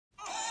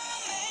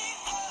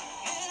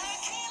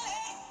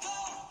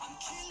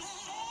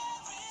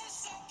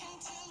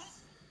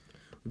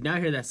We've now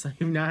heard that song.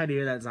 We've now had to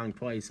hear that song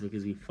twice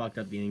because we fucked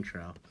up the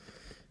intro.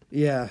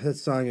 Yeah, that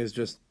song is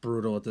just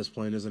brutal at this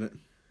point, isn't it?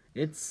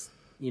 It's,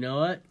 you know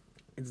what?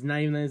 It's not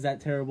even that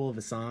terrible of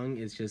a song.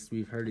 It's just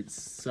we've heard it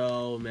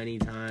so many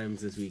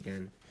times this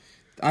weekend.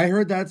 I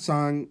heard that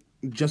song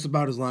just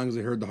about as long as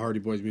I heard the Hardy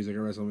Boys music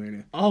at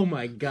WrestleMania. Oh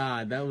my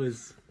god, that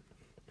was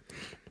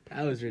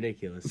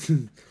ridiculous.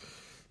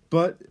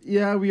 But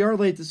yeah, we are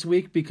late this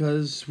week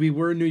because we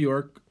were in New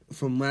York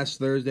from last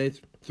Thursday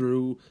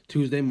through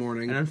Tuesday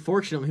morning. And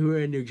unfortunately, we were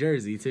in New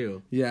Jersey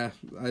too. Yeah,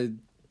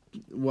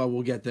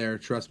 we'll get there.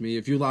 Trust me.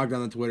 If you logged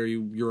on Twitter,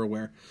 you're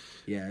aware.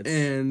 Yeah.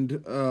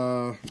 And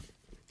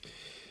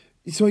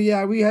so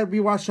yeah, we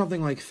watched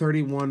something like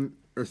 31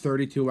 or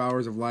 32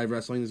 hours of live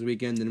wrestling this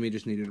weekend, and we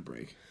just needed a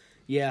break.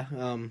 Yeah.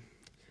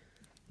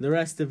 The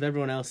rest of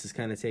everyone else is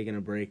kind of taking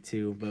a break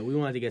too, but we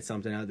wanted to get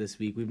something out this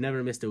week. We've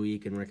never missed a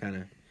week, and we're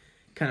kind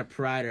of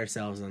pride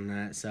ourselves on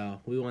that. So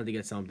we wanted to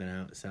get something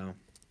out. So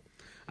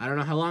I don't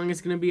know how long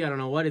it's gonna be. I don't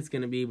know what it's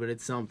gonna be, but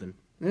it's something.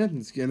 Yeah, and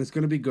it's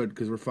gonna be good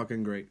because we're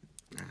fucking great.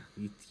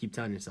 You keep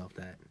telling yourself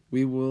that.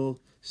 We will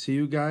see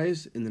you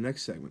guys in the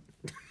next segment.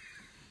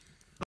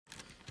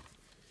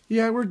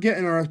 Yeah, we're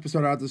getting our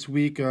episode out this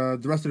week. The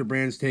rest of the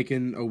brand's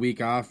taking a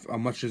week off, a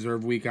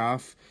much-deserved week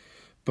off.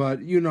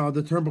 But, you know,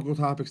 the Turnbuckle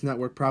Topics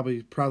Network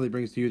probably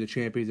brings to you the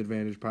Champions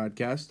Advantage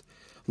podcast,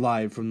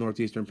 live from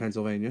northeastern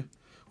Pennsylvania,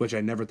 which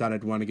I never thought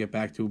I'd want to get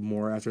back to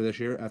more after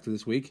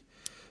this week.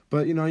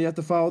 But, you know, you have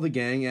to follow the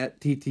gang at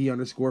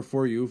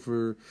TT_4U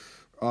for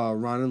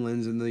Ron and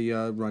Lynn's in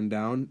the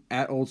rundown,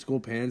 at Old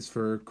School Pants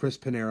for Chris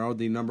Pinero,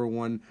 the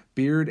 #1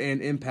 beard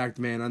and impact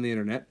man on the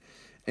internet,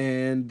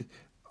 and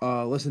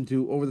listen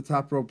to Over the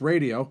Top Rope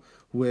Radio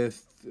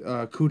with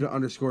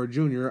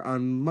Kuda_Jr.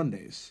 on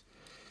Mondays.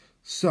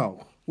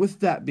 So,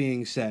 with that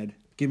being said,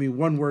 give me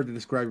one word to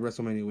describe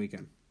WrestleMania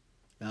weekend.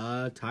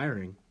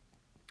 Tiring.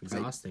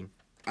 Exhausting.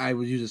 I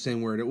would use the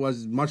same word. It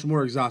was much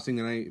more exhausting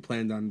than I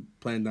planned on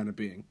it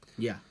being.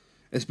 Yeah.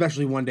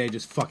 Especially one day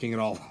just fucking it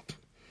all up.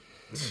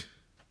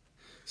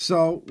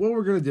 So, what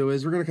we're going to do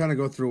is we're going to kind of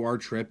go through our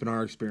trip and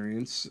our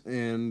experience,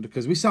 and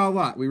because we saw a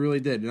lot, we really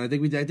did, and I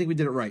think we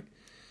did it right.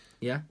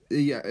 Yeah?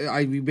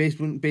 Yeah, we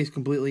based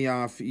completely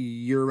off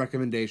your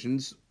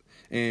recommendations,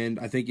 and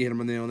I think you hit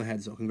them on the nail on the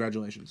head, so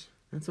congratulations.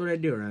 That's what I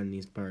do around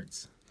these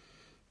parts.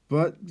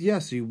 But,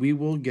 yes, we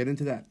will get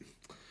into that.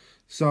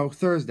 So,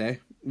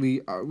 Thursday,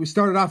 we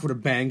started off with a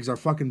bang because our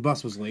fucking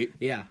bus was late.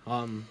 Yeah,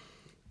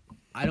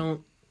 I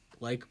don't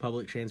like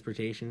public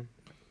transportation.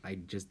 I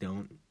just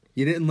don't.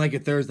 You didn't like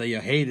it Thursday, you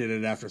hated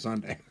it after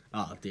Sunday.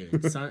 Oh,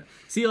 dude.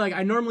 See, like,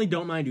 I normally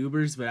don't mind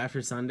Ubers, but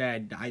after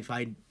Sunday, if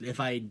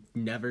I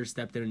never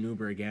stepped in an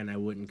Uber again, I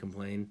wouldn't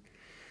complain.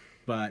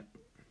 But,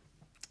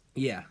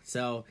 yeah,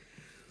 so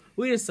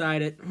we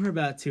decided we're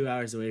about 2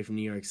 hours away from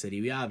New York City.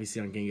 We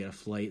obviously aren't going to get a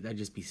flight. That'd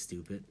just be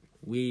stupid.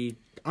 We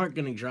aren't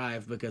going to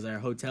drive because our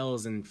hotel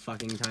is in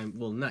fucking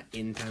not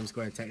in Times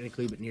Square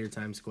technically, but near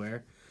Times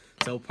Square.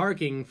 So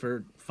parking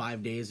for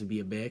 5 days would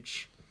be a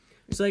bitch.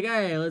 It's like,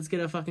 hey, let's get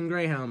a fucking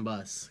Greyhound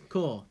bus.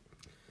 Cool.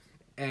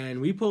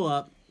 And we pull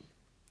up,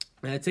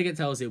 and the ticket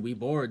tells you we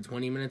board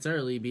 20 minutes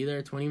early, be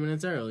there 20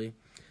 minutes early.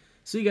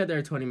 So you got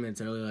there 20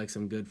 minutes early like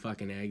some good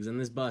fucking eggs, and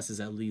this bus is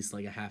at least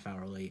like a half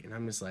hour late. And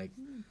I'm just like,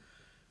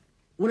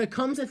 when it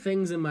comes to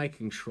things in my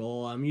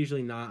control, I'm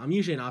usually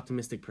an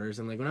optimistic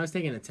person. Like when I was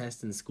taking a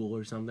test in school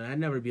or something, I'd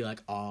never be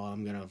like, oh,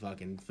 I'm gonna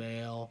fucking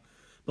fail.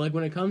 But like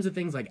when it comes to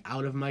things like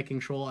out of my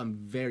control, I'm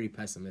very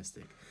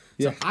pessimistic.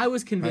 So yeah, I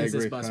was convinced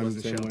this bus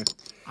wasn't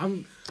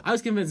showing. I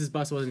was convinced this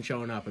bus wasn't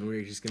showing up, and we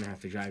were just gonna have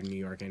to drive to New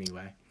York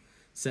anyway.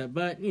 So,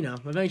 but you know,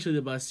 eventually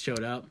the bus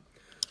showed up.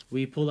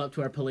 We pulled up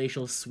to our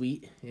palatial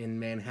suite in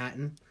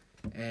Manhattan,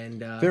 and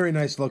very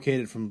nice,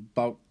 located from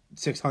about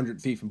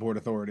 600 feet from Port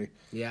Authority.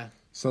 Yeah.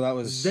 So that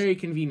was very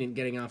convenient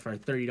getting off our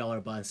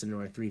 $30 bus into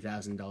our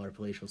 $3,000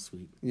 palatial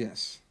suite.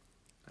 Yes.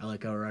 I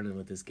like how we're running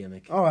with this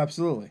gimmick. Oh,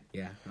 absolutely.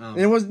 Yeah. And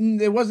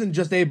it wasn't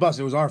just a bus;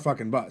 it was our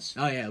fucking bus.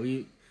 Oh yeah,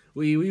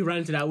 we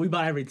rented out. We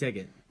bought every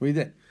ticket. We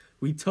did.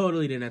 We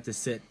totally didn't have to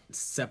sit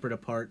separate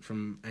apart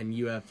and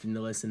you have to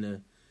listen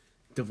to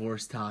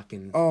divorce talk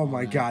and. Oh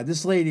my god,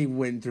 this lady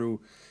went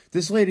through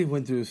this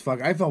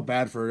fuck. I felt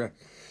bad for her.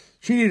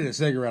 She needed a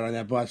cigarette on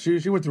that bus.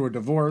 She went through a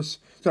divorce.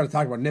 Started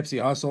talking about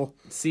Nipsey Hussle.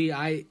 See,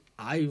 I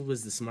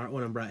was the smart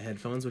one and brought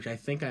headphones, which I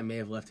think I may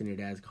have left in your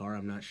dad's car.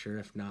 I'm not sure.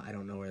 If not, I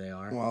don't know where they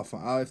are. Well,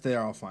 if they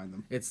are, I'll find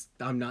them.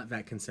 I'm not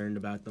that concerned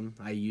about them.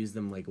 I use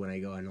them like when I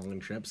go on long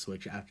trips,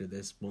 which after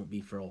this won't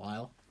be for a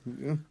while.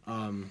 Yeah.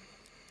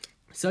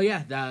 So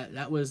yeah,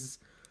 that was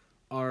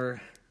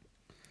our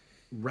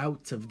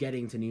route of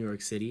getting to New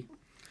York City.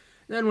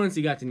 Then once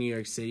we got to New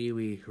York City,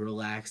 we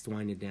relaxed,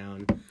 winded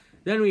down.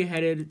 Then we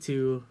headed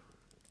to,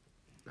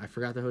 I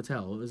forgot the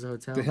hotel. What was the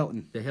hotel? The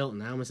Hilton. The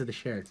Hilton. I almost said the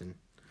Sheraton.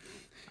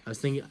 I was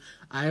thinking,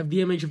 I have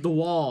the image of the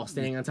wall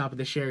standing on top of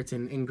the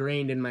Sheraton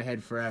ingrained in my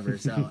head forever.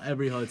 So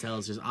every hotel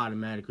is just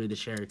automatically the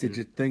Sheraton. Did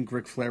you think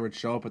Ric Flair would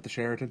show up at the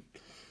Sheraton?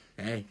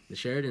 Hey, the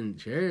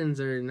Sheratons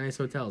are nice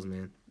hotels,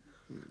 man.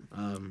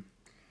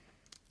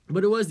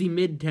 But it was the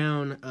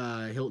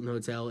Midtown Hilton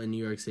Hotel in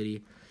New York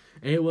City.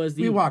 And it was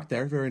We walked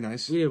there. Very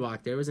nice. We did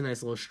walk there. It was a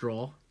nice little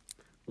stroll.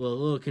 A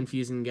little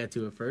confusing to get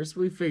to at first,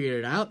 but we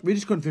figured it out. We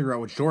just couldn't figure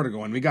out which door to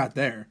go in. We got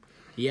there.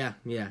 Yeah.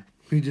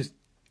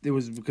 It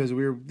was because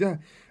we were,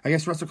 I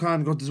guess does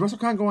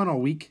WrestleCon go on all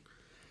week?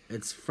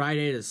 It's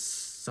Friday to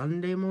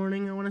Sunday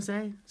morning, I want to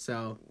say.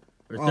 So,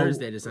 or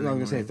Thursday to Sunday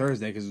morning. I was going to say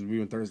Thursday because we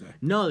went Thursday.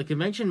 No, the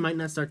convention might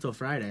not start till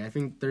Friday. I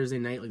think Thursday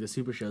night, like the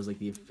Super Show is like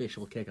the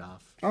official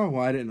kickoff. Oh,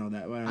 well, I didn't know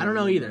that. I don't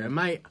know either. It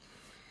might.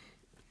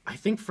 I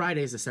think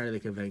Friday is the start of the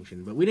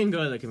convention, but we didn't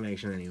go to the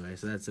convention anyway,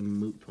 so that's a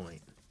moot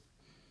point.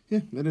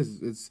 Yeah, it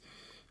is.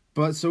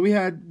 But so we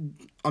had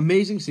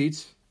amazing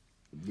seats.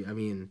 I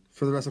mean,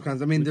 for the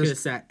WrestleCons. I mean, we could have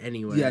sat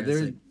anywhere. Yeah,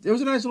 it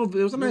was a nice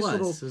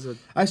little.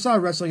 I saw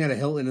wrestling at a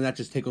Hilton, and that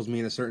just tickles me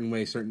in a certain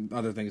way. Certain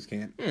other things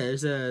can't. Yeah,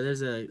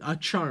 there's a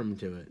charm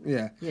to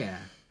it. Yeah.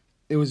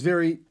 It was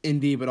very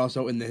indie, but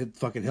also in the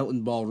fucking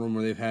Hilton ballroom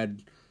where they've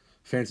had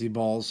fancy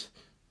balls.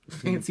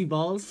 Fancy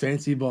balls.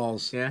 Fancy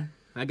balls. Yeah,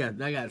 I got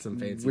some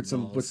fancy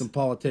balls. with some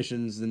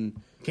politicians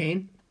and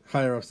Kane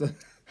higher ups.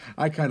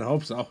 I kind of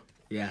hope so.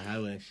 Yeah, I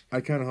wish.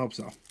 I kind of hope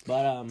so.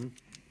 But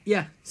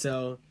yeah.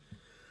 So.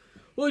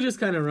 We'll just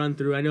kind of run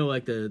through. I know,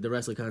 like, the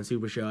WrestleCon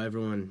Super Show,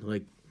 everyone,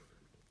 like,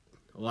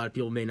 a lot of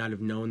people may not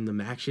have known the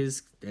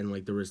matches and,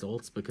 like, the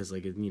results because,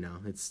 like,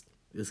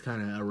 it's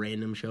kind of a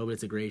random show, but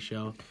it's a great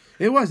show.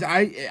 It was.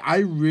 I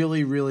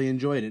really, really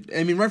enjoyed it.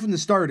 I mean, right from the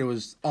start, it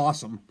was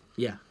awesome.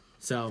 Yeah.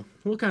 So,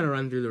 we'll kind of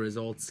run through the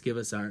results, give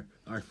us our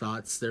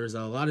thoughts. There's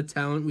a lot of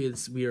talent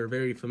we are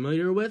very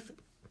familiar with,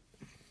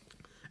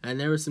 and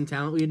there was some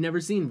talent we had never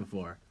seen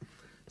before.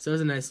 So, it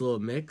was a nice little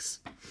mix.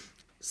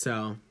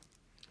 So...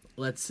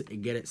 let's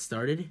get it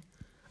started.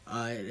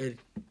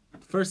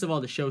 First of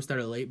all, the show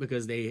started late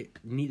because the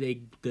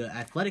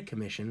athletic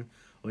commission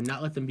would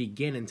not let them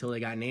begin until they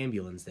got an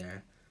ambulance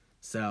there.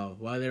 So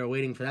while they were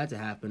waiting for that to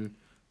happen,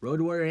 Road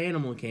Warrior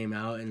Animal came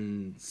out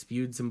and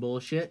spewed some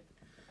bullshit,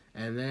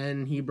 and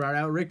then he brought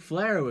out Ric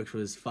Flair, which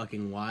was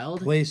fucking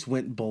wild. Place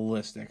went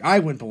ballistic. I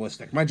went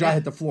ballistic. My jaw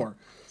hit the floor.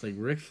 It's like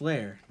Ric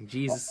Flair,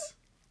 Jesus.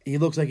 He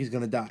looks like he's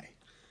gonna die.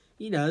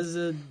 He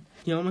does.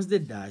 He almost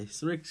did die.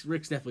 So Rick's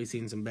definitely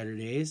seen some better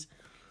days.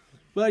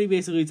 But he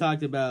basically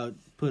talked about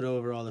put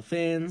over all the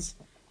fans.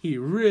 He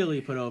really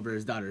put over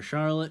his daughter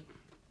Charlotte.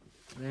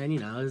 And,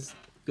 it was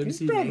good to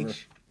see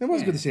H. It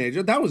was good to see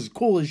H. That was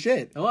cool as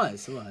shit. It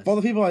was. Of all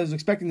the people I was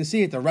expecting to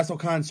see at the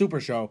WrestleCon Super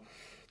Show,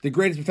 the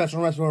greatest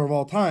professional wrestler of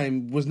all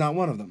time was not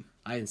one of them.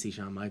 I didn't see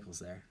Shawn Michaels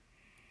there.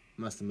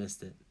 Must have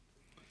missed it.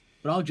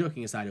 But all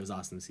joking aside, it was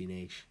awesome to see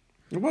H.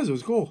 It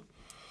was cool.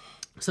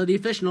 So the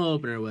official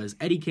opener was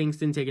Eddie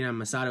Kingston taking on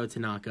Masato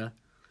Tanaka.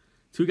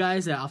 Two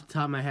guys that, off the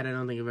top of my head, I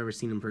don't think I've ever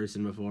seen in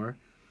person before.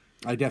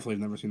 I definitely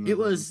have never seen them. It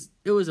was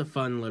a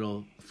fun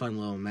little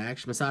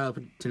match.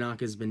 Masato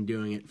Tanaka's been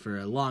doing it for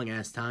a long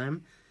ass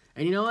time,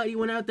 and you know what? He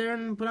went out there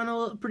and put on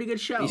a pretty good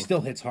show. He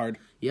still hits hard.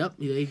 Yep,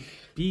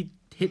 he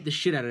hit the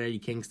shit out of Eddie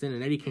Kingston,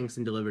 and Eddie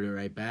Kingston delivered it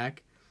right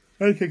back.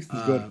 Eddie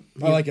Kingston's good.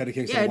 I like Eddie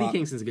Kingston. Yeah, Eddie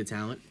Kingston's a good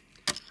talent.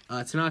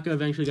 Tanaka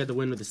eventually got the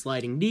win with a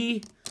sliding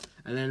D.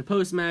 And then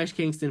post-match,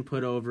 Kingston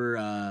put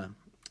over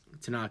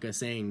Tanaka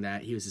saying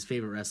that he was his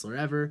favorite wrestler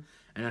ever.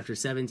 And after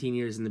 17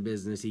 years in the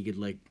business, he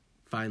could,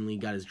 finally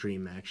got his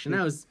dream match. And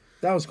that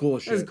was cool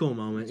as shit. That was a cool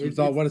moment. It's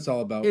what it's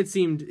all about. It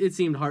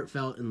seemed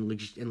heartfelt and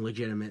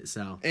legitimate,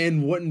 so.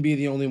 And wouldn't be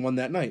the only one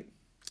that night.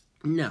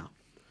 No.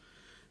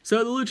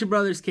 So the Lucha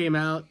Brothers came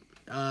out.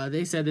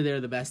 They said that they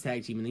were the best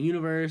tag team in the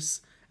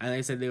universe. And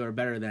they said they were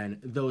better than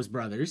those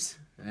brothers.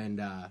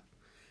 And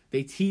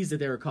they teased that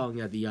they were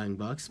calling out the Young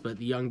Bucks. But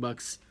the Young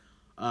Bucks...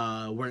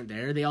 weren't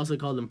there. They also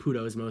called them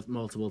Putos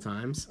multiple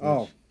times.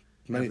 Oh,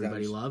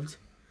 everybody loved.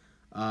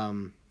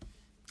 And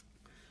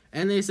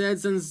they said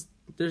since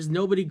there's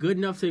nobody good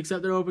enough to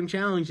accept their open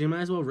challenge, they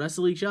might as well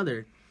wrestle each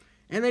other.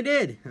 And they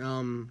did.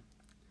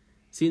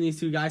 Seeing these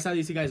two guys, I saw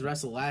these two guys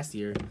wrestle last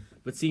year,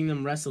 but seeing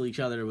them wrestle each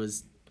other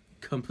was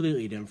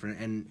completely different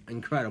and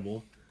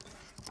incredible.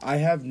 I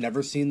have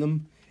never seen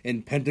them.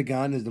 And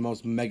Pentagon is the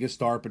most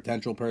megastar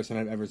potential person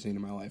I've ever seen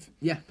in my life.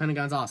 Yeah,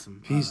 Pentagon's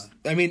awesome.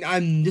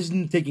 I'm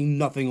just taking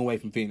nothing away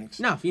from Phoenix.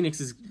 No, Phoenix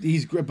is...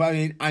 He's great, but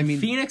I mean...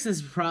 Phoenix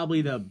is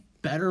probably the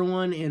better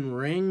one in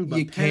ring,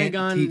 but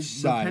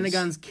Pentagon's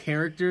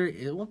character...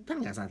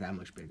 Pentagon's not that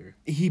much bigger.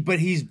 It's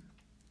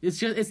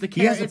the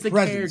character. He has a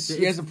presence.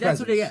 That's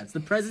what he has. It's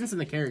the presence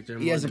and the character.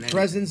 He has a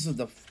presence of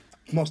the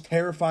most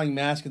terrifying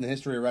mask in the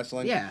history of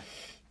wrestling. Yeah.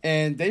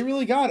 And they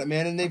really got it,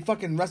 man. And they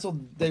fucking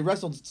wrestled. They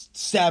wrestled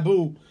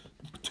Sabu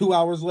 2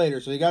 hours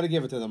later, so you got to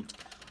give it to them.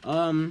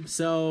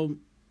 So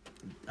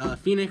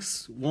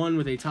Phoenix won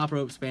with a top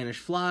rope Spanish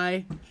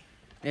fly,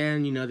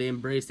 and they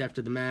embraced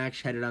after the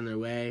match, headed on their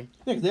way.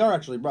 Yeah, they are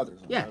actually brothers.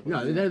 Yeah,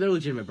 no, they're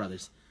legitimate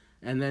brothers.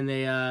 And then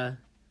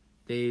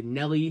they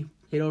Nelly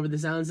hit over the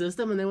sound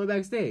system, and they went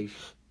backstage.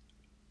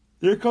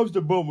 Here Comes the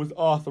Boom was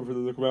awesome for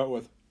them to come out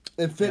with.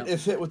 It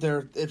fit with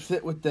their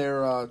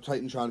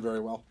Titantron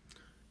very well.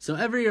 So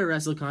every year at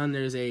WrestleCon,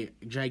 there's a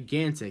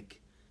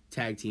gigantic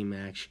tag team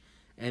match.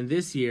 And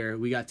this year,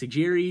 we got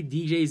Tajiri,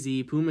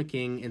 DJZ, Puma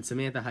King, and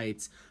Samantha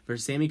Heights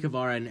versus Sammy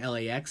Guevara and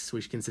LAX,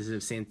 which consisted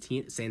of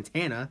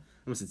Santana.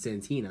 I almost said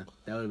Santina.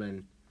 That would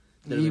have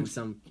been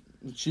some...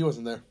 She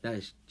wasn't there.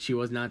 She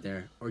was not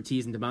there.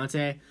 Ortiz and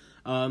Devontae.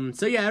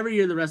 So yeah, every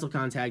year the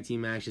WrestleCon tag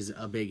team match is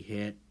a big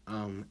hit.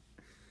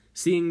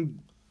 Seeing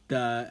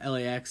the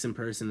LAX in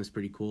person was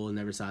pretty cool.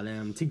 Never saw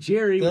them.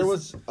 Tajiri There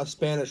was a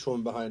Spanish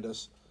woman behind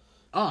us.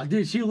 Oh,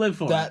 dude, she lived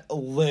for it. That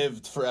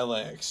lived for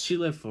LAX. She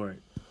lived for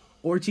it.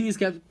 Ortiz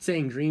kept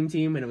saying Dream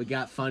Team, and it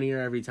got funnier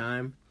every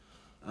time.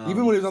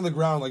 Even when he was on the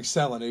ground, like,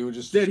 selling, he would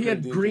just... Dude, he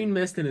had green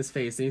mist in his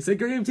face, and he said,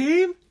 Dream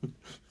Team?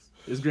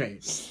 It was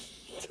great.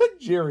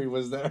 Jerry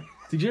was there.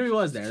 Tajiri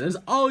was there. There's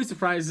always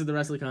surprises at the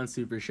WrestleCon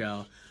Super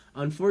Show.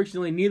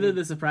 Unfortunately, neither of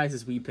the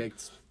surprises we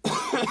picked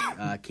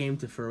came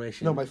to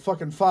fruition. No, my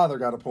fucking father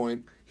got a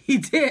point. He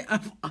did.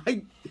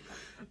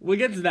 We'll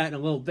get to that in a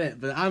little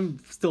bit, but I'm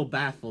still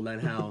baffled on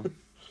how...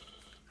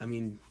 I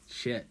mean,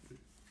 shit.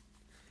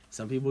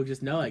 Some people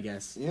just know, I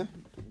guess. Yeah.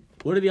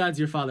 What are the odds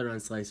your father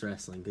runs Slice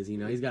Wrestling? Because,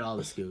 he's got all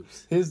the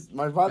scoops.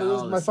 My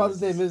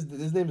father's name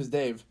is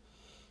Dave.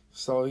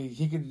 So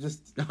he could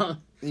just...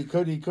 He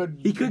could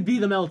be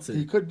the Meltzer.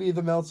 He could be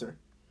the Meltzer.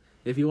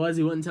 If he was,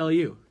 he wouldn't tell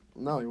you.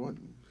 No, he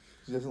wouldn't.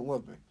 He doesn't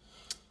love me.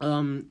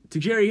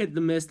 Tajiri hit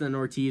the mist on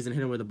Ortiz and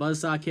hit him with a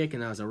buzzsaw kick,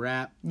 and that was a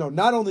wrap. No,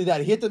 not only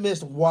that, he hit the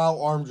mist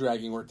while arm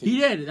dragging Ortiz. He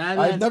did.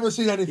 I've never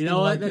seen anything. You know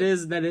what? Like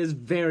that is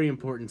very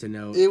important to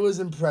note. It was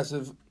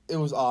impressive. It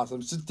was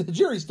awesome. So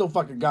Tajiri still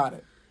fucking got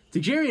it.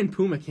 Tajiri and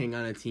Puma King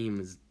on a team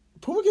was...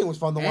 Puma King was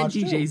fun to watch,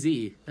 and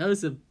DJZ. That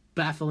was a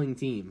baffling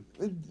team.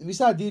 We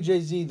saw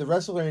DJZ, the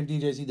wrestler, and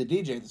DJZ, the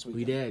DJ, this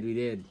weekend. We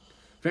did.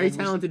 Very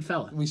talented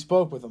fella. We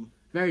spoke with him.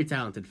 Very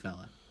talented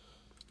fella.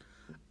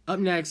 Up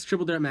next,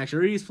 triple threat match: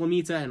 Aries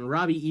Flamita and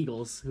Robbie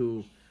Eagles,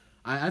 who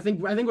I think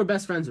we're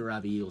best friends with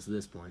Robbie Eagles at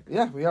this point.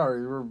 Yeah, we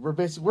are. We're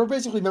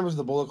basically members of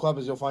the Bullet Club,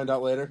 as you'll find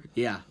out later.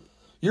 Yeah.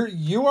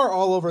 You are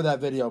all over that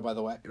video, by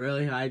the way.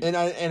 Really?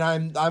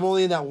 I'm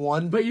only in that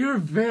one. But you're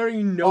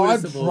very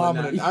noticeable. Oh, I'm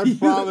prominent. I'm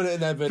prominent in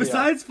that video.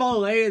 Besides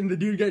Fale and the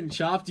dude getting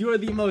chopped, you are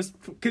the most,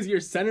 because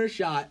you're center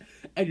shot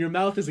and your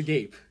mouth is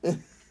agape.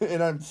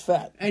 And I'm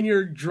fat. And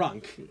you're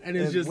drunk. And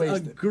it's just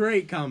wasted. A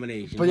great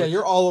combination. But yeah,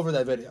 you're all over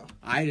that video.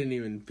 I didn't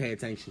even pay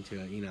attention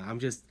to it. I'm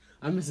just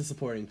a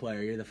supporting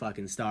player. You're the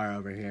fucking star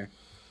over here.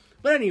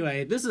 But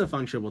anyway, this is a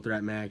fun triple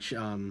threat match.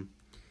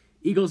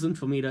 Eagles and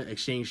Flamita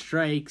exchange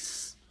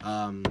strikes.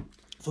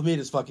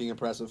 Flamita's fucking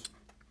impressive.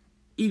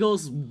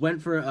 Eagles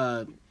went for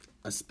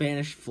a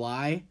Spanish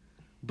fly,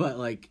 but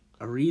like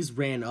Aries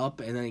ran up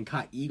and then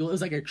caught Eagle. It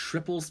was like a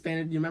triple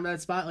Spanish. You remember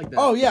that spot? Like that?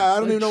 Oh yeah, I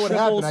don't even know what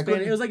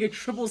happened. It was like a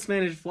triple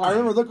Spanish fly. I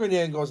remember looking at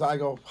it and I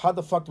go, how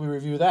the fuck do we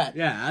review that?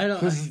 Yeah, I don't.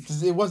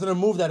 Because it wasn't a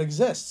move that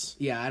exists.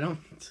 Yeah, I don't.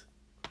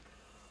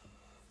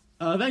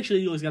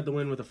 Eventually, Eagles got the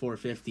win with a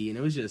 450, and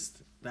it was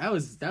just that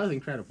was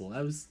incredible.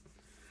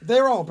 They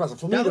were all impressive.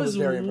 Flamita was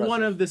very impressive.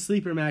 One of the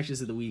sleeper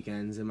matches of the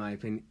weekends, in my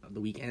opinion. The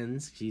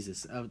weekends,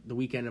 Jesus, the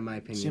weekend, in my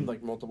opinion. Seemed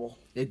like multiple.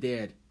 It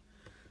did.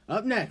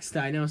 Up next,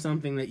 I know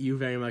something that you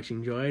very much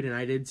enjoyed, and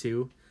I did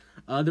too.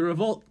 The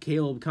Revolt,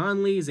 Caleb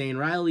Conley, Zane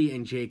Riley,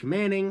 and Jake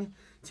Manning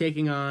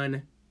taking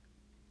on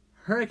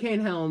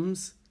Hurricane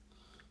Helms,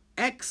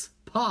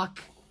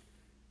 X-Pac,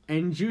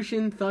 and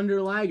Jushin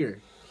Thunder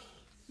Liger.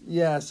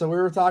 Yeah, so we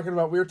were talking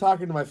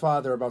to my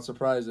father about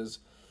surprises,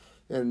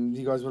 and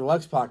he goes, "Will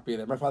X-Pac be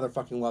there?" My father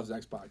fucking loves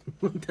X-Pac.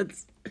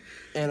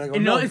 And I go,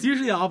 no, it's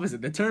usually the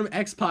opposite. The term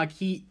X-Pac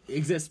heat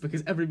exists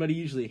because everybody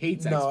usually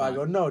hates X-Pac. No, I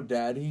go, no,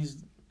 Dad,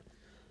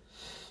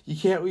 he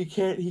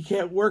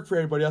can't work for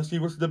anybody else. He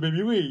works for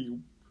WWE,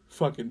 you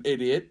fucking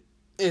idiot.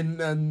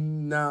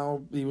 And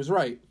now he was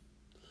right.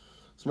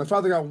 So my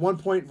father got 1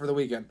 point for the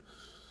weekend.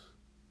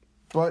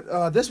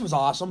 But this was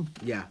awesome.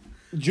 Yeah.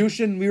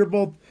 Jushin, we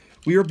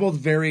were both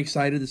very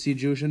excited to see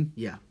Jushin.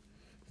 Yeah.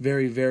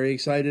 Very, very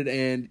excited,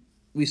 and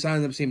we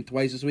signed up to see him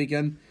twice this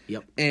weekend.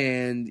 Yep.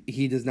 And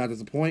he does not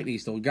disappoint. He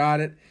still got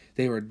it.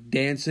 They were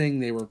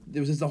dancing. It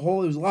was a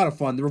lot of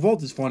fun. The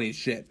Revolt is funny as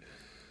shit.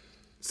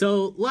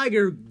 So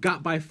Liger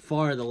got by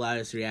far the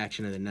loudest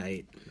reaction of the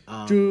night.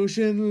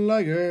 Jushin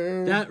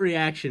Liger. That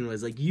reaction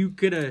was like you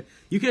could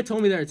have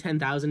told me there are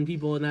 10,000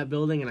 people in that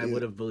building and I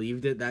would have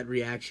believed it. That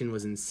reaction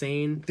was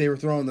insane. They were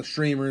throwing the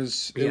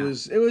streamers. It Yeah.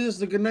 was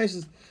just a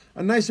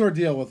nice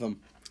ordeal with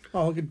them.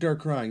 Oh, look at Dirk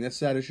crying. That's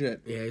sad as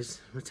shit. Yeah,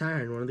 he's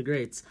retiring, one of the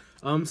greats.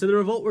 So the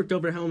Revolt worked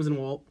over Helms and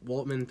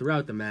Waltman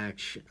throughout the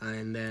match,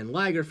 and then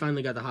Liger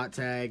finally got the hot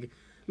tag,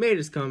 made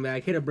his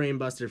comeback, hit a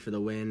brainbuster for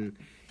the win.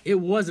 It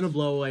wasn't a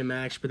blowaway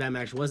match, but that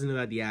match wasn't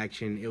about the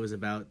action. It was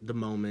about the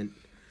moment.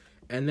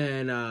 And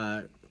then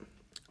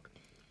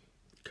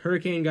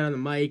Hurricane got on the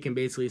mic and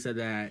basically said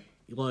that,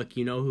 look,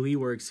 you know who he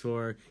works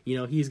for. You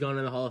know, he's going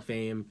to the Hall of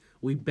Fame.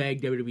 We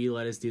begged WWE to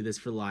let us do this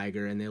for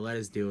Liger, and they let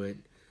us do it.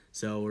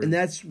 And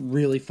that's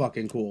really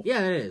fucking cool.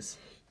 Yeah, it is.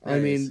 I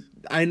mean,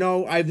 I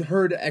know I've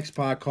heard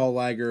X-Pac call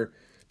Liger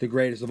the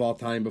greatest of all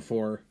time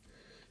before.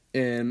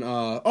 And,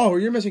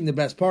 you're missing the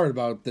best part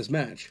about this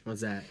match.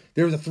 What's that?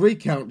 There was a 3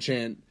 count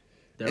chant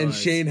And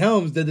Shane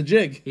Helms did the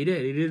jig. He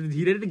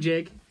did the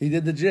jig. He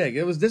did the jig.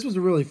 This was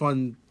a really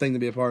fun thing to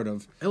be a part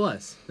of. It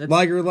was.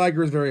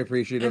 Liger is very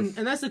appreciative.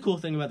 And that's the cool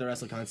thing about the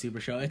WrestleCon Super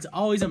Show. It's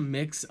always a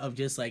mix of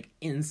just like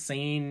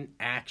insane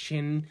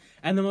action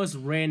and the most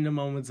random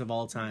moments of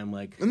all time.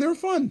 And they were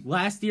fun.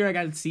 Last year I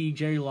got to see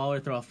Jerry Lawler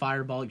throw a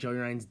fireball at Joey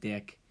Ryan's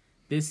dick.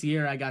 This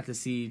year I got to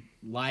see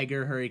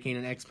Liger, Hurricane,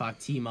 and X-Pac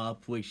team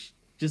up, which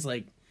just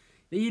like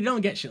you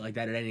don't get shit like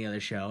that at any other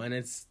show, and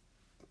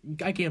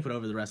I can't put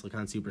over the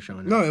WrestleCon Super Show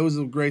enough. No, it was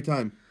a great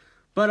time.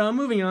 But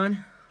moving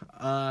on,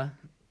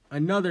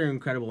 another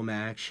incredible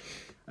match.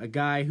 A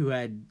guy who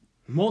had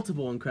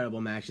multiple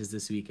incredible matches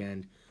this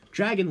weekend.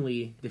 Dragon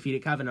Lee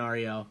defeated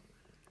Cavernario,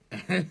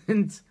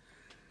 and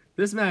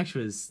this match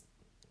was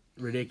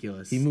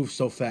ridiculous. He moved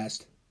so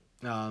fast.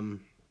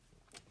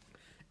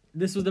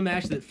 This was the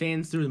match that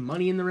fans threw the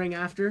money in the ring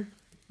after.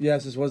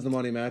 Yes, this was the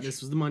money match. This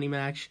was the money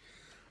match.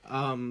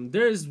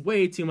 There's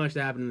way too much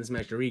that happened in this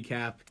match to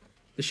recap.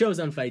 The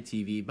show's on Fight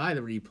TV. Buy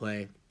the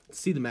replay.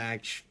 See the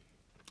match.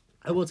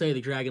 I will tell you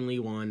the Dragon Lee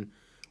won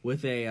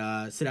with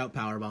a sit-out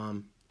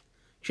powerbomb.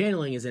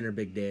 Channeling his inner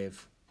Big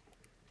Dave.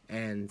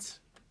 And,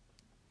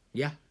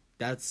 yeah,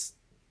 that's...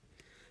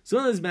 So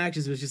one of those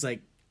matches was just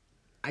like,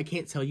 I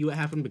can't tell you what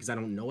happened because I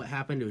don't know what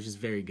happened. It was just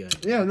very good.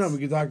 Yeah, no, we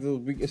could talk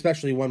to,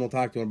 especially one we'll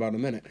talk to in about a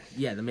minute.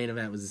 Yeah, the main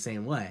event was the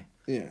same way.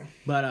 Yeah.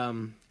 But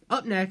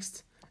up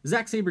next,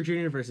 Zack Sabre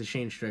Jr. versus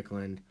Shane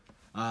Strickland.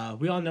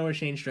 We all know where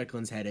Shane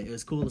Strickland's headed. It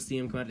was cool to see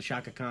him come out to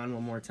Shaka Khan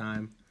one more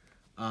time.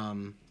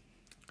 And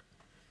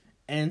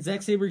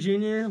Zack Sabre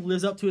Jr.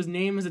 lives up to his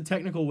name as a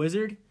technical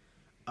wizard.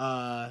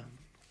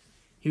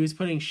 He was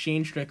putting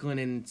Shane Strickland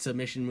in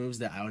submission moves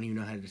that I don't even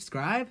know how to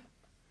describe.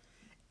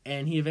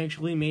 And he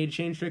eventually made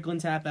Shane Strickland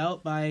tap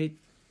out by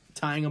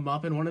tying him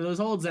up in one of those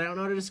holds that I don't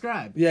know how to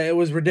describe. Yeah, it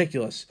was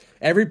ridiculous.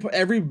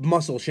 Every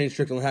muscle Shane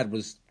Strickland had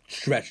was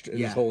stretched in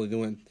this hold to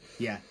win.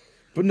 Yeah.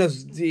 But no,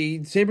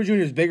 Sabre Jr.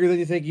 is bigger than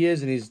you think he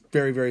is, and he's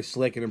very, very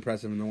slick and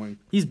impressive in the wing.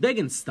 He's big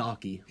and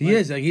stocky. He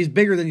is. He's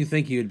bigger than you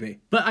think he would be.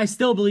 But I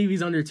still believe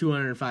he's under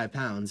 205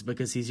 pounds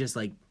because he's just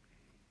like,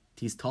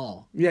 he's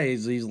tall. Yeah,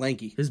 he's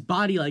lanky. His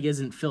body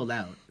isn't filled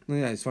out.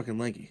 Yeah, he's fucking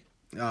lanky.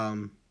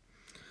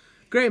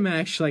 Great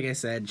match, like I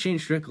said. Shane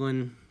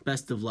Strickland,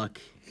 best of luck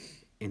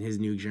in his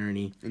new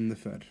journey. In the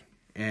Fed.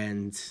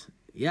 And,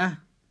 yeah.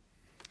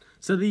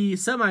 So the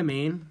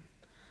semi-main,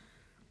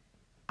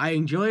 I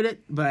enjoyed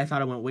it, but I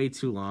thought it went way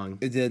too long.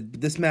 It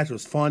did. This match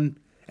was fun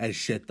as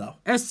shit, though.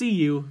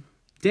 SCU,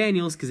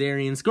 Daniels,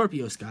 Kazarian,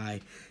 Scorpio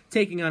Sky,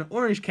 taking on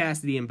Orange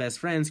Cassidy and best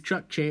friends,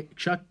 Chuck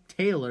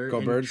Taylor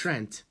and Birds.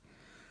 Trent.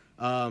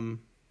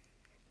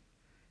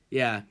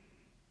 Yeah.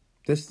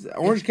 This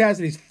Orange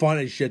Cassidy's fun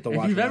as shit to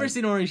watch. If you've ever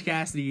seen Orange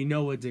Cassidy, you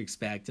know what to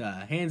expect.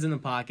 Hands in the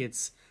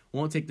pockets,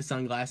 won't take the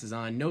sunglasses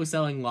on, no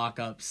selling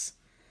lockups,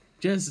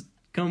 just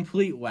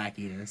complete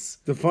wackiness.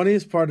 The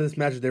funniest part of this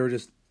match is they were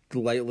just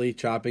lightly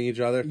chopping each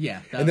other. Yeah.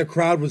 And the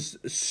crowd was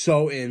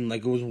so in,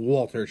 like it was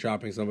Walter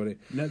chopping somebody.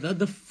 No,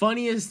 the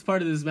funniest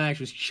part of this match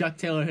was Chuck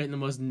Taylor hitting the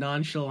most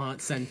nonchalant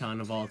senton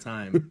of all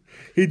time.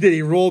 He did.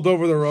 He rolled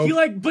over the rope.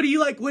 He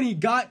when he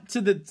got to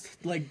the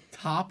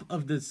top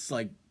of this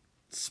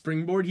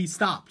springboard, he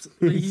stopped.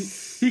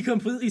 He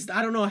completely.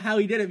 I don't know how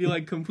he did it.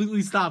 He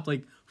completely stopped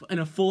in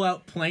a full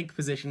out plank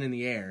position in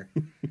the air,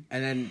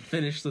 and then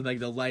finished with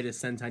the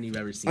lightest senton you've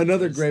ever seen.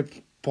 Another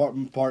great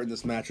part in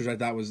this match, which I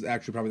thought was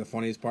actually probably the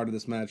funniest part of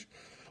this match,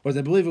 was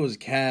I believe it was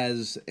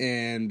Kaz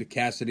and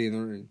Cassidy in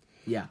the ring.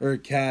 Yeah. Or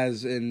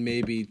Kaz and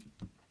maybe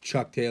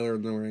Chuck Taylor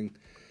in the ring,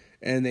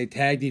 and they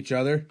tagged each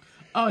other.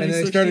 Oh, and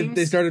they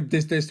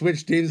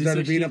switched teams and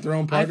started beating up their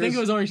own partners. I think it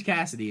was Orange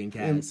Cassidy and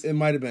Kaz. It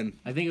might have been.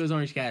 I think it was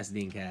Orange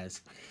Cassidy and Kaz.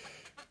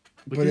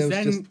 But it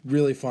was just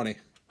really funny.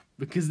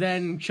 Because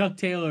then Chuck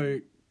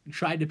Taylor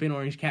tried to pin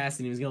Orange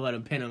Cassidy, and he was going to let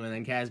him pin him, and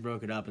then Kaz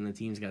broke it up, and the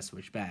teams got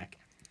switched back.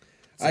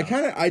 So.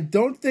 I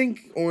don't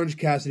think Orange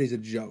Cassidy's a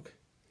joke,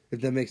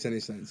 if that makes any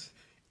sense.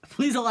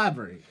 Please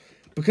elaborate.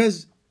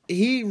 Because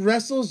he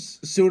wrestles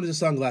as soon as the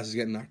sunglasses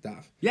get knocked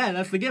off. Yeah,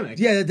 that's the gimmick.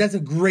 Yeah, that's a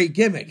great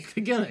gimmick.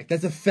 The gimmick.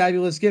 That's a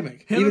fabulous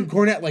gimmick. Even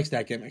Cornette likes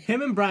that gimmick.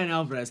 Him and Brian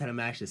Alvarez had a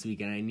match this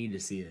weekend. I need to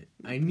see it.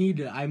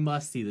 I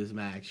must see this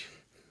match.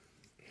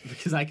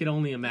 Because I could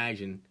only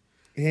imagine.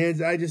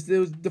 And it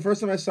was the first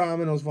time I saw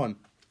him and it was fun.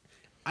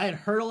 I had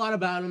heard a lot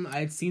about him. I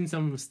had seen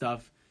some of his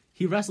stuff.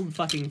 He wrestled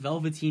fucking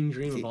Velveteen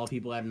Dream of all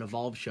people at an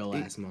Evolve show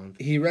last month.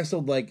 He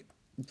wrestled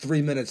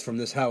 3 minutes from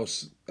this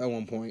house at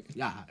one point.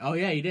 Yeah. Oh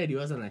yeah, he did. He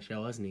was on that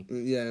show, wasn't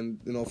he? Yeah,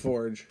 in Old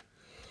Forge.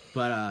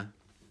 But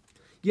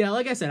yeah,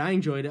 like I said, I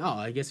enjoyed it. Oh,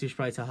 I guess we should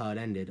probably tell how it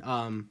ended.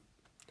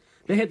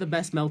 They hit the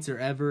best Meltzer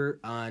ever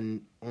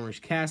on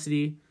Orange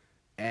Cassidy,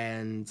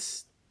 and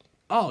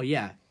oh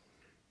yeah,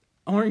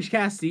 Orange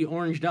Cassidy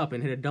oranged up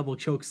and hit a double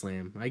choke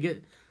slam. I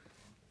get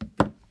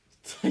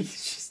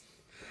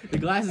the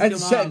glasses That's come a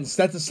sentence. off.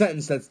 That's a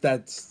sentence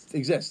that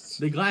exists.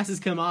 The glasses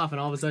come off, and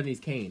all of a sudden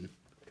he's Kane.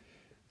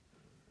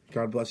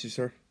 God bless you,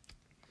 sir.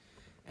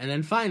 And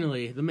then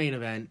finally, the main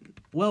event,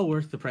 well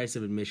worth the price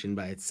of admission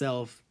by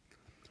itself.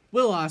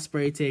 Will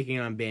Ospreay taking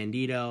on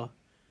Bandito.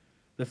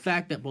 The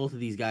fact that both of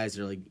these guys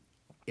are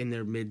in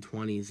their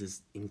mid-20s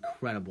is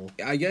incredible.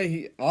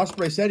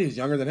 Ospreay said he was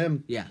younger than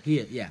him. Yeah.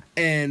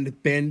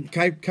 And can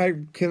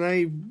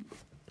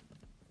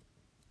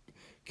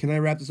I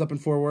wrap this up in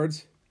 4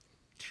 words?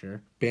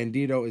 Sure.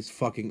 Bandito is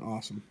fucking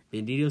awesome.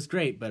 Bandito's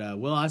great, but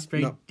Will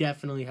Ospreay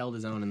definitely held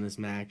his own in this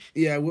match.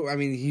 Yeah, I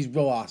mean, he's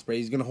Will Ospreay.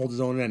 He's going to hold his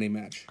own in any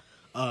match.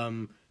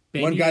 Bandito,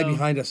 one guy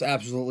behind us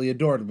absolutely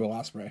adored Will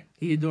Ospreay.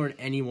 He adored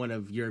anyone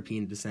of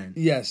European descent.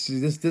 Yes,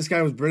 this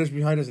guy was British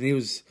behind us, and he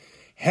was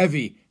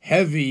heavy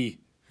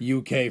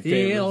UK favorite.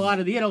 He had a lot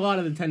of the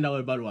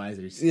 $10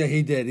 Budweisers. Yeah,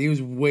 he did. He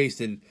was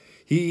wasted.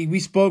 I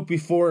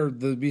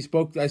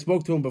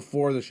spoke to him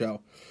before the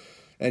show,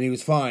 and he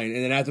was fine.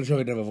 And then after the show,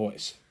 he didn't have a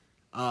voice.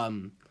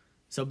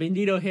 So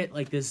Bandito hit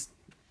like this.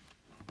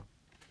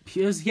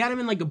 He had him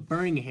in like a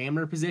burning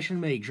hammer position,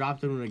 but he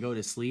dropped him to go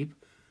to sleep,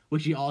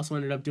 which he also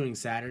ended up doing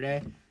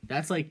Saturday.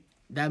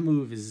 That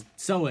move is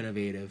so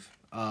innovative.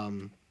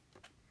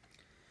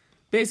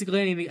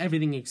 Basically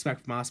everything you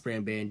expect from Ospreay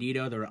and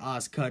Bandito. There were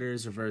Os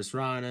cutters, reverse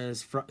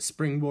ranas,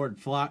 springboard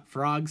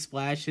frog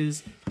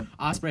splashes.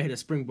 Ospreay hit a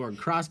springboard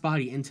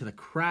crossbody into the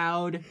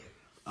crowd.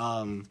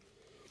 On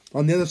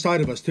the other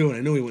side of us too, and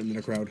I knew he went into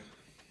the crowd.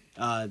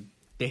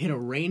 They hit a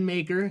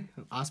Rainmaker.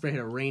 Ospreay hit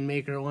a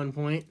Rainmaker at one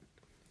point.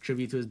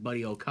 Tribute to his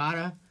buddy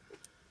Okada.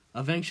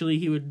 Eventually,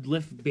 he would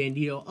lift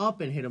Bandito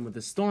up and hit him with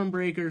a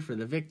Stormbreaker for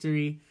the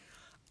victory.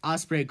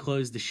 Ospreay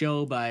closed the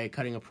show by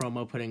cutting a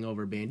promo, putting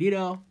over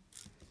Bandito.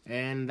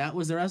 And that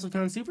was the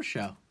WrestleTown Super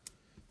Show.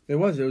 It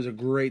was a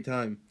great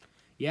time.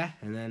 Yeah,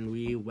 and then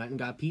we went and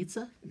got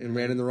pizza. And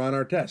ran in the Ron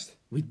Artest.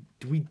 We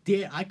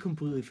did. I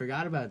completely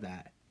forgot about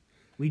that.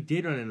 We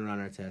did run in the Ron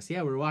Artest.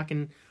 Yeah, we were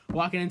walking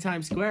in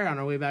Times Square on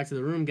our way back to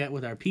the room,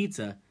 with our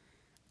pizza.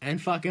 And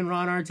fucking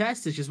Ron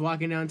Artest is just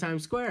walking down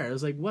Times Square. I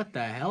was like, what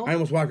the hell? I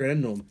almost walked right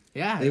into him.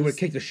 Yeah. He would have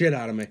kicked the shit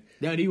out of me.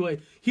 Dude, he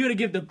would have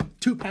given the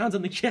 2 pounds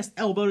on the chest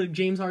elbow to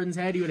James Harden's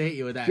head. He would have hit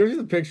you with that. Did you ever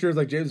see the pictures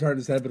like James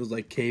Harden's head, but it was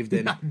like caved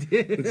in? I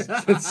did.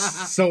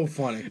 It's so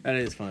funny. That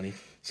is funny.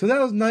 So that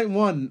was night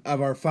 1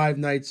 of our 5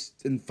 nights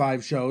and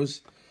 5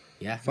 shows.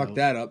 Yeah. Fuck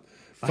that up.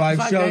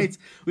 5 shows. Nights.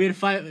 We had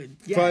 5.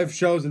 Yeah. 5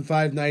 shows and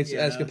 5 nights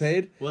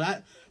escapade.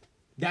 Well,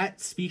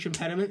 that speech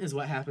impediment is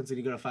what happens when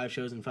you go to 5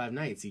 shows and 5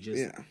 nights.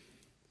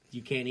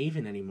 You can't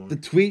even anymore. The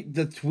tweet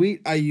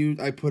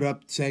I put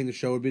up saying the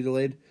show would be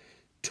delayed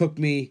took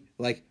me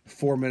like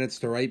 4 minutes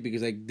to write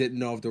because I didn't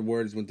know if the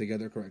words went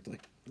together correctly.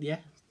 Yeah,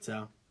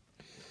 so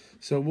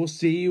we'll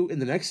see you in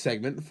the next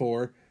segment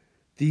for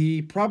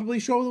the probably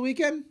show of the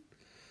weekend.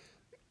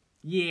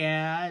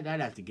 Yeah,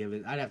 I'd have to give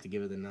it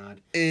the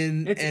nod.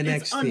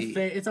 NXT.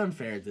 It's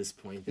unfair at this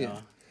point though. Yeah.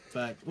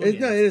 But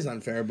it is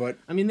unfair, but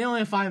I mean they only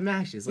have 5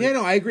 matches. Yeah,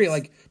 no, I agree.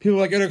 Like people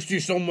are like NXT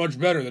is so much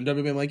better than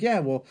WWE. I'm like, yeah,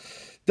 well,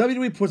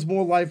 WWE puts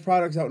more live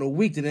products out in a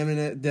week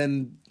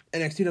than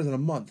NXT does in a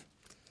month.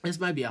 This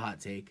might be a hot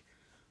take,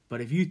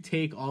 but if you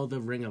take all the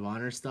Ring of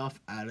Honor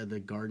stuff out of the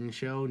Garden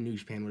show, New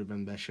Japan would have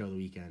been the best show of the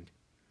weekend.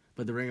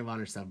 But the Ring of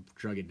Honor stuff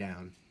drug it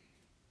down.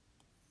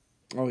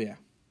 Oh yeah,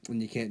 and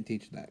you can't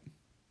teach that.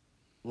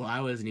 Well,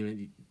 I wasn't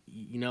even.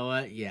 You know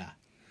what? Yeah.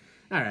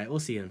 All right, we'll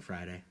see you on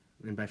Friday.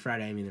 And by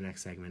Friday, I mean the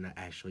next segment, not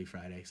actually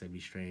Friday, because that'd be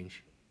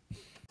strange.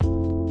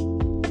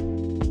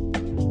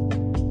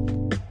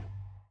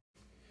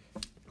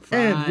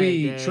 And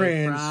we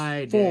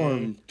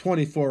transform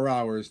 24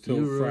 hours till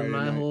you Friday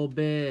my night. whole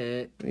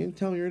bit. You didn't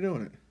tell me you were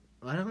doing it.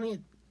 I don't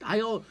need.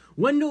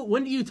 When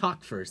do you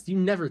talk first? You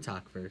never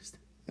talk first.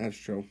 That's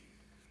true.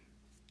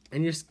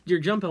 And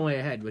you're jumping way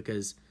ahead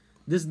because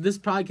this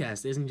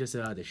podcast isn't just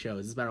about the show.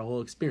 It's about our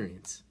whole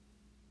experience.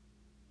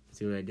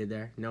 See what I did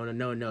there? No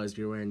one knows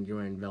you're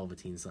wearing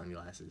velveteen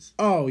sunglasses.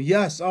 Oh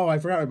yes. Oh, I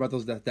forgot about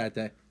those that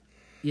day.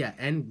 Yeah,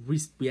 and we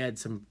had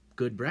some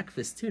good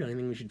breakfast too. Don't you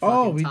think we should?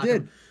 We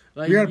did.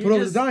 Like, we got to put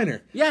over the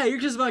diner. Yeah, you're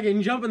just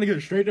fucking jumping the go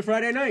straight to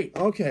Friday night.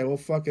 Okay, well,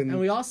 fucking. And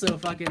we also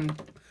got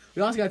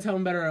to tell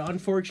them about our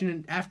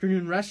unfortunate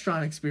afternoon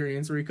restaurant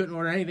experience where we couldn't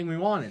order anything we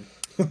wanted.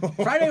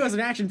 Friday was an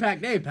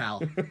action-packed day,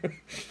 pal.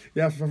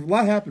 Yeah, a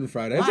lot happened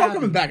Friday. It's all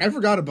coming back. I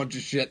forgot a bunch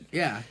of shit.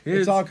 Yeah,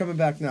 it's all coming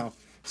back now.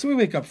 So we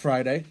wake up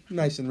Friday,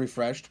 nice and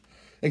refreshed,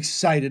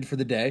 excited for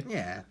the day.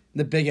 Yeah.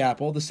 The Big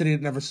Apple, the city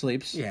that never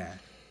sleeps. Yeah,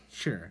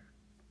 sure.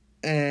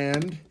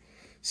 And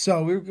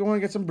so we want to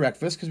get some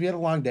breakfast because we had a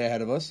long day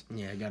ahead of us.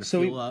 Yeah, got to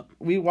fuel up.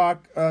 We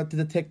walk to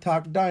the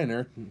TikTok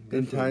diner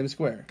in Times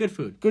Square. Good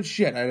food. Good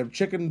shit. I had a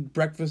chicken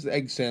breakfast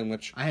egg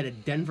sandwich. I had a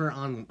Denver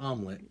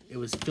omelet. It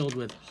was filled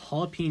with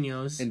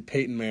jalapenos. And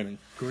Peyton Manning.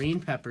 Green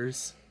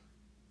peppers,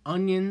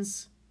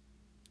 onions,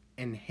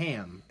 and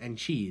ham and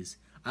cheese.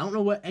 I don't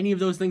know what any of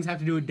those things have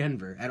to do with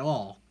Denver at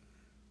all,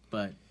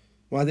 but...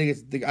 Well, I think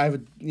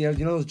you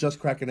know those Just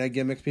Crack an Egg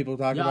gimmicks people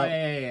talk about?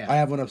 Yeah. I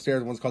have one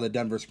upstairs. One's called the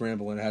Denver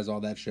Scramble, and it has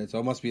all that shit. So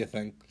it must be a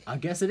thing. I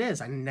guess it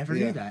is. I never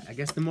knew that. I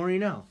guess the more you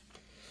know.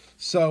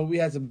 So we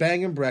had some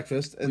banging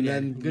breakfast, and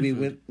then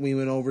we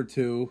went over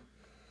to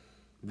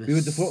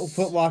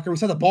Foot Locker. We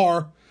saw the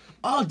bar.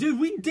 Oh, dude,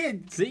 we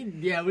did. See,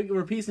 yeah,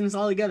 we're piecing this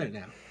all together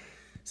now.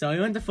 So we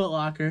went to Foot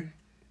Locker.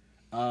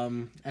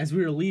 As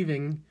we were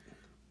leaving,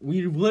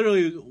 we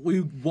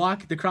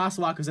walk. The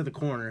crosswalk was at the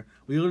corner.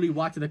 We literally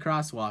walked to the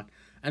crosswalk,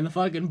 and the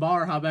fucking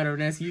bar hop out of an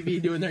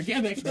SUV doing their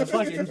gimmick,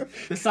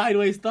 the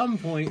sideways thumb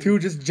point. Two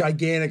just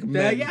gigantic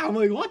men. Yeah, I'm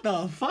like, what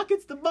the fuck?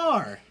 It's the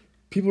bar.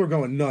 People were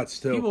going nuts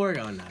too. People were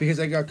going nuts because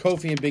I got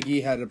Kofi and Big E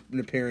had an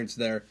appearance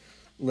there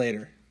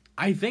later.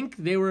 I think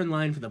they were in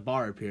line for the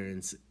bar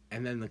appearance,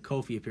 and then the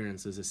Kofi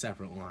appearance was a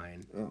separate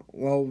line. Oh,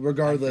 well,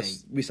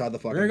 regardless, we saw the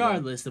fucking.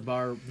 Regardless, the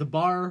bar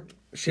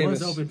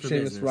was open for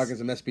business. Rocking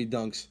some SB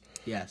Dunks.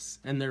 Yes,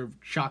 and their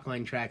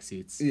Shockline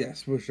tracksuits.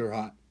 Yes, which are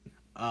hot.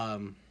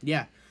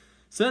 Yeah.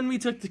 So then we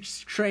took the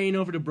train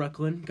over to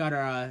Brooklyn, got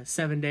our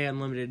 7-day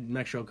unlimited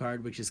Metro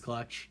card, which is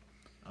clutch.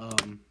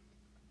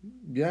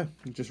 Yeah,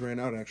 it just ran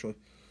out actually.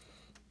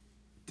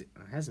 It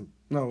hasn't.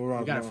 No, we're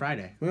on. We got it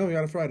Friday. Well, we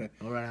got it Friday.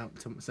 We'll run out.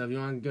 So if you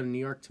want to go to New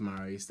York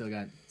tomorrow, you still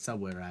got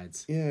subway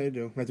rides. Yeah, I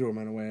do. I threw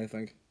mine away, I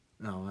think.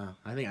 Oh, wow.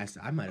 I think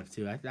I might have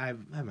too. I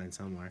have mine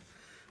somewhere.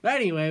 But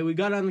anyway, we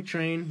got on the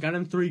train, got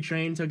on 3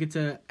 train, took it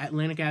to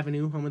Atlantic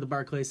Avenue, home of the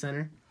Barclays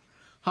Center.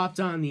 Hopped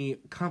on the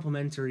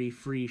complimentary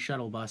free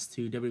shuttle bus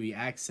to WWE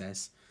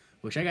Access,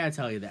 which I gotta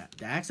tell you that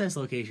the Access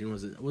location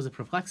was a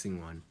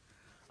perplexing one.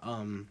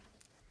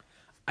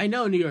 I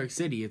know New York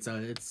City, it's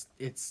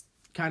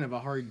kind of a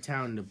hard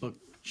town to book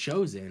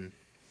shows in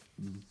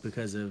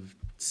because of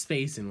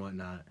space and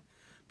whatnot.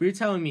 But you're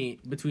telling me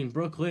between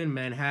Brooklyn,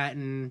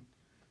 Manhattan,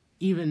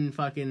 even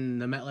fucking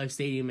the MetLife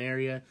Stadium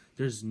area,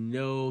 there's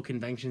no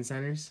convention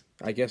centers?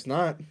 I guess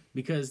not.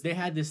 Because they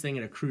had this thing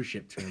at a cruise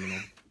ship terminal.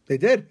 They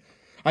did.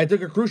 I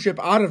took a cruise ship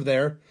out of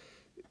there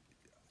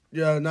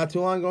not too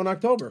long ago in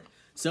October.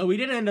 So we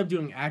didn't end up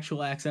doing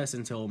actual access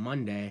until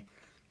Monday,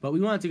 but we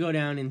wanted to go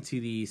down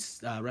into the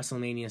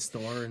WrestleMania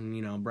store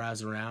and,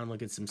 browse around,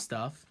 look at some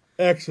stuff.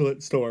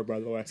 Excellent store, by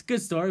the way. It's a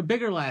good store.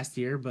 Bigger last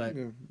year, but...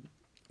 Yeah.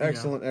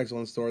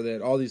 Excellent store. They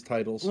had all these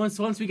titles.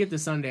 Once we get to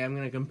Sunday, I'm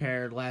going to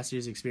compare last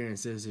year's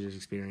experience to this year's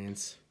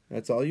experience.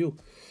 That's all you.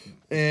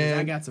 And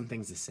I got some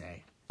things to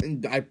say.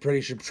 And I pretty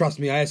sure, trust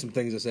me, I have some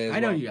things to say as well. I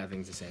know you got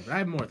things to say, but I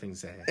have more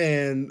things to say.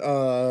 And,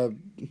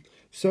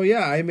 so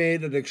yeah, I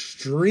made an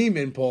extreme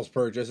impulse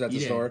purchase at the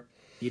store.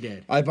 You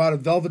did. I bought a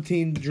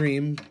Velveteen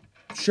Dream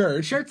shirt.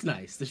 The shirt's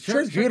nice. The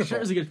shirt's beautiful. The shirt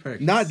was a good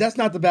purchase. That's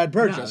not the bad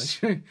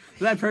purchase. No,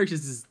 the bad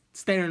purchase is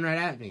staring right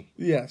at me.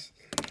 Yes.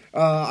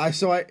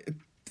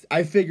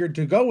 I figured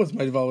to go with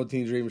my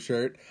Velveteen Dream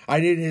shirt, I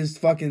needed his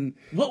fucking...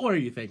 What were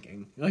you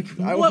thinking?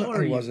 I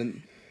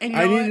wasn't. And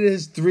I needed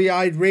his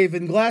 3-eyed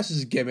Raven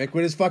glasses gimmick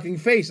with his fucking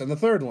face on the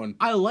third one.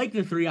 I like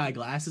the 3-eye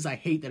glasses. I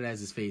hate that it has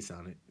his face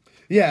on it.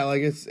 Yeah,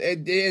 like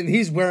and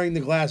he's wearing the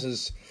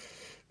glasses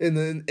in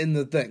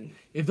the thing.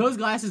 If those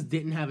glasses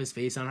didn't have his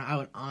face on it, I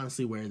would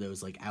honestly wear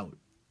those out.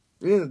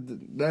 Yeah,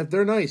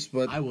 they're nice,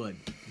 but I would.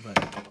 But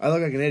I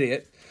look like an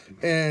idiot,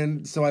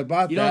 and so I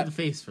bought that. You don't have the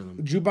face for them.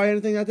 Did you buy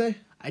anything that day?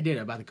 I did.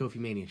 I bought the Kofi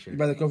Mania shirt. You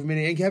bought the Kofi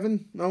Mania and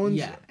Kevin Owens?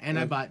 Yeah, and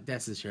I bought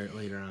Dessa's shirt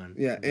later on.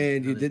 Yeah,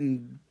 and you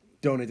didn't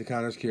donate to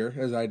Connor's Cure,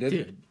 as I did.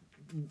 Dude,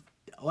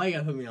 why you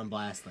gotta put me on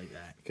blast like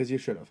that? Because you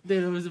should have.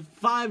 Dude, it was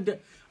 $5.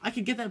 I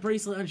could get that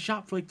bracelet on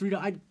shop for like $3.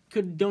 I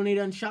could donate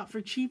on shop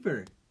for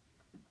cheaper.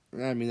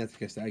 I mean,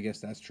 I guess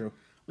that's true.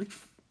 Like,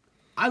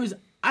 I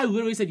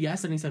literally said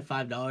yes, and he said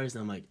 $5,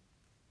 and I'm like,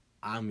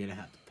 I'm gonna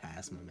have to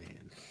pass, my man.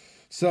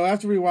 So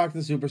after we walked the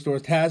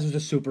superstores, Taz was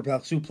just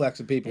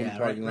suplexing people in the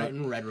parking lot.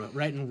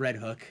 Right in Red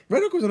Hook.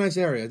 Red Hook was a nice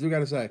area, I do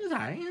gotta say. It was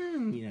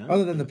alright,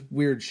 Other than the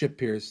weird ship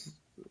piers.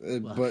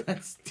 But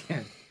that's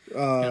kind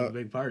of a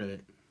big part of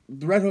it.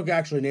 The Red Hook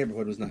actually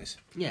neighborhood was nice.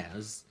 Yeah, it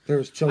was. There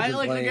was children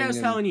like playing. I was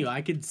telling you,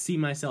 I could see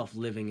myself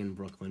living in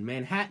Brooklyn.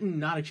 Manhattan,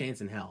 not a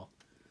chance in hell.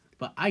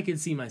 But I could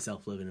see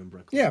myself living in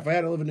Brooklyn. Yeah, if I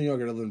had to live in New York,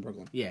 I'd live in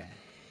Brooklyn. Yeah.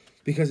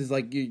 Because it's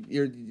like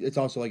it's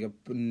also like a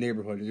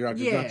neighborhood. You're not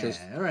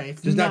just right.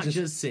 It's not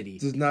just city.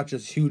 There's not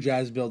just huge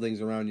ass buildings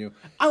around you.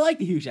 I like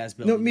the huge ass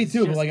buildings. No, me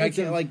too. But like I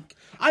can't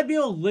I'd be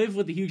able to live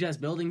with the huge ass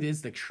buildings.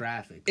 It's the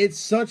traffic. It's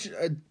such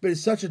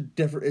a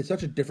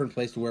different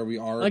place to where we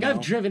are. Like now.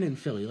 I've driven in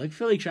Philly. Like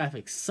Philly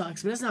traffic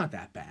sucks, but it's not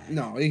that bad.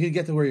 No, you can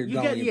get to where you're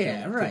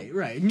going.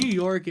 Right. New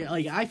York.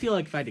 Like I feel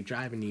like if I had to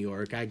drive in New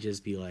York, I'd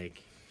just be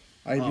like,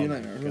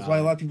 That's why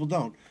a lot of people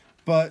don't.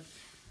 But.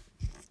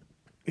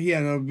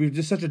 Yeah, no, we're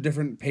just such a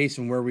different pace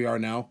from where we are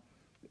now.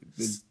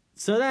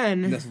 So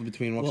then, nestled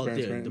between Wilkes-Barre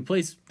and Scranton.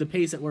 the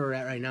pace that we're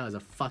at right now is a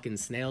fucking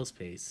snail's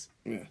pace.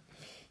 Yeah.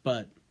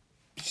 But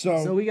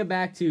so we get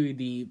back to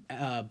the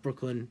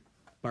Brooklyn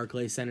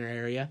Barclays Center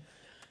area,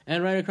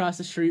 and right across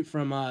the street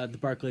from the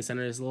Barclays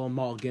Center is a little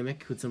mall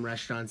gimmick with some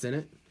restaurants in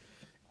it,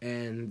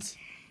 and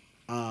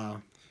so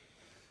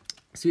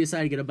we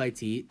decided to get a bite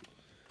to eat.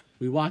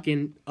 We walk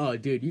in. Oh,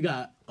 dude, you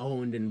got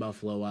owned in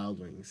Buffalo Wild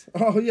Wings.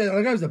 Oh, yeah,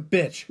 that guy was a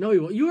bitch. No,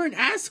 you were an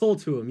asshole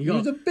to him. He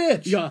was a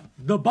bitch. You go,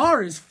 the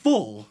bar is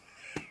full.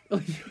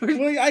 Well,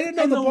 I didn't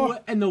know the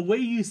bar. And the way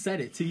you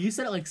said it, too. You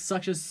said it like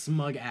such a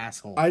smug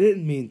asshole. I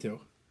didn't mean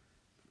to.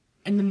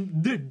 And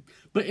then,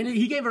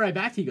 he gave it right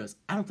back to you. He goes,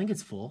 I don't think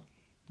it's full.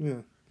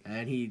 Yeah.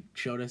 And he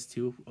showed us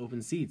 2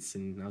 open seats.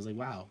 And I was like,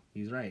 wow,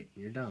 he's right.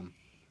 You're dumb.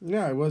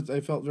 Yeah,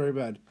 I felt very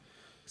bad.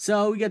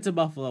 So we get to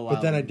Buffalo Wild Wings.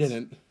 But then I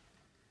didn't.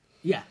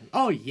 Yeah.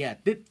 Oh, yeah.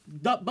 The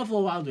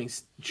Buffalo Wild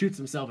Wings shoots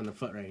himself in the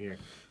foot right here.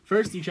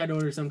 First, he tried to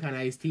order some kind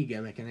of iced tea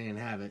gimmick, and they didn't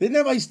have it. They didn't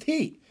have iced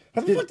tea.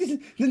 How the fuck they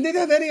didn't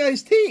have any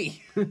iced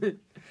tea?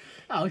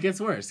 Oh, it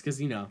gets worse,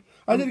 because,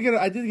 I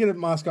did get a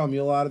Moscow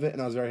Mule out of it,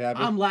 and I was very happy.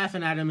 I'm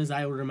laughing at him as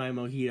I order my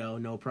mojito,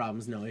 no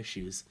problems, no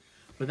issues.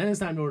 But then it's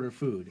time to order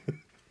food.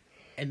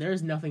 And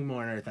there's nothing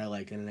more on earth I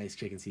like than a nice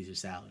chicken Caesar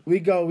salad. We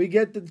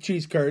get the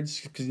cheese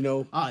curds, because,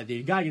 Oh, dude,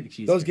 you gotta get the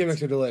cheese those curds.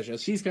 gimmicks are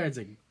delicious. Cheese curds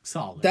are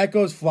solid. That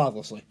goes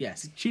flawlessly.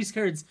 Yes, cheese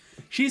curds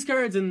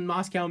and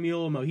Moscow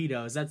Mule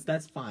mojitos.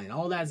 That's fine.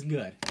 All that's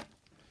good.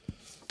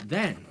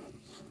 Then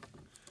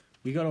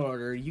we go to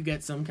order. You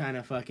get some kind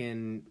of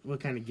fucking what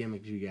kind of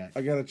gimmick do you get?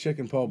 I got a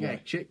chicken po' boy.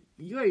 Yeah,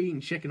 you were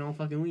eating chicken all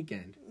fucking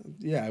weekend.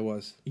 Yeah, I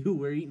was. You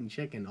were eating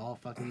chicken all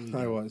fucking weekend.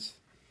 I was.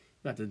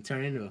 About to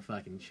turn into a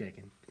fucking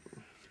chicken.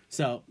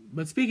 So,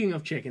 but speaking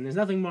of chicken, there's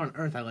nothing more on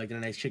earth I like than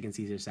a nice chicken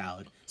Caesar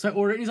salad. So I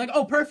order it, and he's like,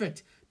 "Oh,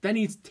 perfect." Then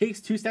he takes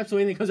 2 steps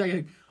away, and he comes back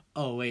like,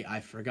 "Oh wait, I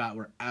forgot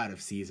we're out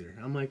of Caesar."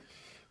 I'm like,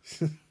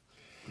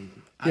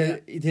 Yeah,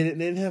 they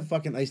didn't have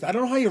fucking iced. I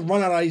don't know how you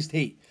run out of iced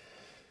tea.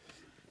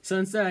 So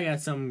instead, I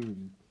got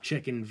some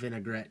chicken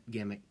vinaigrette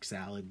gimmick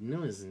salad, and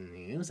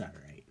it was all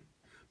right.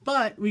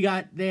 But they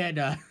had they had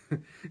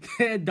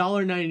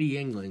 $1.90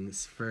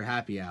 Yinglings for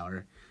happy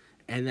hour,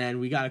 and then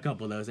we got a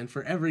couple of those. And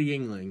for every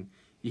Yingling,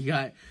 you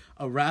got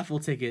a raffle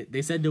ticket.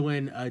 They said to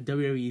win a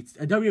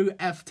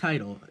WWF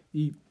title.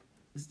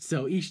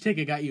 So each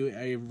ticket got you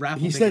a raffle.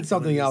 He ticket said to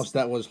something win this. else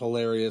that was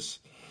hilarious,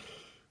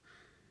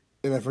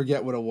 and I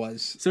forget what it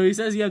was. So he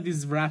says you have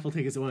these raffle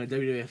tickets to win a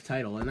WWF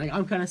title, and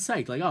I'm kind of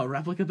psyched. Like, oh,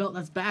 replica belt,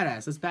 that's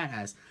badass. That's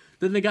badass.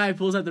 Then the guy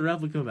pulls out the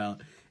replica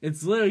belt.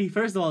 It's literally,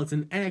 first of all, it's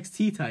an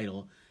NXT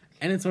title,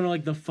 and it's one of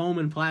like the foam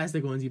and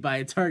plastic ones you buy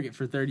at Target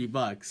for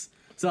 $30.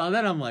 So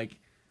then I'm like,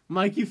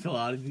 Mike, you fill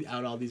out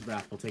all these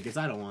raffle tickets.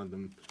 I don't want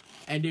them.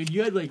 And dude,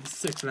 you had like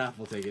 6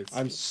 raffle tickets.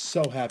 I'm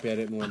so happy I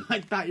didn't win. I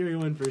thought you were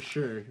gonna win for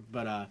sure,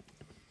 but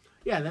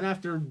yeah. Then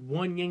after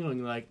one Yingling,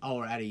 you're like, oh,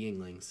 we're out of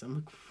Yinglings. I'm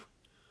like,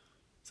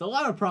 it's a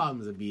lot of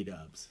problems at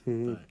B-Dubs,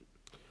 but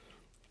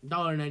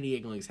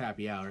 $1.90 Yinglings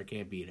happy hour,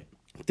 can't beat it.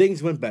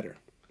 Things went better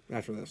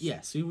after this.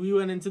 Yeah, so we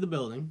went into the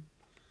building,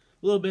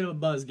 a little bit of a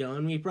buzz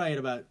going. We probably had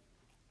about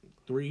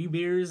 3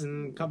 beers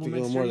and a couple A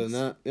little mixed more drinks.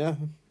 than that. Yeah,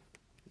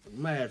 We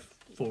might have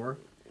 4.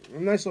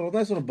 nice little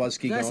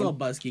buzzkey Nice going. little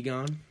buzzkey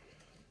going.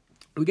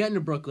 We get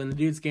into Brooklyn. The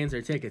dude scans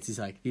our tickets. He's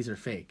like, "These are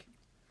fake,"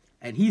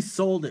 and he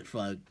sold it for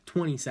like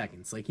 20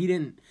 seconds. Like he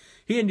didn't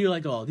do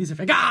like, "Oh, these are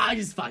fake." I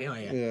just fucking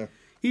Yeah.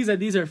 He said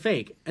these are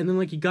fake, and then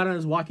like he got on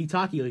his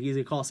walkie-talkie like he's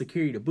gonna call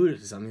security to boot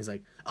us or something. He's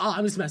like, "Oh,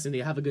 I'm just messing with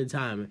you. Have a good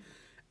time,"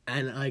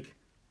 and like,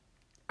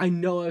 I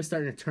know I was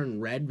starting to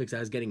turn red because I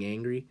was getting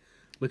angry.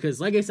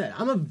 Because like I said,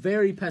 I'm a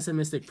very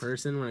pessimistic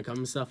person when it comes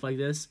to stuff like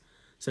this.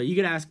 So you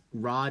could ask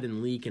Rod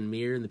and Leek and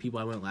Mir and the people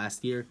I went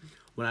last year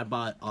when I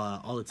bought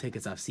all the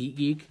tickets off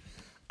SeatGeek.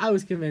 I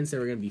was convinced they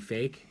were going to be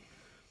fake.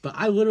 But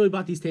I literally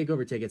bought these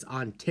takeover tickets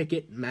on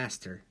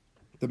Ticketmaster.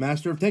 The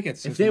master of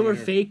tickets. If they were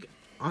fake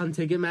on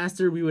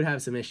Ticketmaster, we would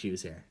have some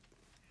issues here.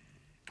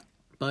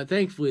 But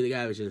thankfully, the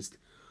guy was just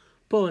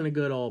pulling a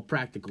good old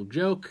practical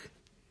joke.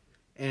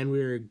 And we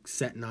were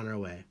setting on our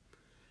way.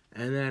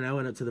 And then I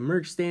went up to the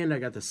merch stand. I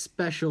got the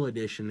special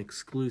edition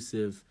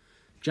exclusive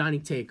Johnny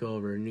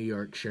Takeover New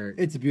York shirt.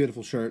 It's a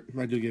beautiful shirt.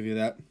 I do give you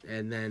that.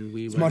 And then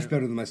It's much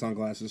better than my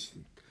sunglasses.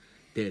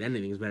 Dude,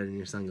 anything's better than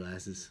your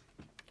sunglasses.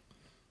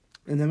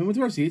 And then we went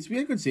to our seats. We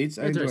had good seats.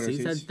 I That's enjoyed our our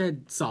seats. seats.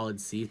 Had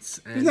solid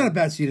seats. There's not a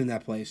bad seat in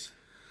that place.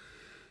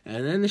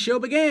 And then the show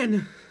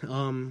began.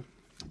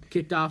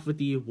 Kicked off with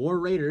the War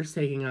Raiders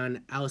taking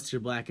on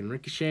Aleister Black and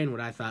Ricochet in what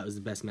I thought was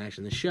the best match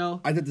in the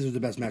show. I thought this was the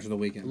best match of the A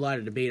weekend. lot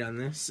of debate on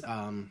this.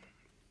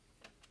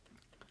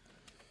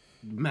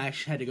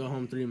 Match had to go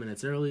home 3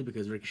 minutes early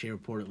because Ricochet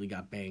reportedly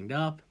got banged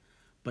up.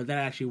 But that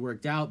actually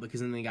worked out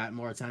because then they got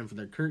more time for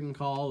their curtain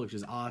call, which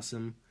is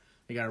awesome.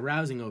 They got a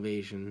rousing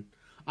ovation.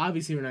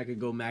 Obviously, we're not going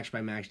to go match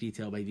by match,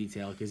 detail by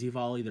detail, because you've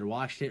all either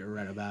watched it or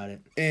read about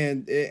it.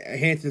 And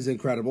Hanson's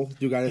incredible.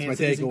 Do guys, that's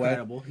my Hanson is takeaway.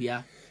 incredible,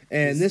 yeah.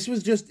 And this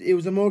was just, it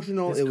was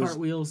emotional. His It was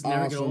cartwheels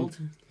never get awesome. old.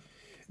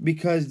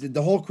 Because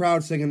the whole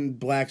crowd singing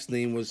Black's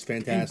theme was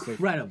fantastic.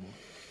 Incredible.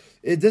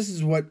 This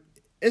is what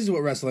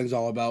wrestling's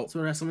all about. That's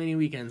what WrestleMania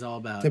weekend's all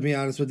about. To be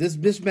honest with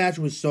this match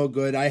was so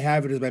good. I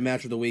have it as my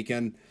match of the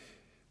weekend.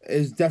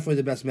 It's definitely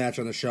the best match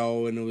on the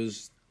show, and it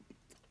was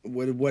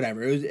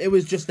whatever. It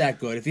was just that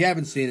good. If you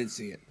haven't seen it,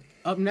 see it.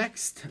 Up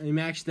next, a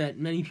match that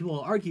many people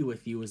will argue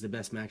with you was the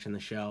best match on the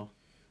show.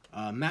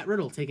 Matt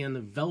Riddle taking on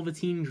the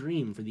Velveteen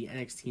Dream for the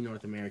NXT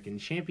North American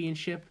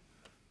Championship.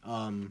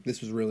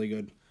 This was really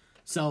good.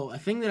 So, a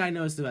thing that I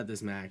noticed about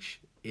this match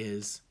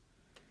is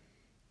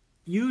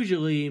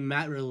usually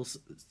Matt Riddle's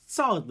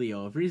solidly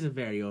over. He's a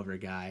very over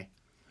guy.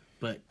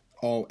 But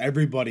Oh,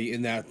 everybody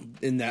in that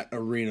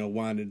arena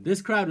wanted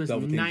this crowd was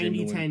Velveteen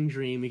Dream to 90-10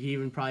 Dream. You could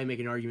even probably make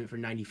an argument for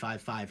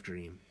 95-5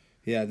 Dream.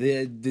 Yeah,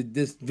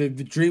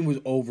 the Dream was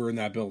over in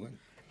that building.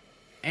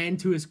 And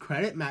to his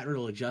credit, Matt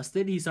Riddle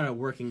adjusted. He started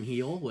working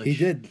heel, which He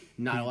did.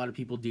 not a lot of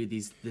people do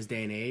this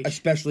day and age.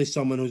 Especially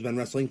someone who's been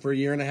wrestling for a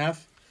year and a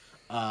half.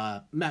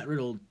 Matt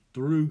Riddle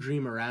threw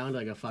Dream around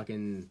like a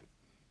fucking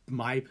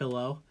My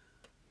Pillow.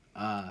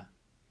 I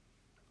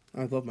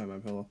love my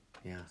pillow.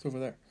 Yeah. It's over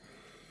there.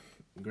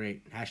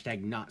 Great.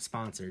 Hashtag not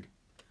sponsored.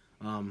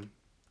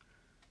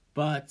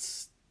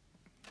 But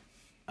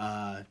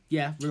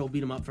Riddle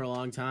beat him up for a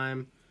long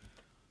time.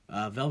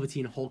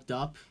 Velveteen hulked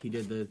up. He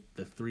did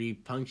the 3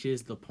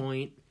 punches, the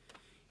point.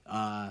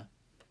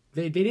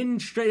 They didn't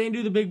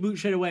do the big boot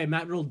straight away.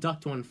 Matt Riddle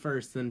ducked one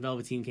first, then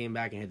Velveteen came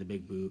back and hit the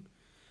big boot.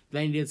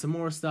 Then he did some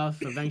more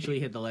stuff. Eventually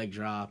hit the leg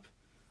drop.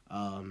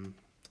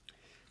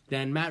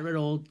 Then Matt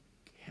Riddle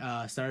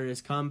started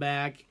his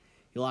comeback.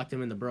 He locked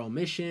him in the Bro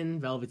Mission.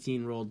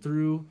 Velveteen rolled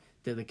through.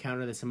 Did the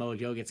counter that Samoa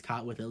Joe gets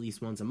caught with at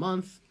least once a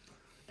month.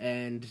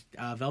 And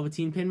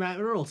Velveteen pinned Matt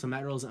Riddle. So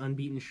Matt Riddle's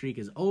unbeaten streak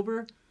is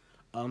over.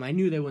 I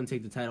knew they wouldn't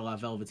take the title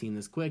off Velveteen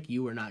this quick.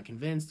 You were not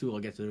convinced. We'll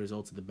get to the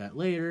results of the bet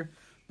later.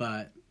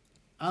 But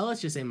let's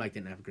just say Mike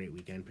didn't have a great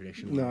weekend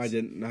prediction. No, I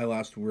didn't. I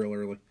lost real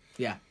early.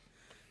 Yeah.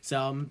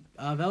 So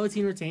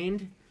Velveteen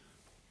retained.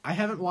 I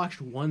haven't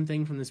watched one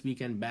thing from this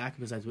weekend back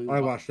besides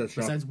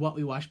what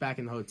we watched back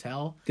in the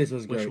hotel. This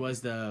was great. Which was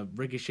the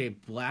Ricochet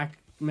Black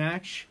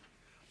match.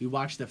 We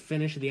watched the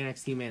finish of the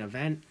NXT main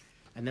event,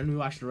 and then we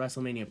watched the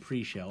WrestleMania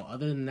pre-show.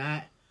 Other than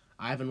that,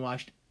 I haven't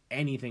watched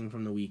anything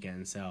from the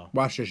weekend. So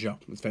watch this show.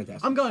 It's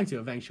fantastic. I'm going to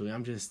eventually.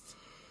 I'm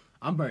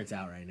burnt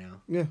out right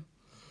now. Yeah.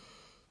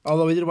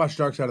 Although we did watch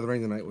Dark Side of the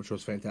Ring tonight, which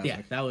was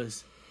fantastic. Yeah,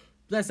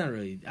 that's not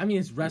really. I mean,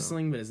 it's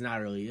wrestling, but it's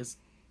not really. It's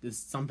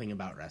something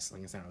about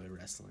wrestling. It's not really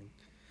wrestling.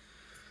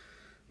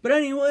 But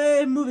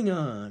anyway, moving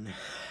on.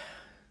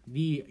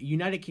 The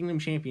United Kingdom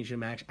Championship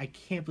match. I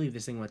can't believe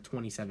this thing went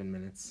 27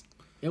 minutes.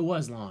 It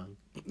was long.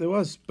 It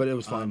was, but it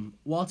was fun.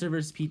 Walter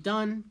versus Pete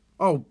Dunne.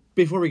 Oh,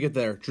 before we get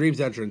there, Dream's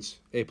entrance,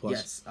 A+.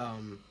 Yes.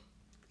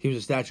 He was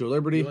a Statue of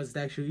Liberty. He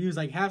was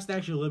like half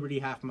Statue of Liberty,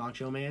 half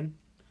Macho Man.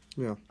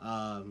 Yeah.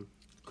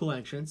 Cool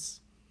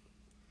entrance.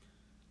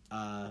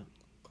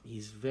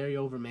 He's very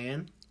over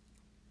man,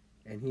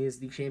 and he is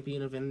the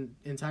champion of an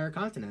entire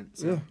continent.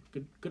 So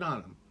good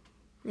on him.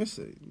 Yes,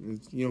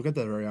 you don't get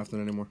that very often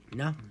anymore.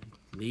 No,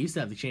 they used to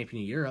have the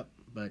champion of Europe,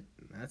 but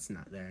that's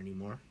not there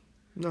anymore.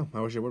 No,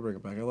 I wish they would bring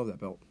it back. I love that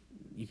belt.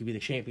 You could be the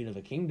champion of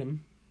a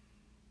kingdom.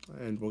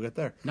 And we'll get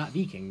there. Not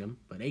the kingdom,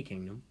 but a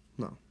kingdom.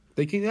 No.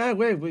 The king. Yeah,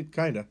 wait,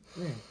 kinda.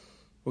 Yeah.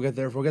 We'll get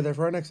there. We'll get there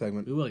for our next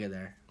segment. We will get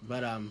there.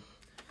 But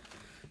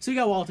so we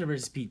got Walter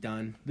versus Pete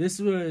Dunne. This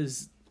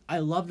was. I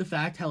love the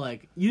fact how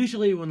like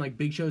usually when like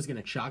Big Show's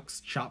gonna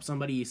chop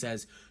somebody, he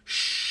says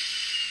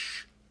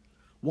shh.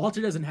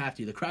 Walter doesn't have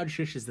to. The crowd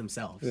shushes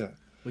themselves. Yeah.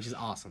 Which is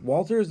awesome.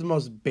 Walter is the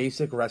most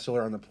basic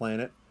wrestler on the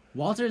planet.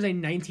 Walter is a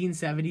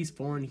 1970s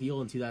foreign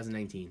heel in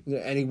 2019. Yeah,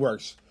 and he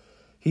works.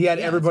 He had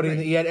everybody.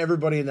 He had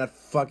everybody in that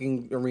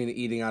fucking arena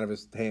eating out of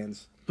his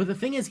hands. But the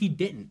thing is, he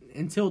didn't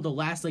until the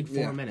last like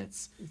 4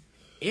 minutes.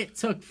 It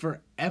took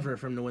forever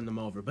for him to win them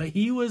over, but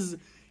he was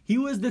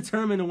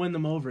determined to win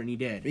them over, and he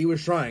did. He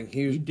was trying.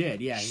 He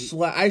did. Yeah.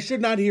 I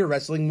should not hear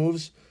wrestling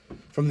moves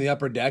from the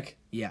upper deck.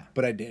 Yeah,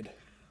 but I did.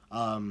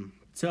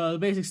 So the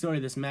basic story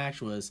of this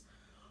match was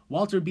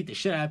Walter beat the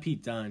shit out of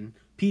Pete Dunne.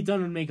 Pete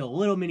Dunne would make a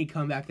little mini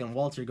comeback, then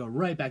Walter would go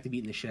right back to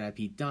beating the shit out of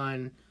Pete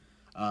Dunne.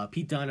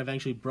 Pete Dunne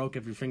eventually broke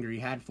every finger he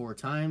had 4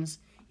 times.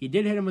 He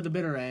did hit him with the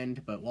bitter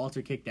end, but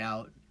Walter kicked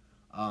out.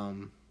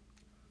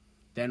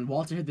 Then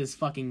Walter hit this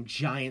fucking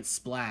giant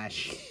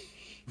splash,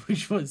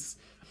 which was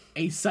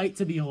a sight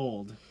to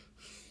behold.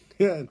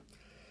 Yeah.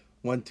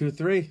 1, 2,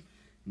 3.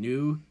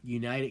 New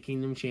United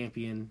Kingdom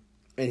champion.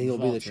 And he'll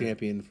be the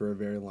champion for a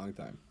very long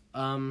time.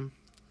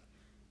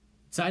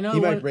 So I know he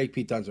might break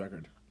Pete Dunne's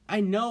record.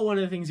 I know one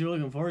of the things you're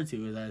looking forward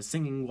to is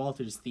singing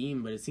Walter's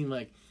theme, but it seemed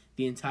like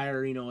the entire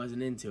arena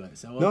wasn't into it.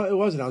 So no, it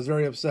wasn't. I was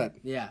very upset.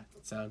 Yeah.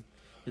 So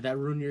did that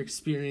ruin your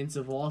experience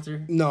of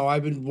Walter? No,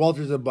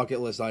 Walter's a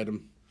bucket list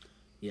item.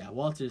 Yeah,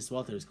 Walter's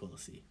cool to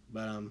see.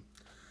 But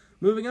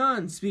moving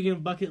on. Speaking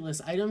of bucket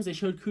list items, they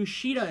showed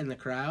Kushida in the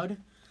crowd.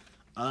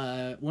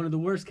 One of the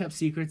worst kept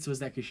secrets was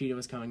that Kushida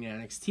was coming to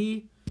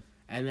NXT,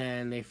 and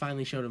then they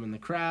finally showed him in the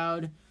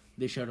crowd.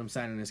 They showed him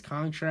signing his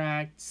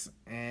contracts,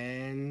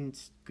 and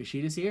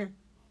Kushida's here.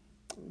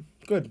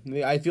 Good.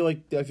 I feel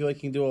like he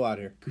can do a lot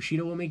here.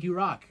 Kushida will make you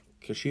rock.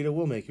 Kushida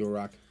will make you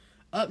rock.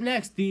 Up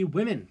next, the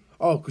women.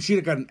 Oh,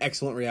 Kushida got an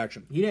excellent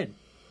reaction. He did.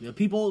 The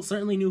people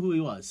certainly knew who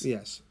he was.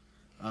 Yes.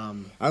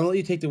 I'm going to let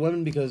you take the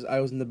women because I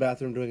was in the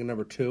bathroom doing a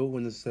number 2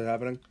 when this was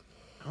happening.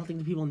 I don't think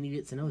the people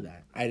needed to know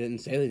that. I didn't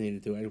say they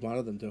needed to. I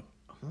wanted them to.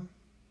 Uh-huh.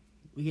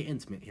 We get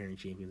intimate here in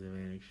Champions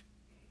Advantage.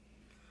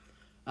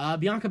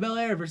 Bianca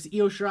Belair versus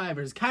Io Shirai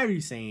versus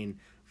Kairi Sane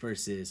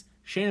versus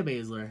Shayna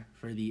Baszler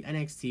for the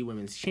NXT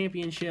Women's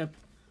Championship.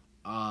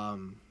 Yeah,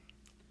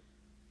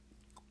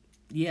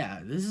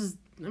 it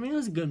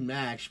was a good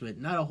match, but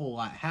not a whole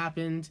lot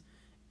happened.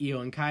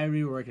 Io and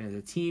Kairi were working as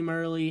a team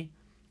early.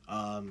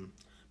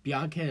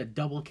 Bianca had a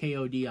double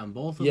KOD on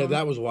both of them. Yeah,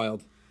 that was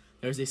wild.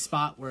 There was a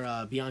spot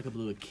where Bianca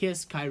blew a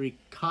kiss. Kyrie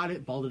caught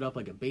it, balled it up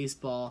like a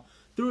baseball,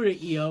 threw it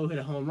at Io, hit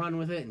a home run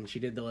with it, and she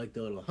did the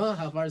little,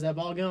 how far is that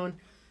ball going?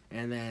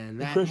 And then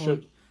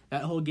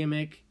that whole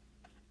gimmick.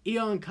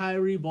 Io and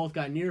Kyrie both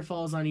got near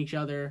falls on each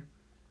other.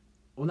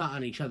 Well, not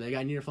on each other. They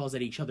got near falls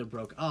that each other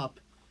broke up.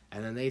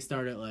 And then they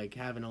started, like,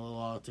 having a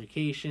little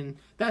altercation.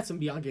 That's when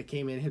Bianca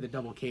came in and hit the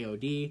double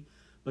KOD.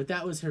 But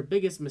that was her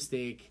biggest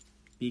mistake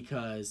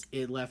because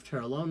it left her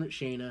alone with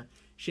Shayna.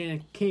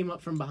 Shayna came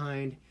up from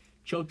behind,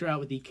 choked her out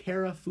with the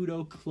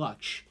Karafudo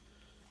clutch.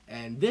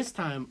 And this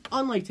time,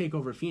 unlike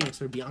TakeOver Phoenix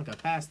where Bianca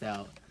passed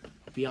out,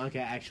 Bianca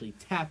actually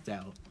tapped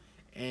out.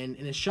 And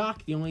in a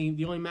shock, the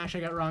only match I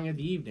got wrong of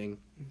the evening,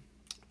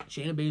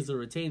 Shayna Baszler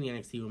retained the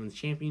NXT Women's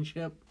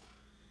Championship.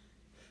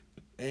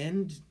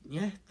 And,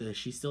 yeah,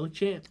 she's still a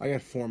champ. I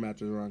got 4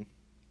 matches wrong.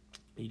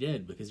 You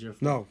did, because you're...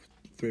 No,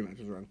 3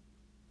 matches wrong.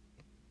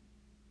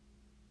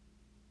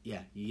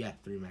 Yeah,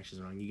 3 matches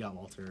wrong. You got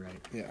Walter right.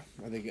 Yeah,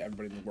 I think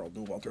everybody in the world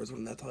knew Walter was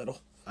winning that title.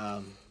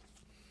 But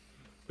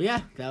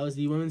yeah, that was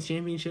the Women's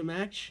Championship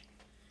match.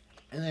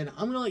 And then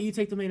I'm going to let you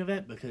take the main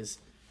event, because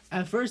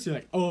at first you're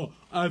like, oh,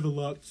 I have a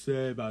lot to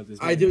say about this.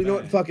 I do. You know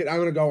what? Fuck it. I'm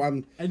going to go.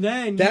 And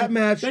then...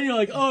 match... Then you're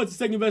like, oh, it's the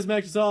second best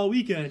match all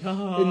weekend.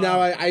 And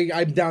now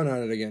I'm down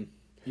on it again.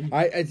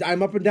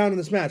 I'm up and down in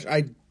this match.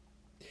 I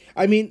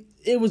mean,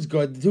 it was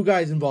good. The 2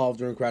 guys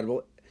involved are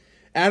incredible.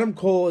 Adam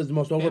Cole is the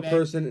most over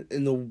person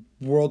in the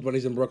world when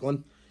he's in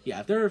Brooklyn.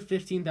 Yeah, if there are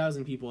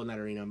 15,000 people in that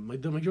arena,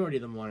 the majority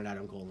of them wanted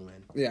Adam Cole to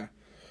win. Yeah.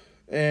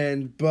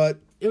 But...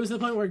 It was the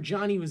point where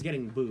Johnny was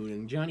getting booed,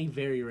 and Johnny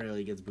very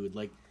rarely gets booed.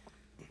 Like,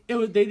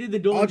 they did the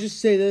duel... I'll just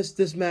say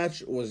this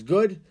match was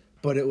good,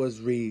 but it was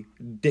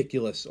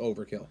ridiculous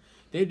overkill.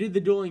 They did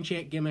the dueling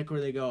chant gimmick where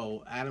they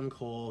go, Adam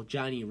Cole,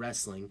 Johnny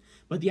wrestling.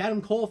 But the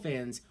Adam Cole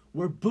fans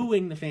were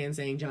booing the fans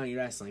saying Johnny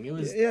wrestling. It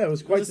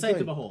was quite a sight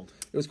to behold.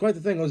 It was quite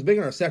the thing. It was big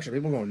in our section.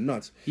 People were going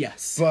nuts.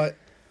 Yes. But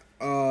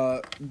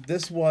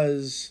this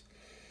was...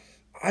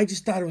 I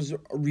just thought it was a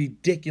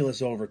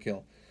ridiculous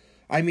overkill.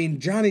 I mean,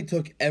 Johnny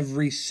took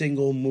every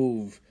single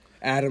move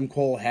Adam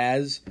Cole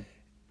has,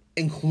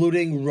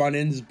 including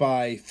run-ins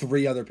by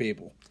 3 other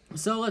people.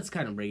 So let's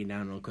kind of break it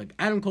down real quick.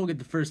 Adam Cole get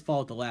the first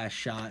fall at the last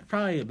shot.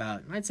 Probably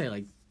about, I'd say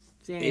like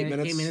 8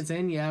 minutes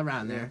in. Yeah,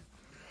 around there.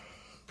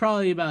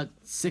 Probably about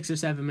 6 or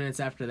 7 minutes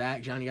after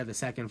that, Johnny got the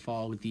second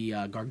fall with the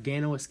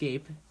Gargano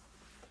escape.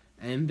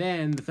 And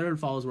then the third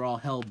fall is where all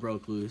hell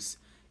broke loose.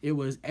 It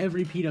was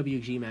every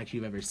PWG match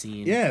you've ever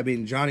seen. Yeah, I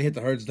mean, Johnny hit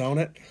the Hurts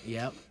donut.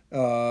 Yep.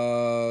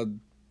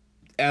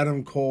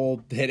 Adam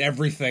Cole hit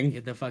everything.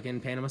 Hit the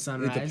fucking Panama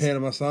Sunrise. Hit the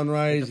Panama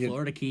Sunrise. Hit the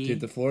Florida Key. Hit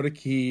the Florida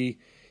Key.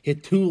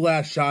 Hit 2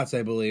 last shots,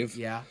 I believe.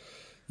 Yeah.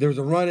 There was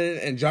a run in,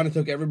 and Johnny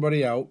took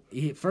everybody out.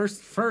 He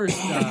first Fish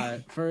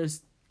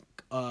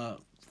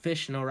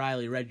and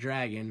O'Reilly, Red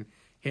Dragon,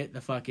 hit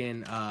the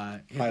fucking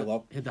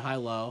high-low. Hit the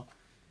high-low.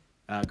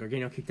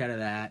 Gargano kicked out of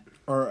that.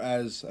 Or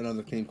as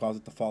another team calls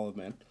it, the Fall of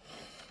Man.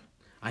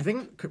 I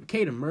think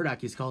Caden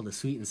Murdoch is called the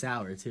Sweet and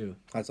Sour, too.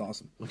 That's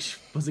awesome. Which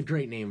was a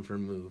great name for a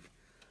move.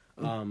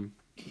 Then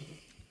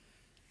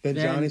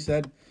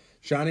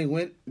Johnny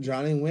went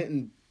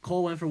and...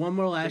 Cole went for one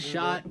more last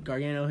shot.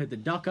 Gargano hit the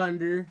duck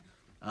under.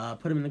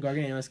 Put him in the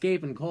Gargano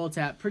escape, and Cole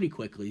tapped pretty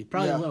quickly.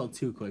 Probably a little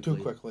too quickly.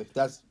 Too quickly.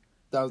 That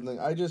was the thing.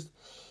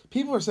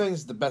 People are saying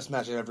this is the best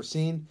match I've ever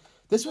seen.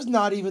 This was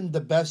not even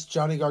the best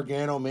Johnny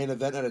Gargano main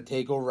event at a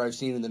TakeOver I've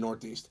seen in the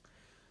Northeast.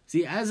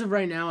 See, as of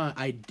right now,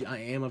 I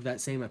am of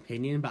that same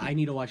opinion, but I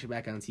need to watch it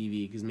back on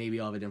TV because maybe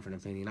I'll have a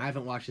different opinion. I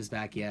haven't watched this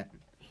back yet.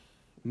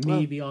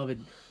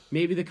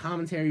 Maybe the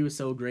commentary was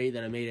so great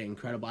that it made it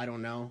incredible. I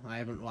don't know. I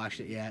haven't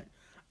watched it yet.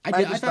 I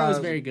thought it was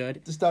very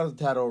good. Just thought it was a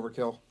tad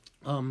overkill.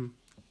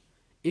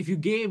 If you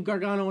gave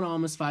Gargano and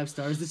Almas 5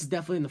 stars, this is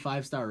definitely in the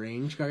 5-star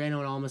range. Gargano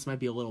and Almas might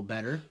be a little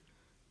better,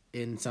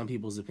 in some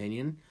people's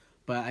opinion,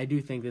 but I do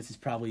think this is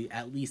probably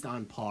at least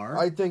on par.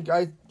 I think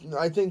Gargano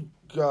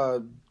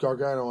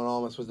and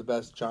Almas was the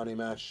best Johnny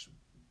match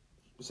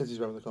since he's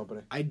been with the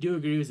company. I do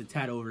agree it was a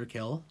tad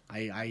overkill.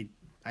 I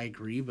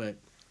agree, but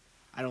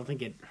I don't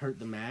think it hurt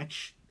the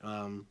match.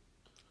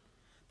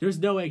 There's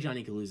no way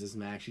Johnny could lose this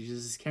match. He's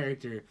just his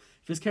character.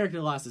 If his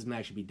character lost this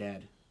match, he'd be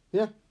dead.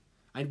 Yeah.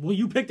 Well,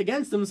 you picked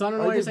against him, so I don't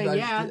know why you're saying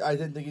yeah. I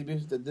didn't think I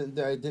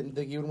didn't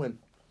think he would win.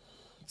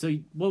 So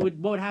what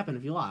would happen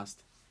if you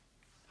lost?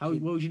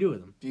 What would you do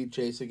with him? You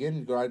chase again.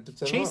 You go out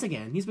to chase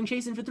again. He's been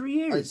chasing for 3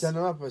 years. I send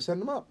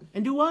him up.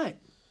 And do what?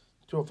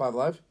 205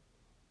 Live.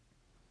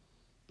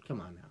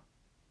 Come on now.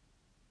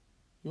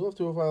 You love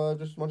 205 Live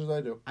just as much as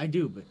I do. I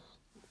do, but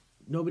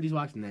nobody's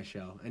watching that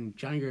show, and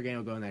Johnny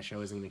Gargano going that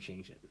show isn't going to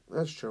change it.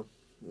 That's true,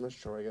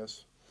 I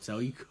guess. So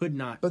you could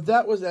not... But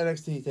that was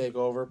NXT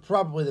TakeOver.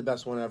 Probably the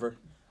best one ever.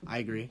 I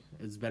agree.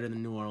 It's better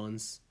than New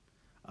Orleans.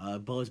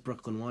 Blows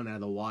Brooklyn 1 out of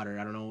the water.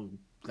 I don't know.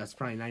 That's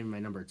probably not even my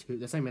number 2.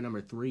 That's not even my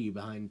number 3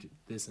 behind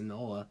this and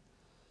NOLA.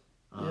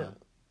 Yeah.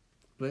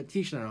 But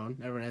teach their own.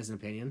 Everyone has an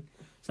opinion.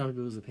 Some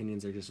people's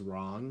opinions are just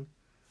wrong.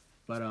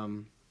 But,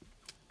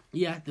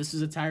 yeah, this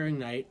is a tiring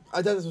night. I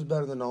thought this was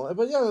better than NOLA.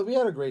 But, yeah, we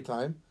had a great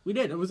time. We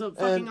did. It was a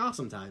fucking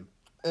awesome time.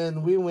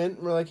 And we went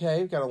and we're like,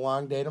 hey, we've got a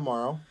long day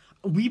tomorrow.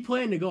 We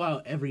planned to go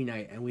out every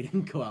night, and we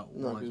didn't go out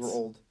once. No, because we're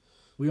old.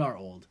 We are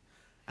old.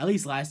 At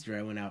least last year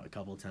I went out a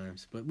couple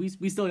times. But we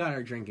still got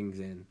our drinkings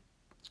in.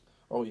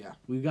 Oh yeah.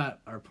 We got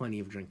our plenty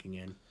of drinking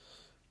in.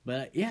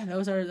 But yeah, that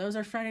was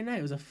our Friday night.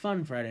 It was a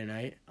fun Friday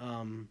night.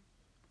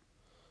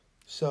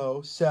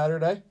 So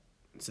Saturday.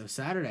 So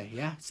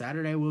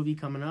Saturday will be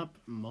coming up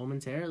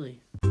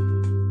momentarily.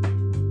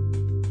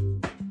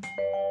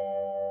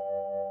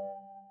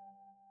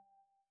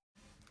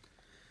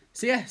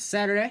 So yeah,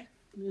 Saturday.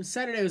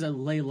 Saturday was a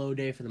lay low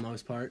day for the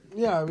most part.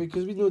 Yeah,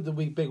 because we knew the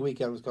big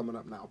weekend was coming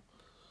up now.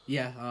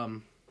 Yeah.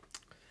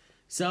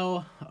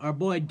 So our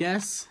boy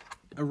Des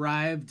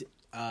arrived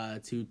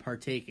to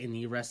partake in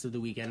the rest of the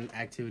weekend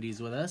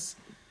activities with us.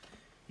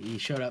 He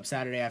showed up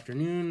Saturday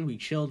afternoon. We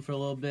chilled for a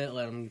little bit,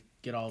 let him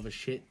get all of his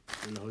shit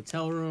in the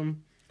hotel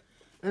room,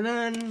 and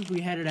then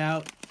we headed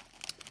out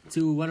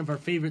to one of our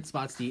favorite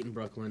spots to eat in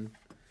Brooklyn,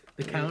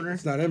 The Counter.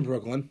 It's not in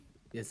Brooklyn.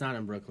 It's not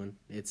in Brooklyn.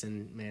 It's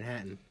in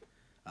Manhattan.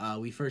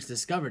 We first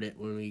discovered it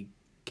when we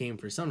came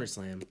for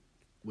SummerSlam,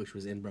 which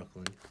was in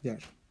Brooklyn.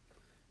 Yes.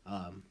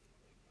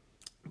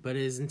 But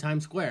it is in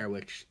Times Square,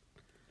 which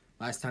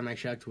last time I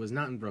checked was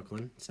not in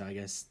Brooklyn, so I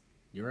guess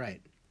you're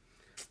right.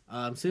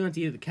 So we went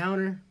to eat at The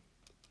Counter.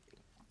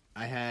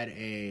 I had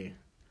a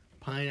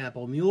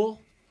pineapple mule.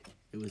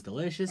 It was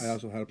delicious. I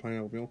also had a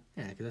pineapple mule.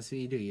 Yeah, because that's what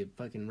you do. You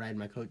fucking ride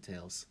my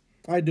coattails.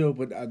 I do,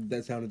 but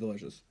that sounded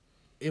delicious.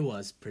 It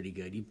was pretty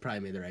good. You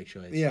probably made the right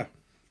choice. Yeah.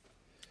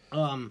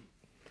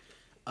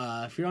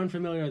 If you're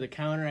unfamiliar with The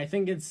Counter, I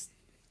think it's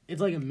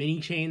like a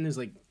mini chain. There's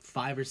like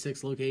 5 or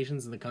 6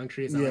 locations in the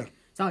country. It's not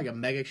like a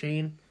mega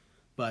chain,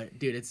 but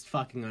dude, it's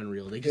fucking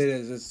unreal. It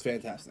is. It's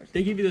fantastic.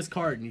 They give you this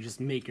card and you just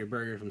make your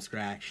burger from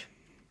scratch.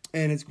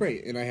 And it's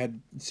great. And I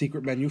had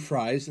secret menu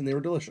fries, and they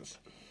were delicious.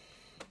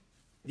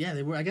 Yeah,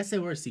 they were. I guess they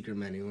were a secret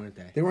menu, weren't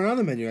they? They weren't on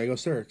the menu. I go,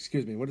 sir,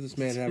 excuse me, what does this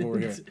man have over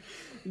here?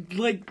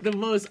 Like the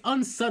most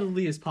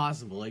unsubtly as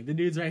possible. Like the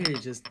dude's right here,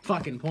 just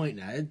fucking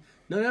pointing at it.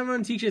 No,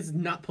 everyone teaches it's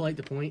not polite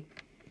to point.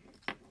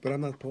 But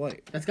I'm not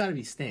polite. That's got to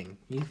be Sting.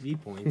 He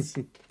points.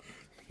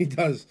 He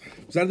does.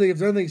 If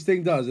there's anything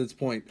Sting does, it's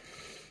point.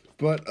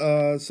 But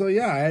so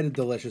yeah, I had a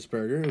delicious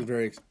burger. It was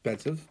very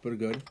expensive, but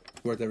good,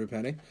 worth every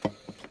penny.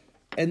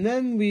 And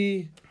then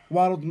we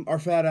waddled our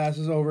fat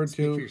asses over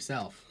Speak for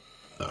yourself.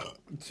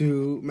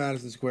 To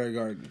Madison Square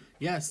Garden.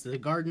 Yes, the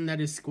garden that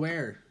is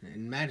square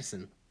in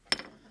Madison.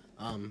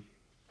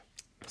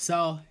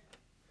 So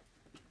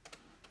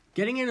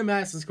getting into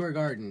Madison Square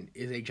Garden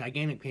is a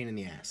gigantic pain in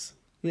the ass.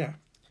 Yeah.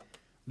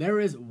 There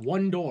is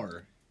one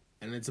door,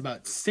 and it's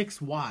about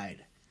 6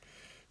 wide,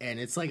 and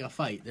it's like a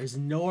fight. There's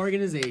no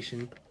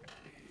organization.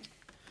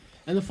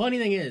 And the funny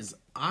thing is,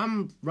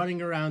 I'm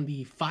running around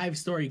the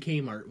 5-story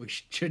Kmart,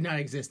 which should not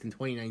exist in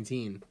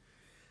 2019,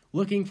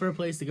 looking for a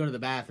place to go to the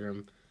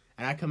bathroom,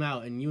 and I come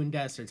out, and you and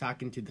Des are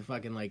talking to the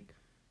fucking, like,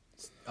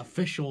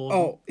 official...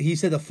 Oh, he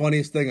said the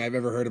funniest thing I've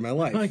ever heard in my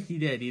life. He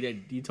did.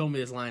 You told me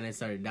this line, I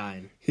started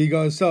dying. He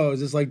goes, so, is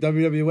this like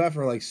WWF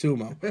or like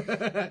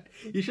sumo?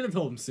 You should have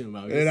told him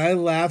sumo. And I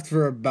laughed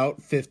for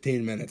about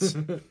 15 minutes.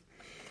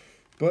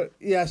 But,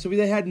 yeah, so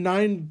they had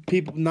 9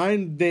 people,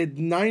 they had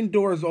 9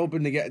 doors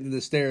open to get into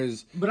the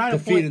stairs, to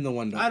feed in the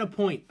one door. I had a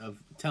point of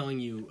telling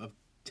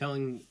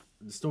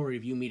the story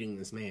of you meeting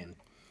this man.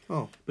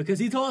 Oh. Because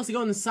he told us to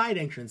go in the side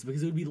entrance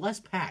because it would be less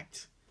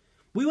packed.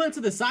 We went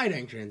to the side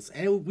entrance,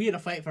 and we had to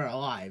fight for our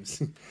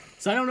lives.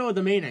 So I don't know what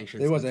the main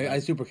entrance looked like. I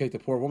super kicked a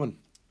poor woman.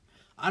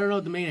 I don't know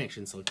what the main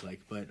entrance looked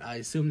like, but I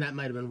assume that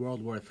might have been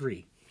World War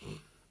III.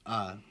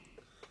 But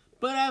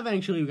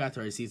eventually we got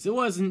to our seats.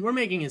 We're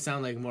making it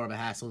sound like more of a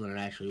hassle than it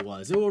actually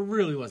was. It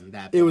really wasn't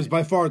that bad. It was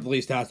by far the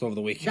least hassle of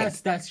the weekend.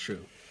 That's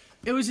true.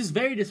 It was just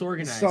very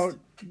disorganized. So,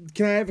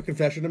 can I have a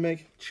confession to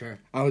make? Sure.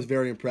 I was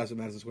very impressed with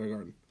Madison Square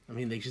Garden. I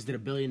mean, they just did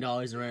 $1 billion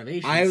in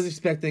renovations. I was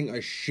expecting a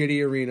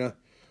shitty arena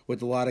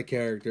with a lot of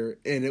character,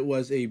 and it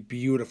was a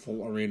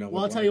beautiful arena.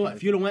 Well, I'll tell you what,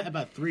 if you'd have went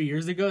about 3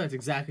 years ago, that's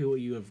exactly what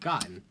you have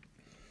gotten.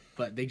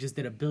 But they just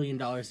did $1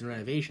 billion in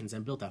renovations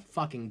and built a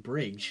fucking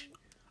bridge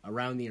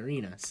around the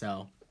arena,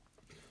 so...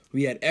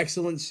 We had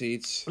excellent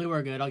seats. We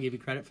were good. I'll give you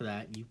credit for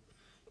that.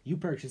 You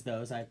purchased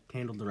those. I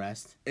handled the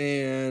rest.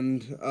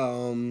 And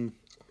I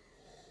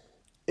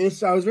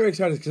was very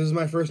excited because this is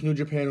my first New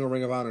Japan or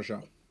Ring of Honor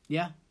show.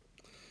 Yeah.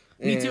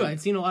 Me too.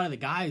 I'd seen a lot of the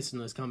guys from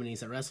those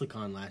companies at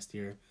WrestleCon last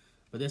year,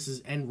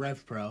 and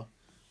Rev Pro,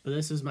 but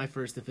this was my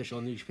first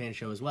official New Japan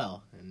show as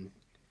well. And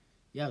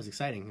yeah, it was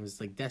exciting. It was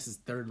like Des'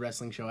 3rd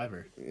wrestling show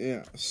ever.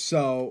 Yeah.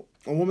 So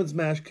a women's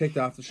match kicked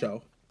off the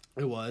show.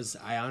 It was.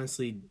 I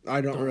honestly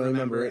don't really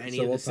remember it, any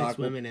so of we'll the 6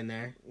 women in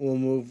there. We'll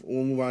move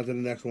on to the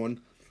next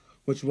one,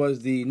 which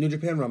was the New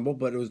Japan Rumble,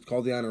 but it was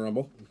called the Honor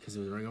Rumble because it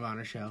was a Ring of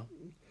Honor show.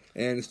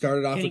 And it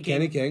started off with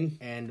Kenny King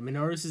and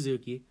Minoru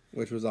Suzuki,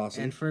 which was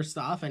awesome. And first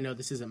off, I know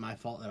this isn't my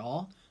fault at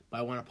all, but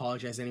I want to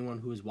apologize to anyone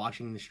who was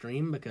watching the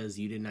stream because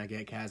you did not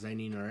get Kaz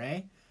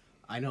Nore.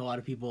 I know a lot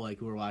of people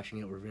who were watching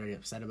it were very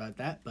upset about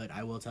that, but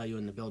I will tell you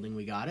in the building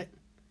we got it.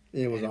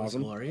 It was awesome. It was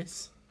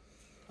glorious.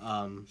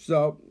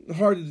 So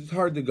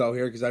hard to go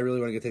here because I really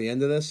want to get to the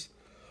end of this.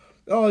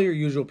 All your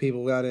usual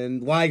people got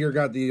in. Liger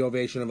got the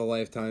ovation of a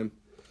lifetime.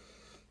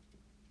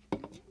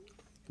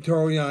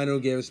 Toru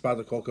Yano gave a spot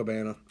to Colt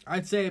Cabana.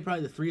 I'd say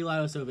probably the 3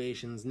 loudest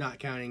ovations, not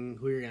counting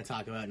who you're going to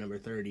talk about at number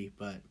 30,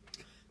 but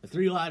the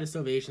 3 loudest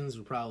ovations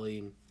were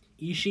probably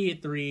Ishii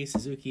at 3,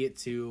 Suzuki at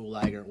 2,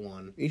 Liger at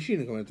 1. Ishii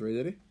didn't come in at 3,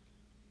 did he?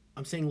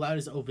 I'm saying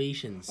loudest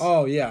ovations.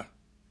 Oh, yeah.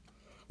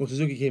 Well,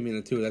 Suzuki came in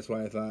at 2, that's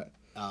why I thought.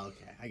 Oh,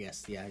 okay. I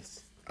guess, yeah.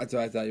 That's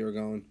why I thought you were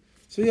going.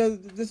 So, yeah,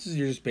 this is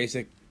your just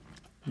basic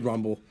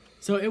Rumble.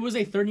 So it was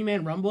a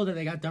 30-man Rumble that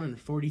they got done in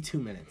 42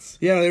 minutes.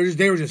 Yeah,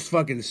 they were just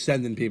fucking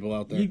sending people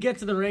out there. You get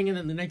to the ring,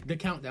 and then the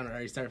countdown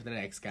already started for the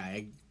next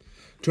guy.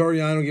 Toru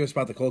Yano gave a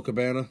spot to Colt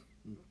Cabana.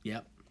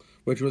 Yep.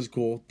 Which was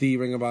cool. The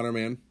Ring of Honor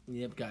man.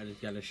 Yep, got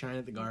to shine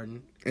at the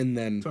Garden. And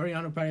then... Toru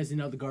Yano probably doesn't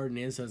know what the Garden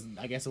is, so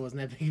I guess it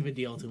wasn't that big of a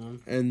deal to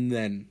him. And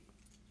then...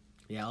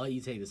 Yeah, I'll let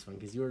you take this one,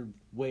 because you were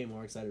way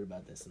more excited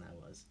about this than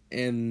I was.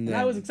 And then...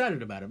 I was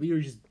excited about it, but you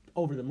were just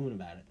over the moon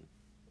about it.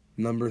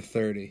 Number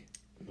 30.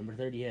 Number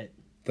 30 hit.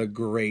 The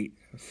great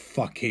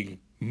fucking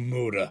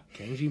Muta.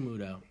 Kenji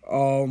Muto.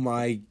 Oh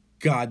my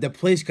god, the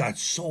place got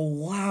so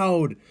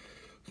loud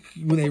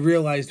when they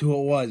realized who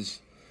it was.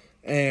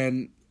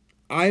 And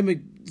I'm a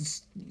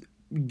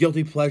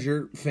guilty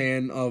pleasure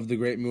fan of the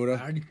great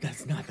Muta.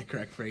 That's not the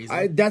correct phrase.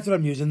 That's what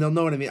I'm using. They'll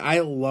know what I mean. I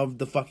love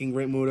the fucking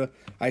great Muta.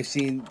 I've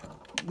seen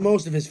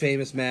most of his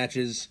famous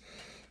matches.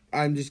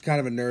 I'm just kind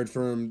of a nerd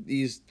for him.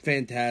 He's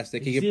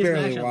fantastic. He can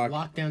barely walk.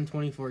 Lockdown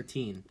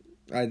 2014.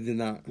 I did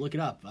not. Look it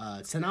up.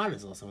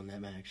 Sonata's also in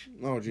that match.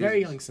 Oh, Jesus.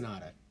 Very young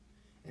Sonata.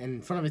 And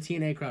in front of a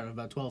TNA crowd of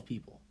about 12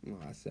 people. Oh,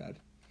 that's sad.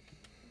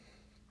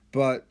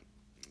 But...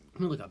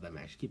 Let me look up that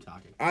match. Keep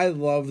talking. I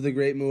love the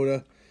great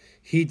Muta.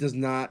 He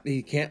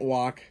can't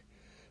walk.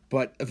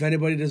 But if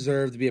anybody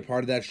deserved to be a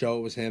part of that show,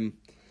 it was him.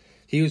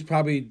 He was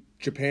probably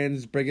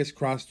Japan's biggest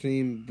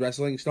cross-team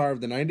wrestling star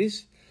of the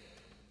 90s.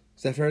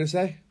 Is that fair to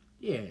say?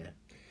 Yeah.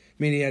 I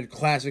mean, he had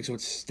classics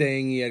with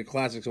Sting. He had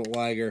classics with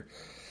Liger.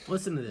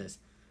 Listen to this.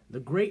 The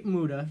Great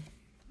Muta,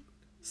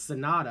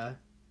 Sonata,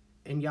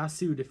 and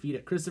Yasu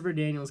defeated Christopher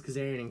Daniels,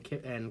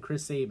 Kazarian, and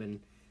Chris Sabin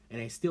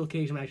in a steel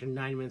cage match in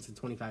 9 minutes and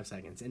 25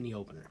 seconds in the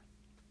opener.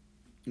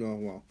 Oh,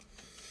 well.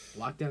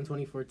 Lockdown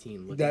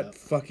 2014. Look that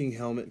fucking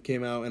helmet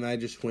came out, and I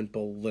just went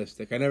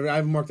ballistic. I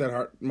haven't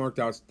marked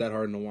out that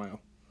hard in a while.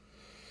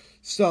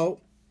 So,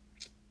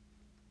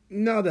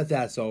 now that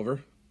that's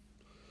over,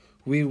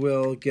 we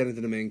will get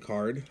into the main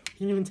card.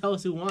 You didn't even tell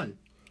us who won.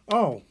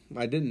 Oh,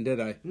 I didn't, did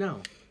I?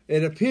 No.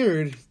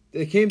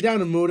 It came down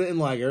to Muta and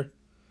Liger,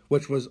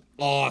 which was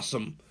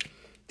awesome.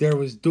 There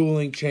was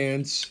dueling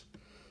chants,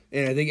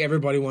 and I think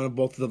everybody wanted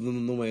both of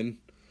them to win.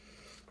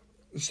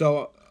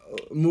 So,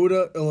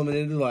 Muta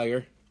eliminated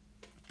Liger,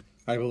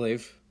 I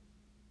believe.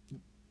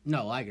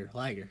 No, Liger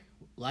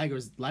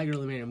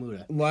eliminated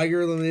Muta.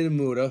 Liger eliminated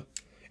Muta,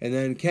 and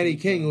then Kenny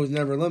King, who was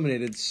never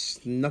eliminated,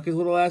 snuck his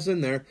little ass in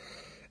there,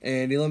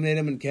 and he eliminated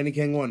him, and Kenny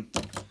King won.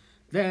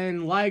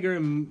 Then Liger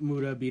and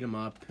Muta beat him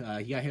up.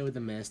 He got hit with the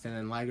mist, and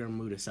then Liger and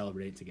Muta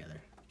celebrated together.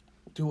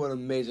 To an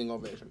amazing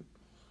ovation.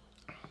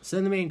 So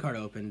then the main card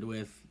opened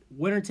with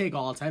winner take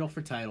all, title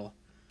for title.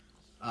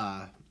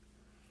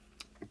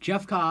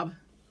 Jeff Cobb,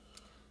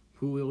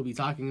 who we will be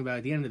talking about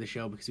at the end of the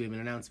show because we have an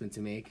announcement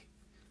to make,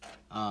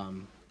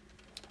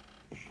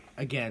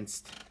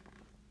 against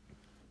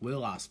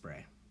Will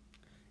Ospreay.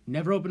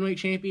 Never Openweight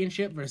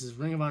Championship versus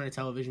Ring of Honor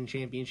Television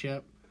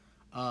Championship.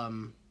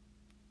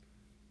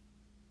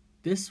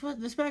 This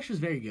match was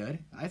very good.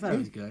 I thought it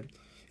was good.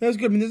 It was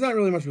good. I mean, there's not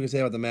really much we can say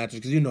about the matches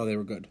because you know they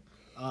were good.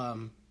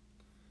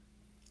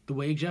 The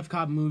way Jeff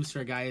Cobb moves for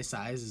a guy his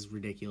size is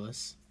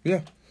ridiculous.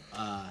 Yeah.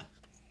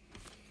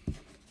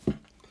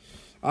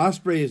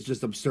 Ospreay is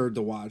just absurd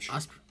to watch.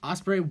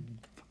 Ospreay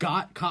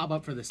got Cobb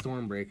up for the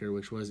Stormbreaker,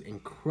 which was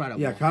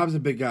incredible. Yeah, Cobb's a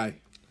big guy.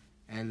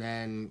 And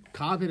then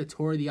Cobb hit a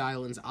Tour of the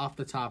Islands off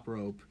the top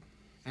rope.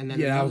 And then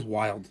that was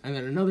wild. And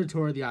then another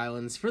Tour of the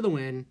Islands for the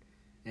win.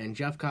 And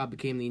Jeff Cobb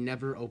became the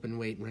Never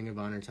Openweight Ring of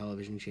Honor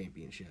Television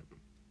Championship.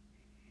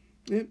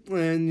 Yeah,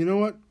 and you know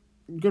what?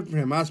 Good for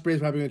him. Ospreay's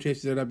probably going to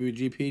chase their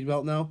WGP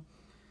belt now.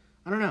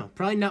 I don't know.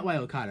 Probably not why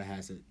Okada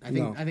has it. I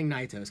think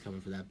Naito's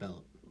coming for that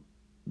belt.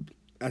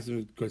 That's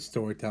some good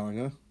storytelling,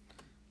 huh?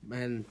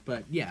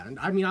 But yeah,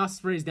 I mean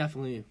Ospreay's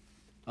definitely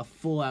a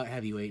full out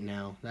heavyweight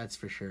now. That's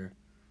for sure.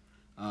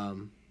 Yeah,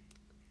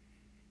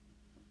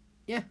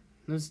 it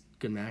was a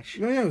good match.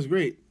 Oh, yeah, it was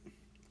great.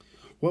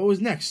 What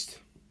was next?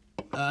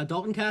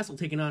 Dalton Castle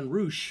taking on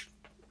Roosh.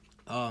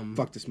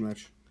 Fuck this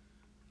match.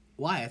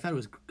 Why? I thought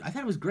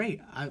it was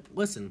great.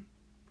 Listen.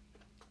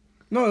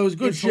 No, it was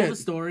good shit. It told a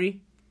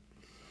story.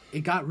 It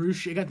got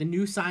Roosh. It got the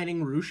new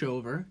signing Roosh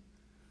over.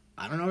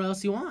 I don't know what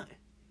else you want.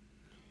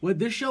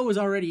 This show was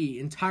already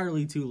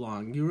entirely too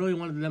long. You really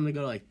wanted them to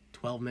go like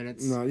 12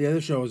 minutes? No, yeah,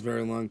 this show was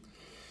very long.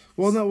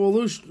 Well, no,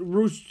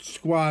 Roosh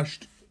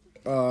squashed.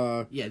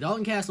 Yeah,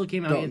 Dalton Castle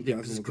came out. He had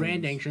this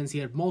grand entrance. He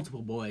had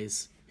multiple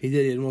boys. He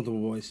did. He had multiple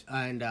boys.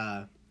 And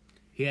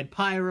he had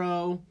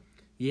pyro.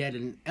 He had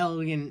an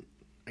elegant.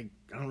 I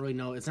don't really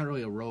know. It's not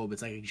really a robe.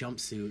 It's like a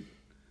jumpsuit.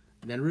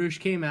 And then Roosh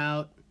came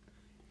out,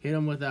 hit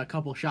him with a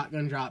couple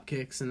shotgun drop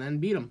kicks, and then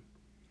beat him.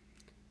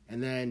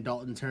 And then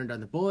Dalton turned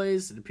on the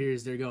boys. It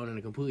appears they're going in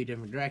a completely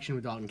different direction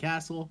with Dalton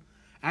Castle.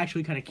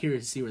 Actually kind of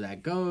curious to see where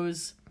that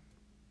goes.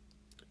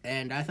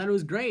 And I thought it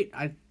was great.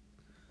 I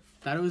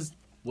thought it was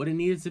what it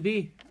needed to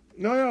be.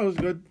 No, it was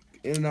good.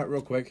 In and out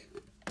real quick.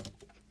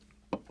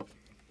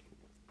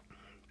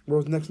 What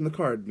was next on the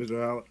card, Mr.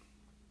 Hallett?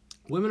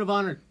 Women of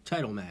Honor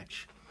title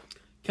match.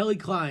 Kelly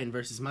Klein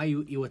versus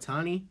Mayu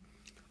Iwatani.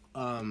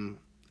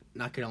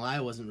 Not gonna lie,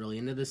 I wasn't really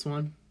into this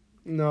one.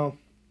 No.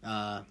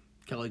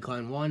 Kelly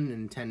Klein won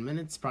in 10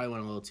 minutes. Probably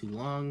went a little too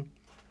long.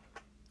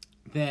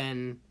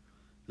 Then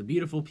the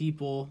Beautiful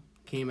People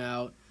came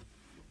out.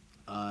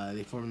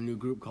 They formed a new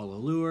group called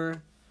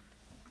Allure.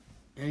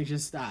 And it's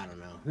just, I don't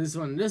know. This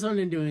one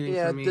didn't do anything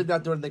for me. Yeah, it did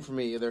not do anything for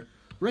me either.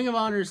 Ring of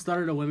Honor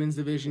started a women's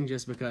division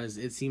just because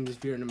it seems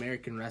if you're an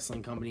American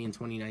wrestling company in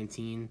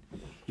 2019,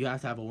 you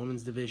have to have a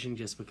women's division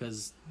just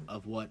because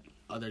of what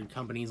other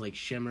companies like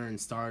Shimmer and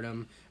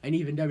Stardom and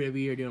even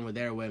WWE are doing with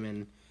their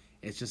women.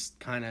 It's just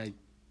kind of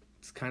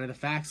the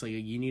facts. Like,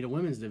 you need a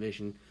women's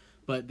division.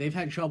 But they've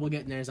had trouble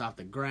getting theirs off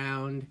the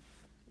ground.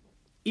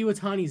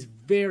 Iwatani's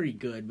very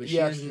good, but she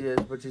is,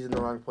 but she's in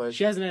the wrong place.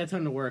 She hasn't had a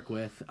ton to work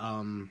with.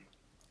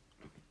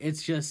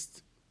 It's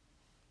just,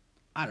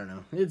 I don't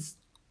know.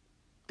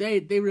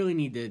 They really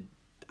need to,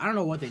 I don't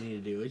know what they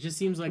need to do. It just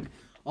seems like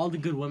all the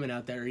good women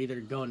out there are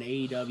either going to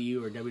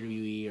AEW or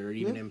WWE or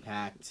even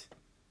Impact.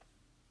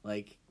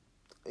 Like,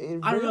 I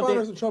don't know if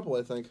they're in trouble,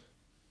 I think.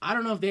 I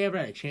don't know if they ever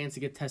had a chance to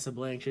get Tessa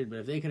Blanchard, but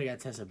if they could have got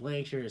Tessa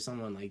Blanchard or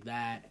someone like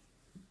that,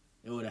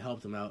 it would have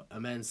helped them out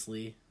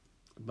immensely.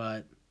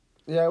 But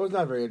yeah, I was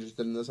not very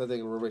interested in this. I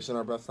think we're wasting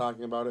our breath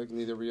talking about it.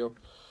 Neither were you.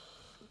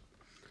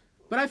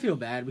 But I feel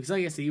bad because,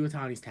 like I said,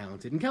 Iwatani's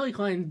talented, and Kelly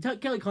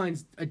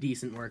Klein's a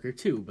decent worker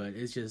too. But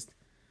it's just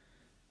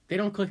they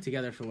don't click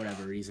together for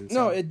whatever reason. So.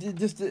 No, it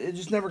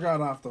just never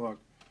got off the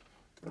hook.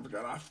 Never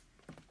got off.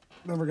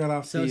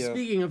 So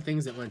speaking of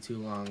things that went too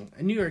long,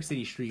 a New York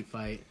City street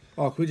fight.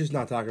 Oh, can we just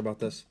not talk about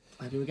this?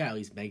 I mean, we gotta at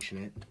least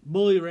mention it.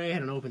 Bully Ray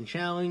had an open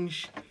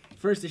challenge.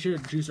 First issue,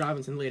 Juice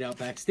Robinson laid out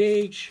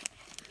backstage.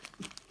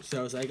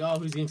 So it's like, oh,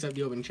 who's gonna accept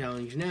the open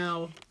challenge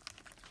now?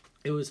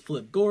 It was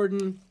Flip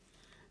Gordon.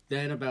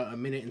 Then about a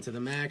minute into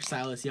the match,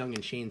 Silas Young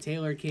and Shane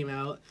Taylor came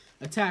out,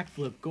 attacked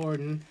Flip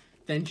Gordon.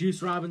 Then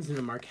Juice Robinson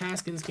and Mark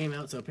Haskins came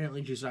out, so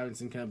apparently Juice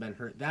Robinson couldn't have been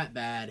hurt that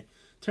bad.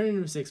 Turned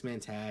into a 6-man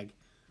tag.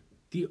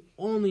 The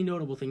only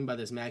notable thing about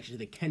this match is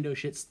the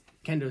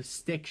kendo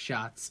stick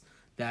shots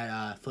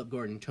that Flip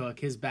Gordon took.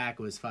 His back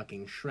was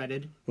fucking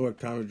shredded. What,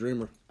 Tommy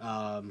Dreamer?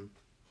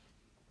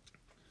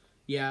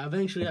 Yeah,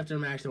 eventually after a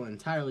match that went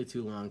entirely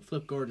too long,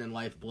 Flip Gordon and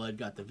Lifeblood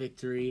got the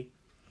victory.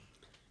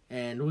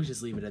 And we'll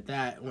just leave it at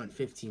that. It went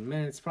 15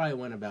 minutes. Probably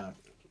went about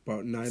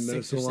 9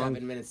 minutes 6 or too long.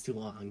 7 minutes too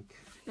long.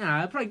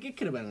 Nah, it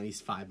could have been at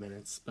least 5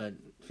 minutes, but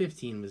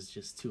 15 was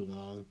just too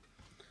long.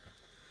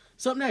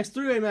 So up next,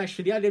 three-way match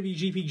for the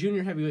IWGP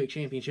Junior Heavyweight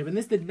Championship, and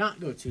this did not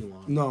go too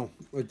long. No,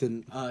 it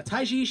didn't.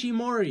 Taiji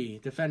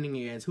Ishimori defending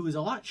against, who is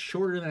a lot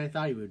shorter than I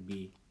thought he would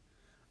be.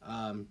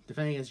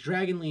 Defending against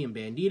Dragon Lee and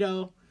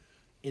Bandito.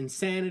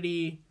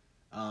 Insanity.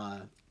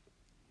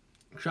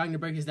 Trying to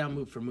break this down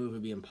move for move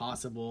would be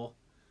impossible.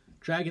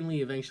 Dragon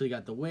Lee eventually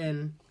got the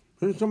win.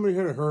 Didn't somebody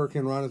hit a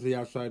Hurricane Run at the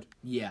outside?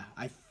 Yeah,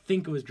 I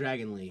think it was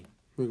Dragon Lee.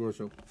 I think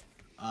so.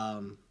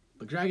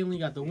 But Dragon Lee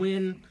got the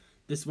win.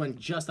 This went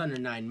just under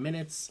 9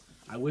 minutes.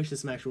 I wish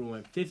this match would have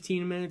went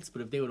 15 minutes,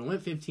 but if they would have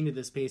went 15 at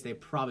this pace, they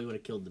probably would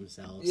have killed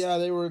themselves. Yeah,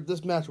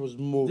 this match was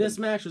moving. This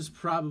match was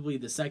probably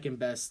the second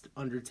best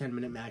under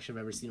 10-minute match I've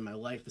ever seen in my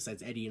life,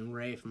 besides Eddie and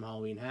Ray from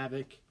Halloween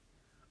Havoc.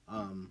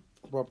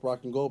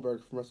 Brock and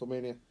Goldberg from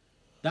WrestleMania.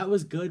 That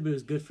was good, but it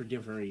was good for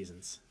different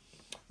reasons.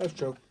 That's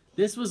true.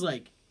 This was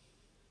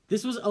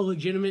a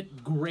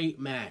legitimate great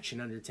match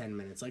in under 10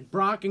 minutes. Like,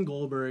 Brock and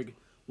Goldberg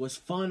was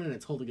fun and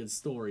it told a good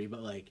story,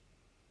 but like,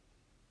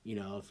 you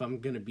know, if I'm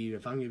gonna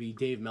be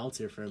Dave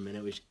Meltzer for a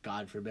minute, which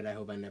God forbid I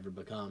hope I never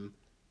become,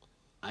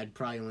 I'd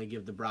probably only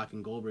give the Brock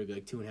and Goldberg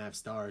like 2.5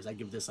 stars. I'd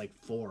give this like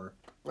 4.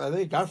 I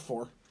think it got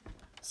 4.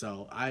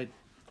 So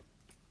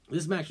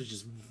this match was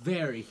just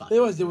very fun.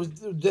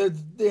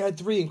 They had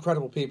 3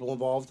 incredible people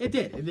involved. It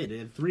did. It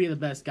had 3 of the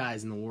best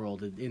guys in the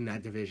world in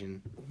that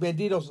division.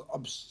 Bandito's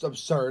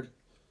absurd,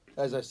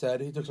 as I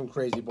said. He took some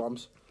crazy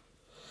bumps.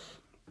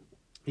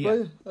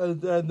 Yeah.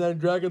 And then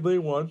Dragon Lee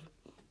won.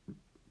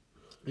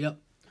 Yep.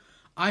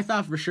 I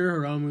thought for sure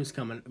Hiromu was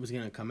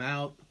going to come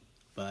out,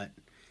 but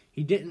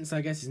he didn't, so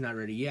I guess he's not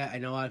ready yet. I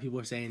know a lot of people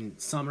are saying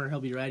summer he'll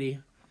be ready,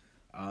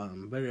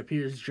 but it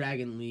appears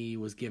Dragon Lee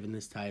was given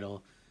this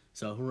title,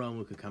 so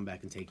Hiromu could come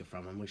back and take it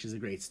from him, which is a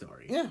great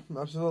story. Yeah,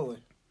 absolutely.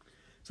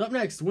 So up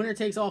next, winner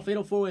takes all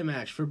fatal 4-way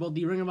match for both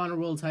the Ring of Honor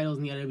World titles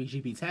and the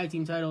IWGP Tag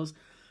Team titles.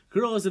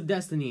 Guerrillas of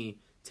Destiny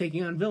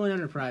taking on Villain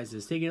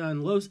Enterprises, taking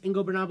on Los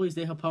Ingobernables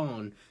de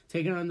Japón,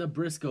 taking on the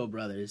Briscoe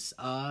brothers.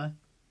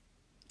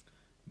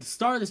 The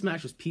star of this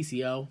match was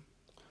PCO.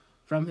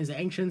 From his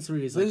entrance where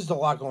he's there's a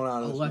lot going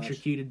on in this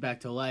electrocuted match. Back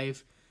to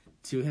life,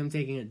 to him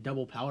taking a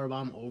double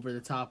powerbomb over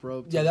the top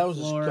rope. Yeah, that was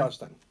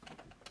disgusting.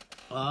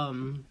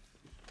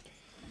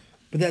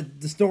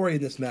 But the story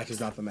in this match is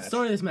not the match. The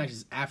story of this match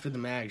is after the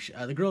match.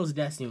 The Girls of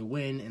Destiny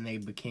win, and they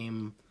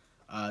became...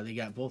 they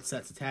got both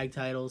sets of tag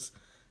titles.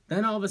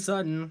 Then all of a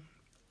sudden,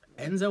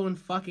 Enzo and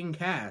fucking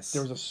Cass.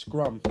 There was a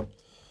scrum.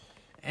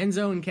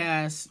 Enzo and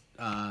Cass...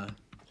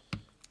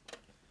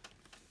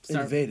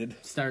 invaded.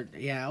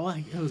 Well,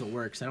 it was a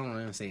work, so I don't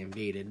want to say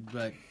invaded.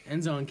 But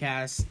Enzo and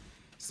Cass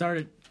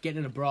started getting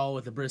in a brawl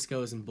with the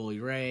Briscoes and Bully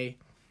Ray.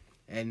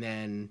 And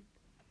then...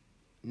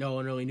 no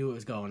one really knew what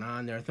was going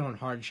on. They were throwing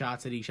hard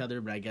shots at each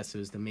other, but I guess it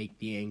was to make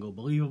the angle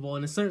believable,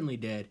 and it certainly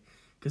did,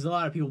 because a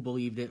lot of people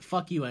believed it.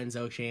 Fuck you,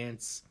 Enzo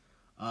Chance.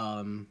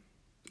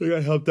 They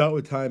got helped out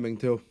with timing,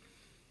 too.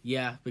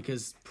 Yeah,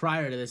 because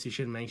prior to this, we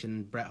should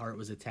mention Bret Hart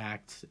was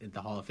attacked at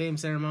the Hall of Fame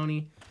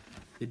ceremony.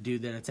 The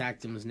dude that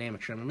attacked him was an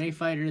amateur MMA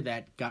fighter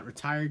that got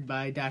retired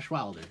by Dash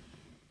Wilder.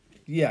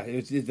 Yeah,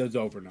 it's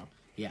over now.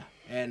 Yeah,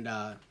 and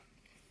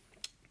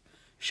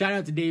shout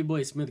out to Davey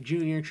Boy Smith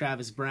Jr.,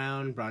 Travis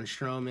Brown, Braun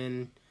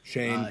Strowman,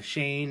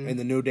 Shane, and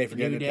the New Day for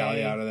getting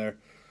Natalia out of there.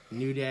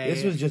 New Day.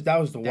 That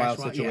was the wild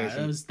situation.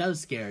 Yeah, that was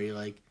scary.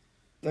 Like,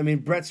 I mean,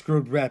 Brett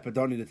screwed Brett, but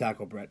don't need to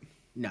tackle Brett.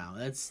 No,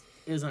 it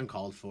is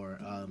uncalled for.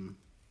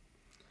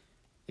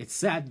 It's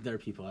sad that there are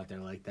people out there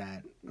like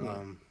that.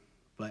 Yeah.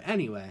 But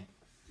anyway,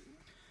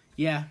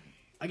 yeah,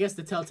 I guess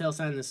the telltale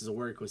sign this is a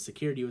work was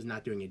security was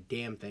not doing a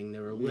damn thing. They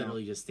were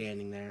literally just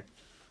standing there.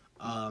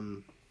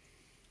 But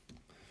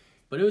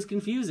it was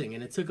confusing,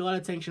 and it took a lot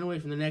of tension away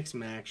from the next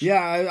match.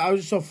 Yeah, I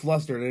was just so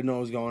flustered. I didn't know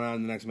what was going on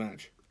in the next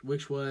match.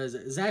 Which was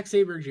Zack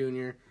Sabre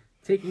Jr.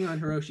 taking on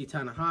Hiroshi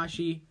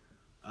Tanahashi.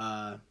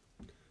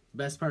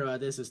 Best part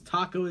about this is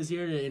Taco is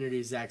here to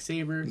introduce Zack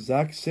Sabre.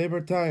 Zack Sabre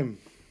time.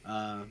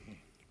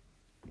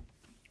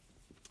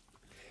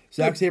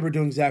 Zack Sabre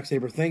doing Zack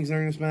Sabre things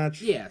during this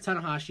match. Yeah,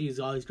 Tanahashi is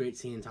always great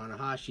seeing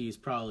Tanahashi. He's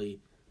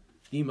probably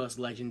the most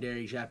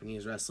legendary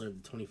Japanese wrestler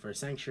of the 21st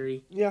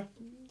century. Yeah,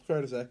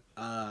 fair to say.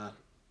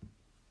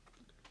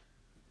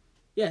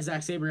 Yeah,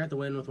 Zack Sabre got the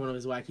win with one of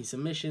his wacky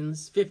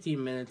submissions.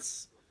 15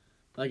 minutes.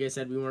 Like I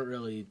said, we weren't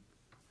really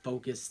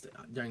focused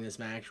during this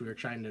match. We were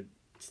trying to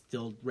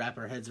still wrap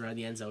our heads around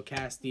the Enzo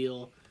Cass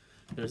deal.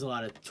 There was a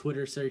lot of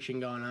Twitter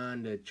searching going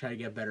on to try to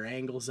get better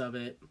angles of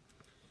it.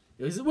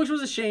 Which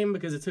was a shame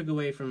because it took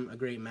away from a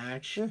great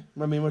match. Yeah,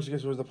 I mean, which I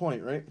guess was the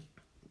point, right?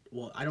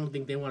 Well, I don't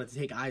think they wanted to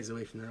take eyes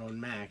away from their own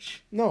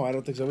match. No, I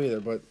don't think so either,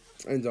 but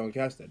Enzo and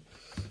Cass did.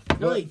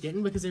 No, they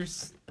didn't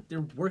because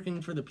they're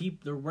working for the people.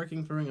 They're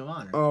working for Ring of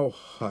Honor. Oh,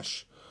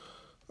 hush.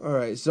 All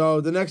right, so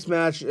the next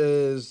match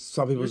is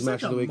some people's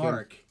match of the weekend.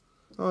 Mark.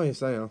 Oh,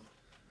 yes, I know.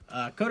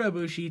 Kota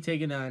Ibushi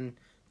taking on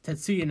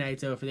Tetsuya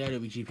Naito for the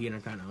IWGP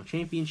Intercontinental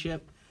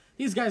Championship.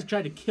 These guys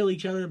tried to kill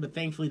each other, but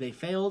thankfully they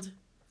failed.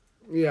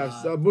 Yeah,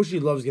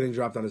 Ibushi loves getting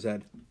dropped on his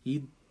head.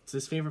 It's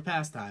his favorite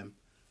pastime.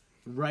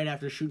 Right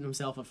after shooting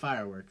himself at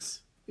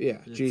fireworks. Yeah,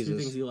 There's Jesus. two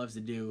things he loves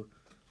to do.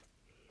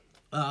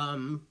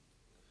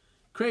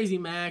 Crazy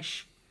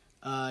match.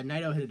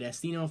 Naito hit a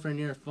Destino for a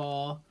near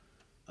fall.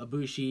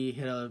 Ibushi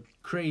hit a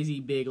crazy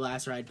big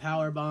last ride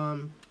power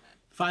bomb.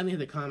 Finally hit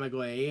the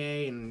Kamigo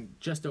AA in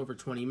just over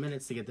 20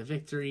 minutes to get the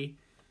victory.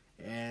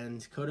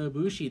 And Kota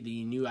Ibushi,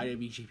 the new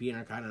IWGP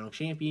Intercontinental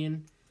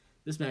Champion.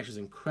 This match was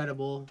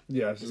incredible.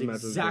 Yes, this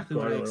match was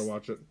incredible to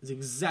watch it. It's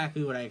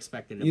exactly what I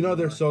expected. You know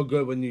they're so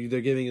good when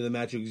they're giving you the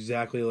match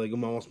exactly like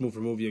almost move for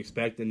move you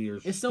expect, and you're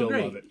it's still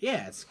great. love it.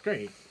 Yeah, it's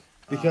great.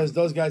 Because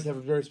those guys have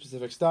a very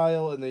specific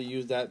style, and they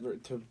use that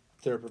to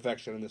their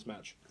perfection in this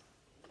match.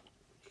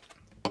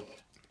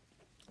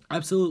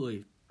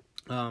 Absolutely.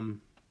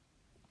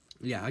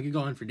 Yeah, I could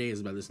go on for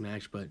days about this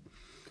match, but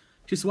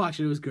just watch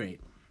it. It was great.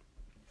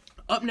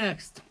 Up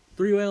next,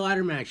 3-way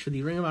ladder match for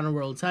the Ring of Honor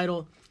World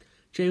title.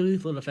 Jay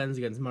Lethal defends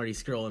against Marty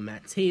Scurll and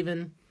Matt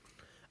Taven.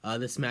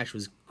 This match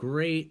was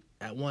great.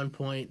 At one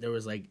point, there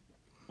was like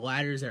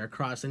ladders that are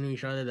crossing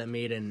each other that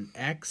made an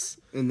X.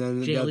 And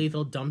then Jay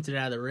Lethal dumped it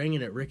out of the ring,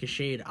 and it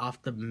ricocheted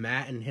off the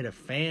mat and hit a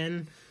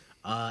fan.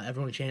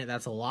 Everyone chanted,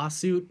 "That's a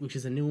lawsuit," which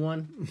is a new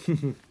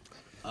one.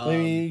 I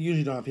mean, you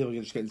usually don't have people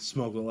just getting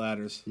smoked with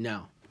ladders.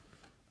 No.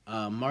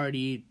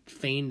 Marty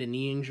feigned a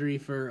knee injury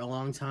for a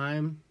long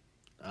time.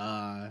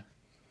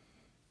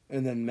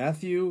 And then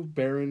Matthew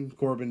Baron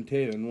Corbin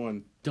Taven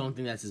won. Don't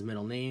think that's his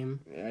middle name.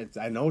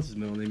 I know it's his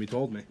middle name. He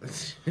told me.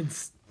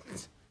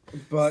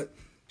 But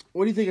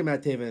what do you think of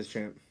Matt Taven as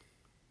champ?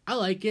 I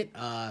like it.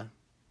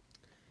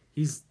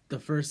 He's the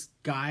first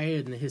guy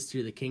in the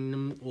history of the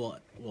Kingdom.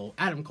 Well,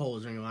 Adam Cole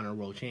was Ring of Honor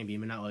World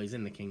Champion, but not while he's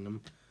in the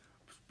Kingdom.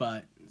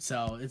 But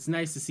so it's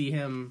nice to see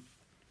him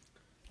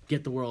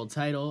get the world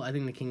title. I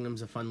think the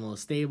Kingdom's a fun little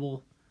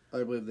stable.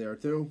 I believe they are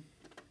too.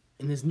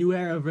 In this new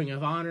era of Ring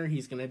of Honor,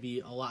 he's going to be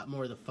a lot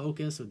more the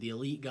focus with the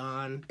Elite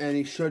gone. And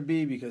he should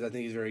be, because I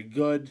think he's very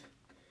good,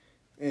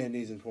 and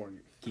he's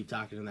important. Keep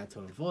talking in that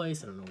tone of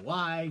voice. I don't know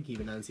why. Keep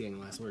enunciating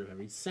the last word of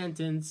every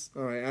sentence.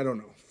 All right, I don't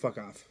know. Fuck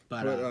off.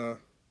 But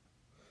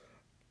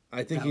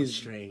I think he's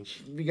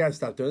strange. We got to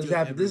stop doing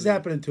this. This is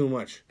happening too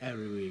much.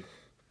 Every week.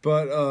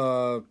 But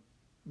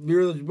what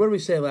did we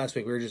say last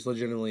week? We were just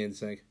legitimately in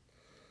sync.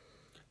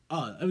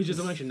 Oh, it was just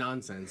a bunch of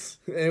nonsense.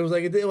 It was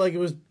it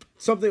was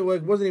something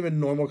like wasn't even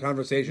normal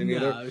conversation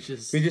either. No, it was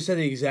just... We just said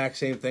the exact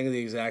same thing at the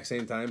exact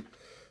same time.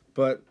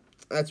 But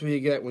that's what you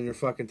get when you're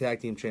fucking tag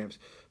team champs.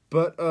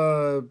 But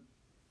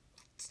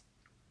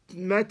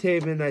Matt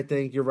Taven, I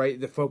think you're right.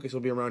 The focus will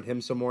be around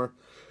him some more,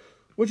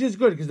 which is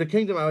good because the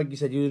Kingdom, like you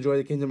said, you enjoy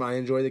the Kingdom. I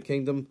enjoy the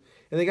Kingdom,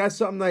 and they got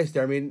something nice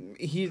there. I mean,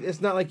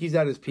 it's not like he's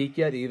at his peak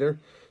yet either.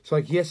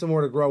 So he has some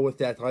more to grow with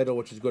that title,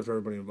 which is good for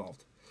everybody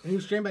involved. And he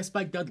was trained by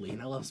Spike Dudley,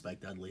 and I love Spike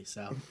Dudley,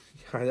 so...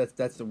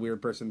 that's the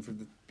weird person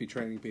to be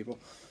training people.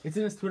 It's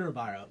in his Twitter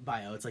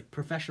bio. It's like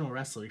professional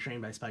wrestler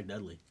trained by Spike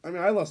Dudley. I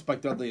mean, I love Spike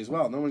Dudley as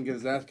well. No one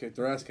gets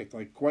their ass kicked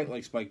quite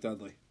like Spike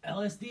Dudley.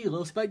 LSD,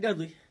 little Spike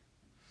Dudley.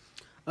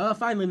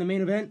 Finally, the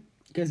main event,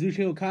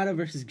 Kazuchika Okada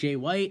versus Jay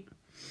White.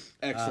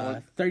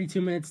 Excellent. 32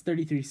 minutes,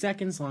 33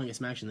 seconds, longest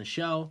match in the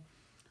show.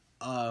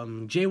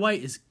 Jay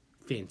White is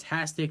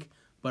fantastic,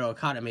 but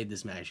Okada made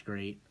this match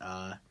great.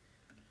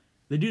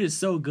 The dude is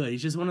so good.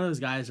 He's just one of those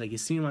guys, like, you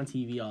see him on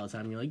TV all the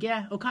time, and you're like,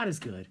 yeah, Okada's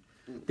good.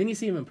 Then you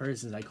see him in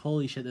person, it's like,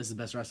 holy shit, this is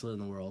the best wrestler in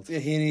the world. Yeah,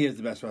 he is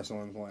the best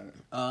wrestler on the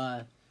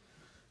planet.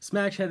 This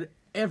match had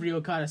every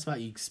Okada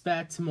spot you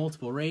expect,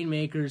 multiple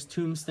Rainmakers,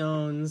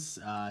 tombstones,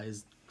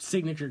 his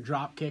signature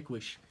drop kick,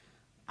 which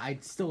I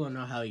still don't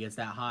know how he gets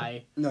that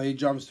high. No, he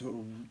jumps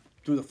through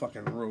the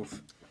fucking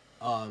roof.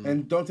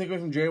 And don't take away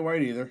from Jay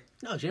White either.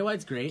 No, Jay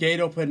White's great.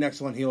 Gato played an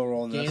excellent heel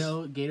role in this.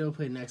 Gato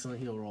played an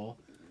excellent heel role.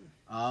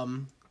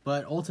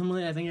 But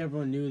ultimately, I think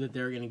everyone knew that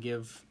they were going to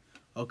give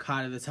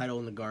Okada the title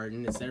in the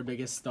Garden. It's their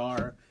biggest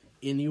star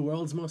in the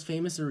world's most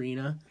famous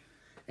arena.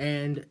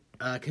 And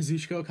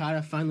Kazuchika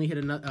Okada finally hit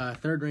a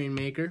third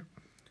Rainmaker,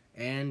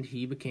 and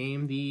he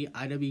became the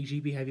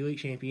IWGP Heavyweight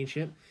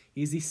Championship.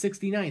 He's the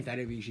 69th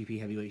IWGP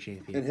Heavyweight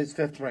Champion. In his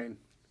 5th reign.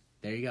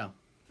 There you go.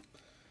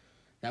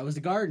 That was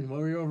the Garden. What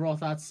were your overall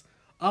thoughts?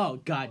 Oh,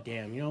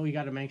 goddamn. You know, we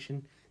got to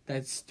mention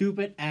that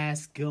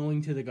stupid-ass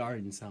Going to the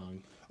Garden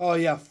song. Oh,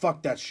 yeah,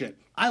 fuck that shit.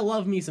 I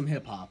love me some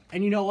hip-hop.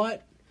 And you know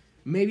what?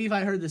 Maybe if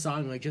I heard the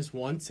song, like, just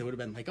once, it would have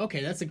been like,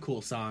 okay, that's a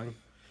cool song.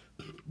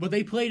 But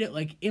they played it,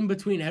 like, in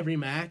between every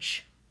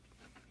match.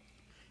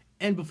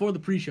 And before the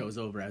pre-show was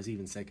over, I was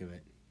even sick of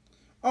it.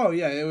 Oh,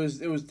 yeah, it was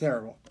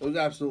terrible. It was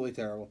absolutely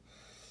terrible.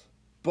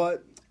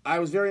 But I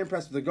was very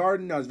impressed with the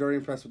Garden. I was very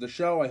impressed with the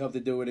show. I hope they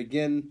do it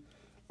again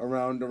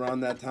around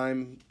that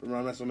time,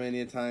 around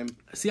WrestleMania time.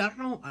 See, I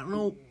don't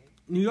know.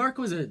 New York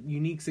was a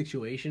unique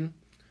situation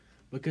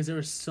because there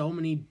were so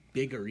many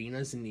big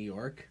arenas in New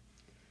York.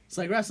 It's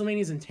like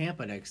WrestleMania's in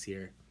Tampa next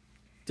year.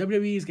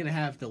 WWE is going to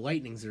have the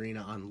Lightning's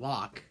Arena on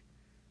lock.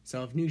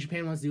 So if New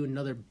Japan wants to do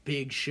another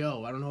big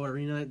show, I don't know what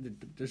arena,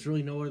 there's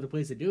really no other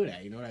place to do it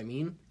at, you know what I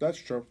mean? That's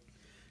true.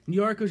 New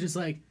York was just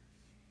like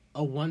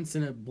a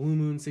once-in-a-blue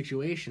moon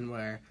situation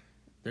where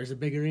there's a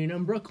big arena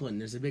in Brooklyn,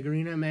 there's a big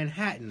arena in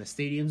Manhattan, the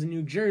stadium's in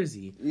New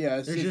Jersey.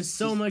 Yeah, there's just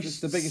so much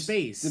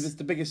space. It's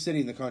the biggest city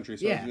in the country,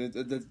 so yeah.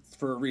 It's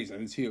for a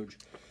reason. It's huge.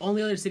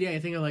 Only other city I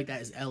think of like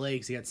that is LA,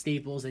 because you got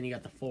Staples and you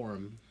got the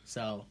Forum,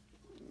 so...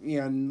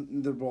 Yeah,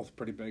 and they're both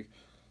pretty big.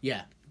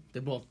 Yeah,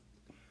 they're both...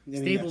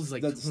 Staples is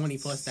like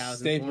 20+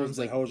 thousand. Forum's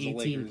like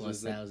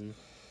 18+ thousand.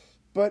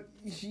 But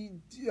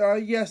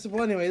yes.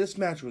 Well, anyway, this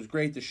match was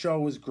great. The show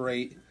was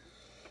great.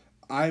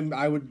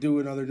 I would do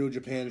another New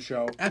Japan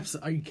show.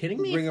 Absolutely. Are you kidding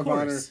me? Ring of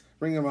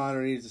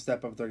Honor needs to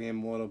step up their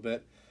game a little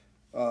bit.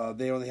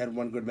 They only had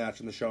one good match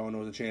in the show, and it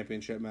was a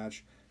championship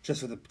match,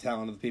 just for the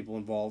talent of the people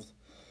involved.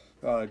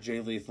 Jay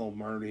Lethal,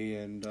 Marty,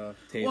 and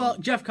Tatum. Well,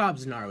 Jeff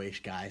Cobb's an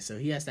ROH guy, so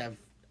he has to have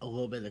a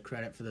little bit of the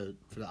credit for the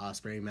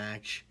Ospreay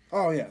match.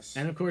 Oh yes,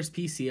 and of course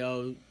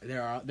PCO.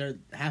 They're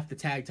half the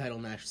tag title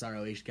match with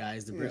ROH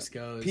guys, the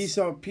Briscoes.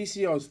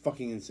 PCO is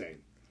fucking insane.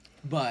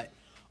 But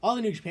all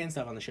the New Japan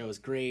stuff on the show is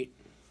great.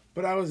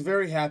 But I was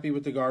very happy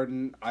with the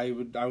Garden. I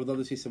would love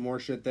to see some more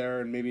shit there,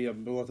 and maybe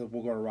we'll go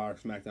to Raw or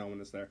SmackDown when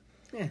it's there.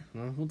 Yeah,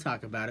 well, we'll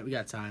talk about it. We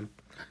got time.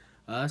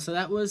 So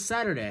that was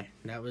Saturday.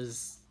 That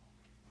was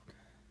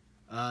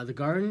the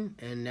Garden,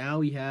 and now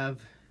we have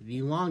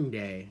the long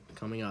day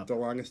coming up. The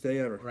longest day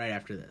ever. Right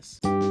after this.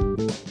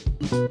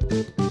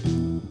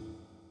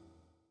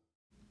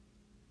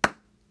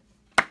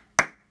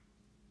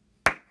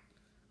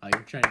 Oh,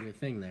 you're trying to do a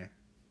thing there.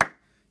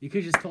 You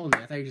could have just told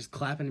me. I thought you were just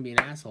clapping to be an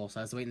asshole,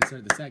 so I was waiting to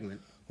start the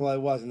segment. Well, I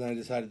was, and then I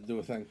decided to do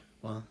a thing.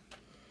 Well,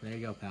 there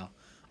you go, pal.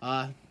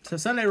 So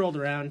Sunday rolled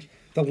around.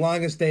 The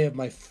longest day of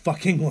my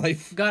fucking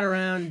life. Got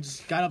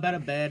up out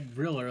of bed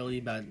real early,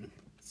 about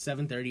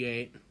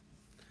 7:38.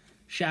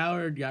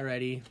 Showered, got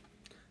ready.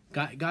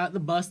 Got the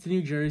bus to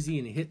New Jersey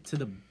and hit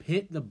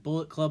the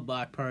Bullet Club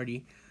block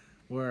party,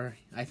 where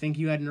I think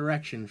you had an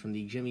erection from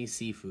the Jimmy's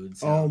Seafood.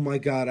 So oh my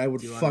god, I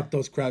would fuck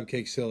those crab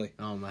cakes silly.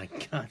 Oh my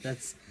god,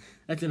 that's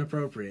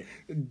inappropriate.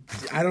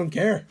 I don't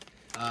care.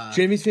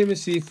 Jimmy's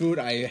Famous Seafood,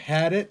 I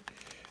had it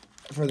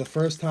for the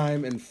first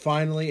time and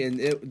finally, and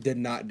it did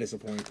not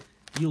disappoint.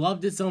 You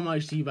loved it so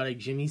much that you bought a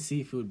Jimmy's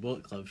Seafood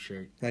Bullet Club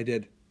shirt. I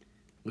did.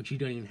 Which you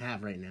don't even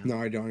have right now.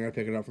 No, I don't. I gotta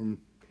pick it up from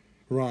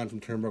Ron from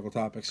Turnbuckle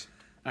Topics.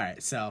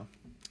 Alright, so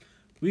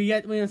we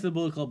went to the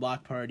Bullet Club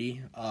block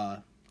party.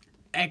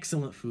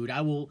 excellent food.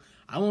 I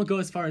won't go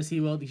as far as he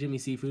will with the Jimmy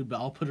Seafood, but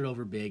I'll put it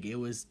over big. It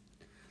was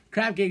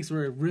crab cakes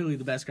were really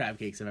the best crab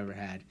cakes I've ever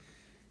had.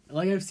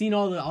 Like I've seen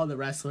all the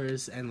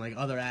wrestlers and like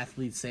other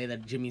athletes say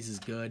that Jimmy's is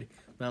good,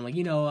 but I'm like,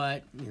 you know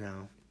what,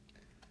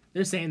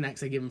 they're saying that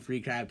because I give them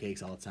free crab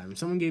cakes all the time. If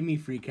someone gave me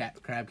free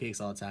crab cakes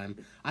all the time,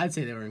 I'd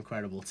say they were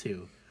incredible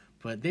too.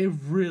 But they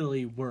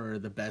really were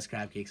the best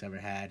crab cakes I ever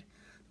had.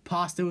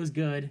 Pasta was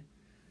good.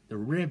 The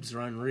ribs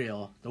were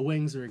unreal. The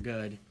wings were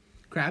good.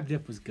 Crab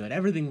dip was good.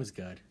 Everything was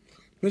good.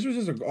 This was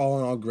just an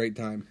all-in-all great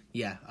time.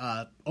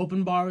 Yeah.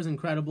 Open bar was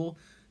incredible.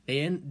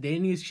 They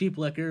didn't use cheap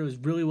liquor. It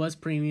really was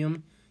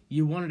premium.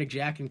 You wanted a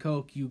Jack and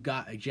Coke, you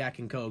got a Jack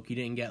and Coke. You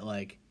didn't get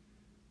like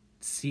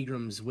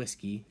Seagram's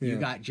whiskey. Yeah. You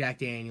got Jack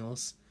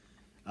Daniels.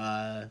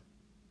 I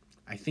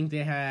think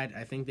they had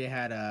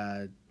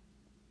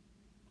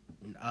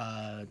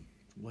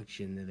what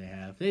gin did they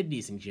have? They had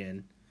decent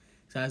gin.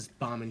 So I was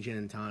bombing gin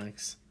and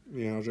tonics.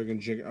 Yeah, I was drinking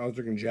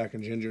Jack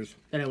and Gingers.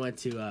 Then I went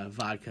to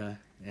vodka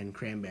and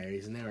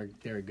cranberries, and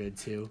they were good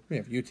too.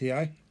 Yeah,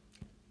 UTI.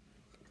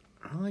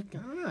 I don't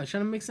know. I was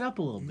trying to mix it up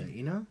a little bit,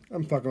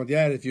 I'm fucking with you.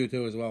 I had a few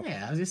too as well.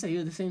 Yeah, I was gonna say you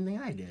did the same thing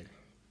I did.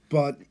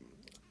 But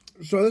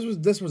so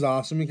this was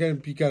awesome. You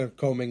kind of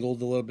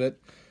commingled a little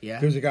bit. Yeah.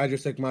 There's a guy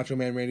just like Macho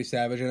Man Randy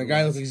Savage, and a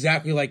guy looks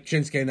exactly like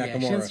Shinsuke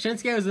Nakamura. Yeah,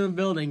 Shinsuke was in the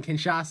building,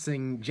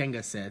 Kinshasing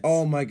Jenga sets.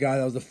 Oh my god,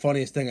 that was the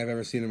funniest thing I've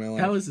ever seen in my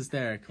life. That was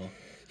hysterical.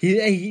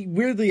 He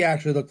weirdly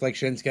actually looked like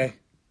Shinsuke.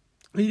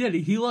 He did.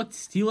 He looked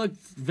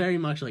very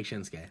much like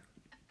Shinsuke.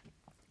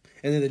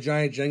 And then the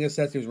giant Jenga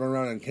sets, he was running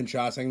around and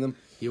Kinshasing them.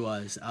 He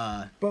was.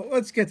 But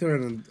let's get to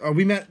it.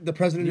 We met the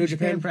president of New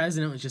Japan.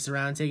 President was just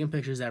around taking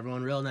pictures of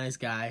everyone. Real nice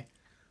guy.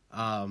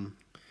 And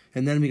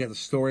then we got the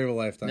story of a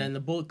lifetime. Then the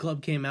Bullet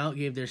Club came out,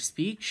 gave their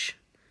speech,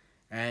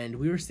 and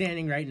we were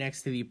standing right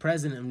next to the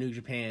president of New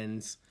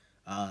Japan's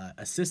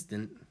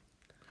assistant.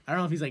 I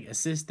don't know if he's like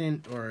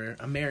assistant or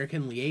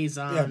American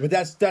liaison. Yeah, but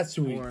that's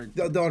who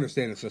they'll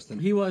understand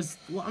assistant. He was.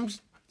 Well, I'm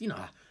just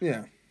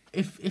Yeah.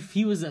 If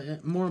he was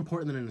more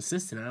important than an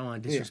assistant, I don't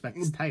want to disrespect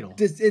his title.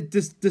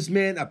 This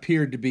man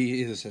appeared to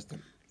be his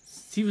assistant.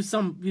 He was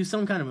some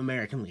kind of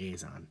American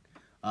liaison,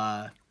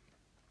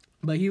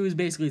 but he was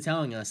basically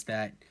telling us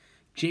that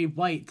Jay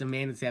White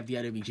demanded to have the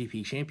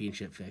IWGP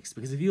Championship fixed,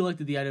 because if you looked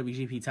at the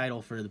IWGP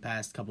title for the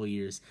past couple of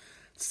years,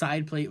 the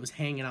side plate was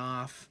hanging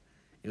off.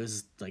 It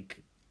was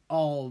like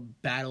all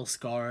battle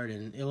scarred,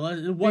 and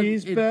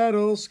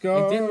battle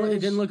scars. It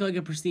didn't look like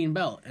a pristine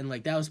belt, and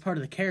like that was part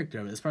of the character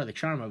of it. It's part of the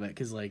charm of it,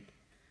 because like,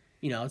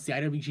 it's the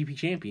IWGP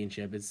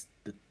Championship. It's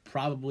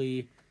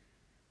probably.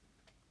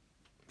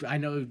 I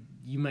know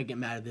you might get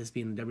mad at this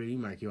being the WWE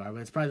mark you are,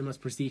 but it's probably the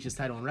most prestigious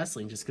title in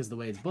wrestling just because of the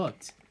way it's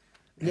booked.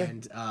 Yeah.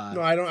 And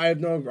no, I don't. I have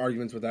no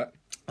arguments with that.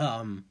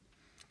 Part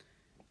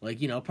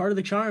of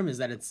the charm is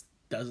that it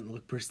doesn't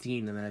look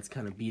pristine and that it's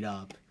kind of beat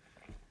up.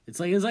 It's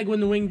like when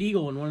the winged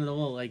eagle and one of the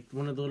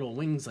little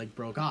wings like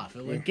broke off.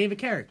 It gave a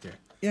character.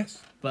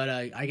 Yes. But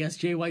I guess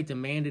Jay White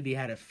demanded he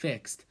had it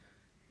fixed,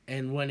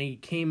 and when he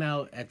came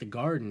out at the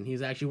Garden, he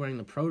was actually wearing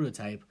the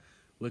prototype,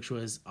 which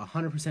was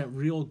 100%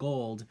 real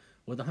gold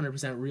with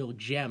 100% real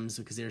gems,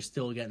 because they're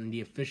still getting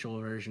the official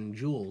version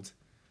jeweled,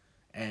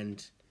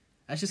 and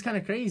that's just kind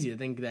of crazy to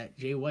think that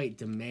Jay White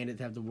demanded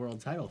to have the world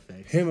title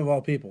fixed. Him of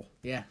all people.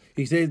 Yeah.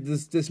 He said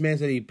this man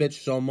said he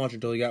bitched so much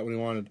until he got what he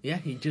wanted. Yeah,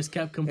 he just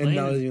kept complaining. And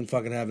now he doesn't even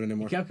fucking have it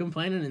anymore. He kept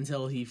complaining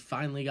until he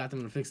finally got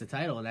them to fix the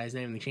title, and now he's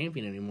not even the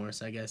champion anymore.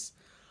 So I guess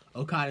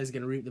Okada's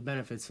going to reap the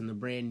benefits from the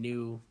brand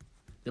new,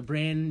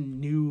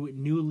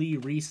 newly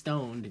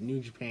restoned New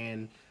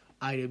Japan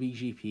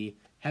IWGP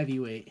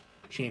Heavyweight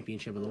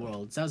Championship of the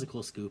World. So that was a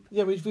cool scoop.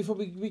 Yeah, we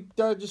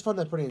just found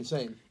that pretty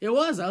insane. It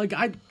was.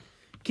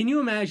 Can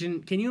you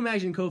imagine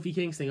Kofi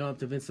Kingston going up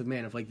to Vince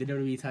McMahon if like the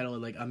WWE title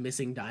had like a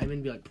missing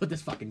diamond, be like, put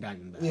this fucking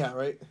diamond back? Yeah,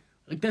 right.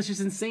 Like that's just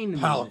insane to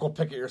me. Pal, go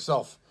pick it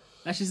yourself.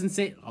 That's just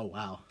insane. Oh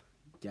wow,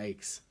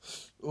 yikes.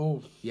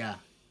 Ooh. Yeah,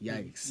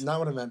 yikes. Not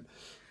what I meant.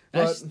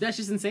 That's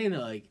just insane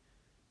though. Like,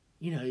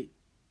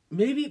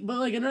 maybe, but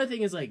like another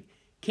thing is like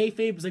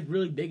kayfabe was like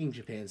really big in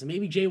Japan, so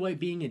maybe Jay White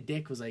being a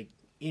dick was like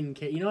in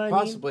you know what I mean?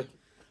 Possibly.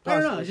 I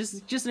don't know. It's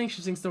just an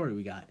interesting story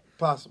we got.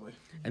 Possibly.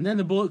 And then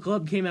the Bullet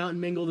Club came out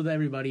and mingled with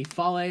everybody.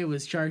 Fale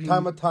was charging.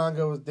 Tama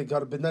Tonga they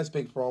got a nice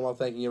big promo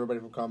thanking everybody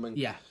for coming.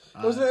 Yeah.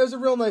 It was a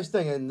real nice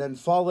thing, and then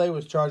Fale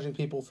was charging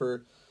people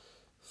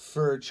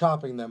for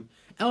chopping them.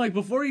 And like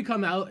before you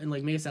come out and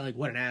like make it sound like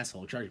what an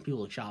asshole charging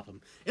people to chop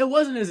him, it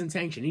wasn't his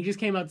intention. He just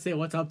came out to say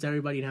what's up to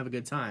everybody and have a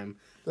good time.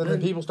 And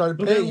then people started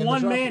paying. But then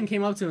one man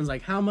came up to him and was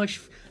like, "How much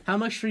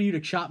for you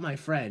to chop my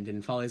friend?"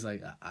 And Fale's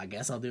like, "I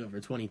guess I'll do it for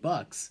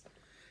 $20."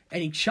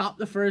 And he chopped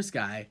the first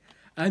guy.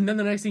 And then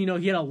the next thing you know,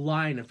 he had a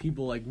line of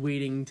people like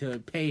waiting to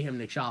pay him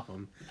to chop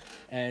him,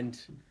 and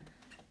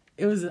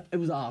it was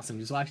awesome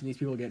just watching these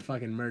people get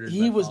fucking murdered.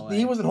 He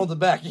wasn't holding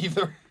back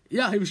either.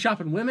 Yeah, he was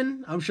chopping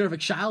women. I'm sure if a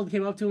child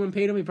came up to him and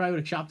paid him, he probably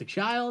would have chopped a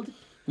child.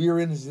 We were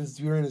in his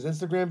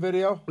Instagram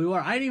video. We were.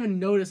 I didn't even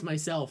notice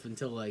myself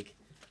until like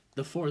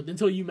the fourth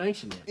until you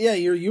mentioned it. Yeah,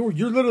 you're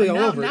literally all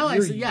over. Now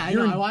it.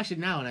 I watched it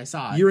now and I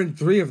saw it. You're in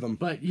 3 of them.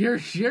 But you're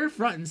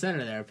front and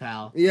center there,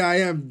 pal. Yeah, I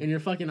am. And your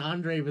fucking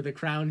Andre with the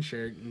crown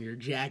shirt and your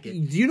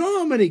jacket. Do you know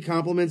how many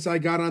compliments I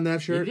got on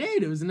that shirt? You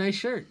did. It was a nice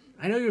shirt.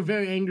 I know you were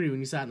very angry when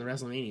you saw it in the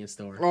WrestleMania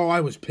store. Oh,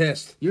 I was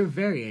pissed. You were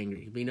very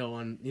angry. But you know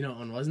what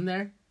one wasn't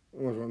there?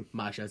 What one?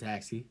 Macho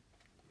Taxi.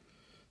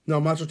 No,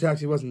 Macho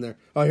Taxi wasn't there.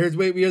 Oh, we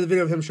have the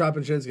video of him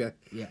shopping Shinsuke.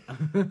 Yeah.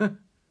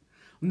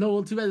 No,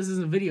 well, too bad this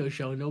isn't a video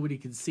show and nobody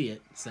can see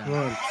it. So.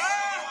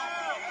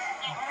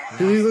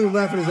 He's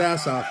laughing his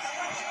ass off.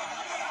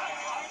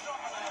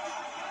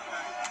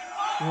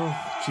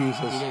 Oh,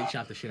 Jesus. He didn't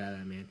chop the shit out of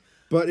that man.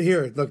 But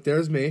here, look,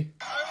 there's me.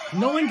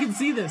 No one can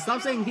see this.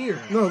 Stop saying here.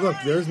 No, look,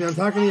 there's me. I'm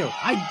talking to you.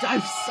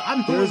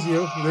 I'm There's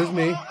you. There's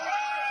me.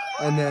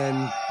 And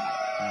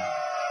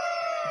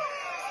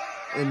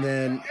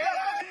then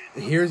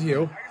here's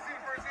you.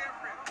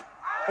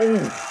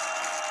 Oh.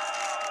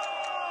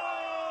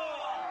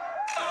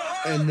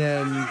 And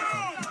then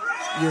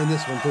you're in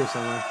this one too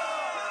somewhere.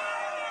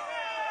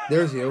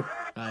 There's you.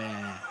 Oh,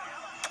 yeah.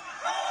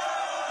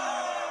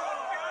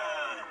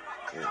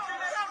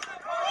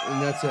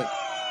 And that's it.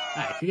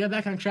 Alright, can we get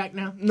back on track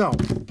now? No,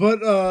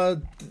 but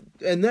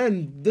and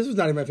then this was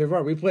not even my favorite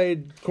part. We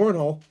played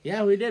cornhole.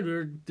 Yeah, we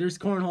did. There's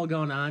cornhole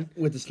going on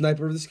With the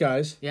Sniper of the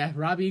Skies. Yeah,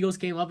 Robbie Eagles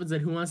came up and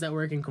said, "Who wants that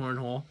work in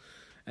cornhole?"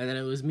 And then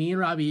it was me and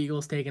Robbie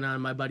Eagles taking on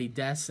my buddy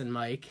Des and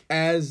Mike.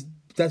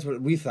 That's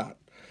what we thought.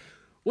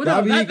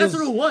 Well, no, that's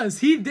what it was.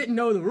 He didn't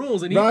know the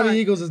rules, and Robbie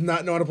Eagles does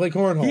not know how to play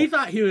cornhole. He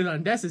thought he was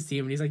on Des's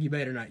team, and he's like, "You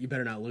better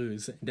not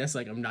lose." And Des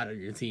like, "I'm not on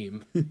your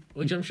team,"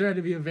 which I'm sure had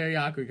to be a very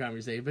awkward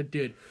conversation. But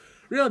dude,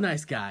 real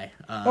nice guy.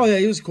 Oh yeah,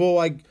 he was cool.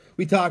 Like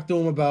we talked to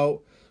him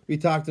about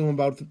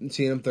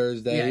seeing him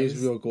Thursday. Yeah, he was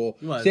real cool.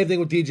 Was. Same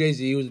thing with DJ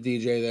Z. He was a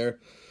DJ there,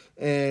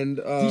 and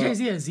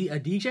DJ Z a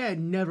DJ. I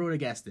never would have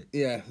guessed it.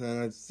 Yeah,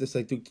 and it's just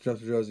like Duke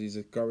Jumps Josie. He's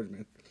a garbage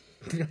man.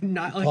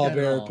 Not like that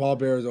at all. Paul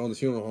Bear's owned the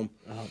funeral home.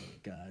 Oh my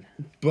god.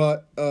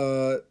 But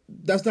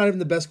that's not even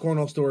the best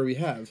cornhole story we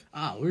have.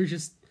 We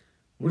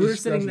were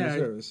sitting there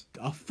service.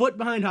 a foot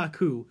behind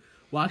Haku,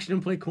 watching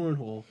him play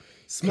cornhole,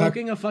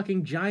 smoking a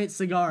fucking giant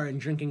cigar and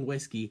drinking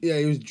whiskey. Yeah,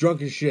 he was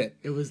drunk as shit.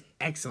 It was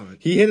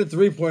excellent. He hit a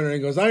 3-pointer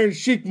and goes, "Iron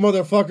Sheik,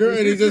 motherfucker!"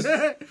 And he just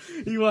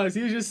he was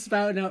just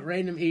spouting out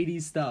random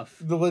 80s stuff.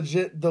 the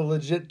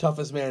legit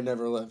toughest man to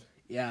ever live.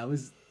 Yeah, it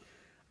was.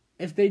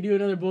 If they do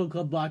another Bullet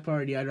Club block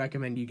party, I'd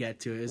recommend you get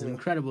to it. It was an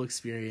incredible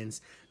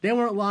experience. They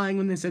weren't lying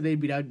when they said they'd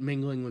be out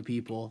mingling with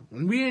people.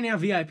 And we didn't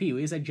have VIP.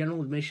 We just had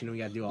general admission, and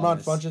we got to do all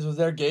this. Ron Funches was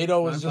there.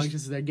 Gato was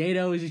there.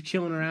 Gato was just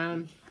chilling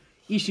around.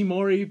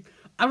 Ishimori.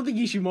 I don't think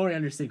Ishimori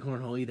understood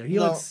cornhole either. He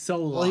looked so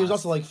lost. Well, he was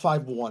also like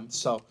 5'1",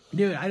 so...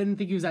 Dude, I didn't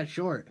think he was that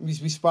short. We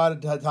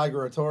spotted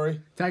Tiger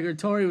Hattori. Tiger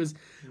Hattori was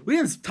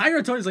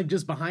like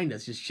just behind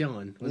us, just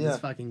chilling with his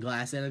fucking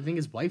glass, and I think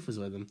his wife was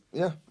with him.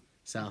 Yeah.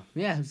 So,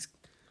 yeah, it was...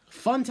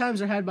 Fun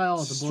times are had by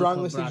all at the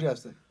Strongly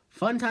suggested.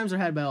 Fun times are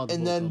had by all at the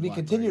And then we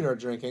continued our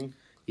drinking.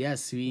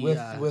 Yes, we...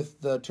 With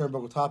the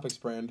Turnbuckle Topics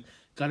brand.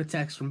 Got a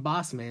text from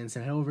Boss Man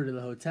saying, head over to the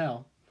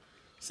hotel.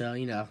 So,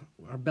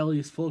 our belly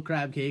is full of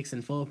crab cakes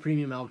and full of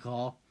premium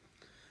alcohol.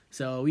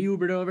 So we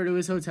Ubered over to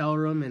his hotel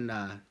room and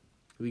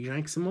we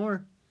drank some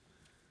more.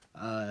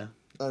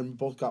 And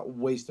both got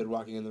wasted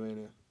walking in the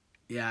Mania.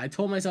 Yeah, I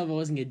told myself I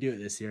wasn't going to do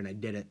it this year, and I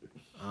did it.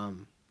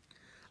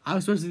 I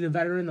was supposed to be the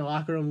veteran, the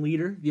locker room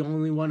leader, the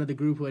only one of the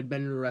group who had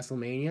been to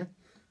WrestleMania.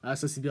 I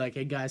was supposed to be like,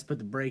 "Hey guys, put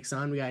the brakes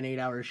on. We got an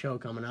 8-hour show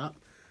coming up."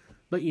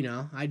 But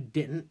I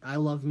didn't. I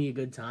love me a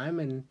good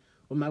time, and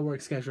with my work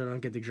schedule, I don't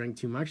get to drink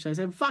too much. So I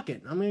said, "Fuck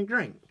it, I'm gonna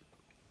drink."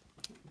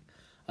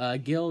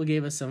 Gil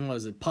gave us some. What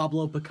was it?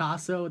 Pablo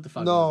Picasso? What the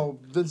fuck? No,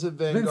 Vincent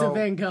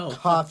Van Gogh.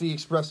 Coffee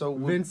espresso.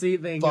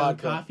 Vincent Van Gogh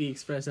coffee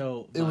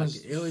espresso.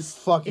 It was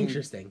fucking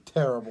interesting.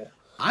 Terrible.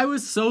 I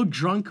was so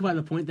drunk by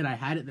the point that I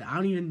had it that I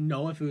don't even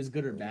know if it was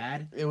good or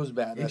bad. It was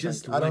bad. I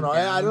don't know.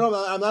 I don't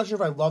know. I'm not sure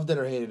if I loved it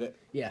or hated it.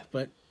 Yeah,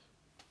 but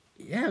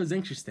it was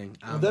interesting.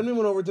 Then we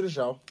went over to the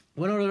show.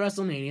 Went over to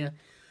WrestleMania.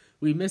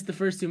 We missed the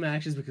first 2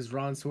 matches because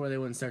Ron swore they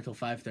wouldn't start till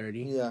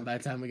 5:30. Yeah. By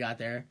the time we got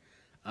there,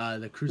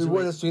 the cruiserweight. We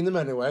wouldn't have seen them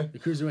anyway. The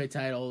cruiserweight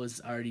title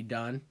was already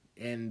done,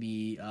 and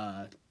the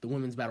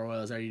women's battle royal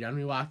was already done.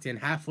 We walked in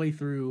halfway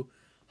through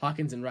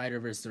Hawkins and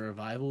Ryder versus the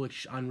Revival,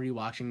 which on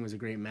rewatching was a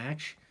great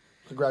match.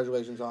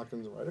 Congratulations,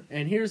 Hawkins and Ryder.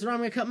 And here's where I'm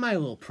going to cut my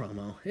little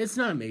promo. It's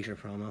not a major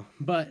promo,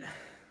 but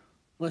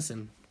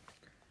listen,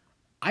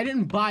 I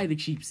didn't buy the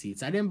cheap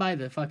seats. I didn't buy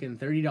the fucking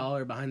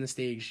 $30 behind the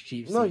stage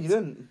cheap seats. No, you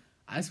didn't.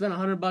 I spent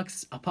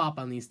 $100 a pop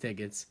on these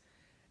tickets,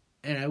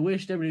 and I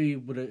wished everybody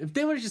would have. If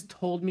they would have just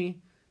told me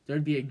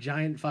there'd be a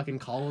giant fucking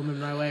column in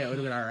my way, I would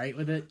have been all right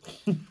with it.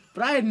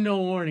 But I had no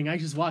warning. I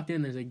just walked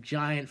in. There's a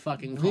giant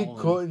fucking column.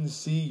 We couldn't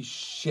see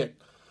shit.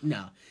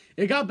 No.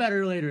 It got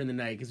better later in the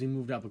night because we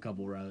moved up a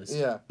couple rows.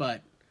 Yeah.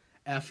 But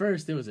at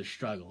first, it was a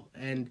struggle.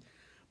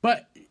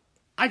 But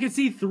I could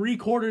see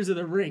 3/4 of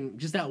the ring.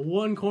 Just that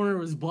one corner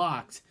was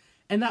blocked.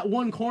 And that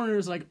one corner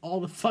is like all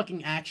the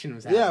fucking action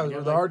was happening. Yeah, it was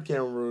where the hard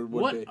camera would be.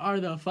 What are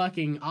the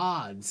fucking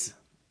odds?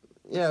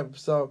 Yeah,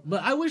 so...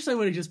 But I wish they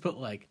would have just put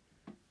like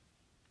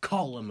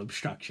column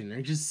obstruction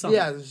or just something.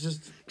 Yeah, it's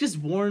Just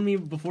warn me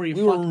before you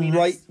we fuck were me.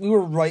 right. We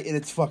were right in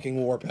its fucking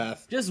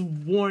warpath. Just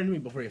warn me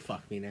before you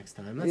fuck me next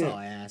time. That's Yeah. all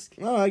I ask.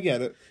 Oh, I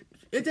get it.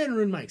 It didn't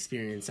ruin my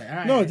experience.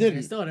 No, it didn't.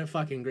 I still had a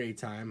fucking great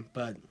time,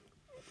 but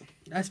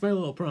that's my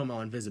little promo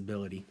on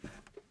visibility.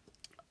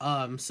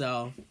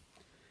 So,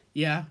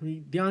 yeah,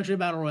 the Andre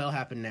Battle Royal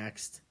happened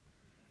next.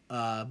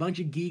 A bunch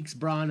of geeks,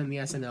 Braun and the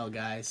SNL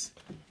guys.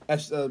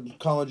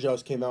 Colin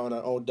Jost came out in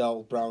an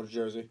Odell Brown's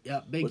jersey.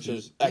 Yep, big which heat,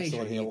 is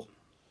excellent big heel.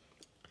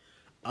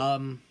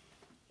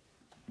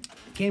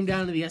 Came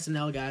down to the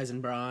SNL guys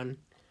and Braun.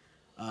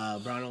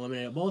 Braun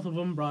eliminated both of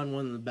them. Braun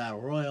won the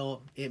Battle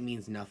Royal. It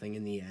means nothing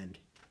in the end.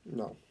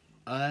 No.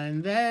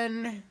 And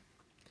then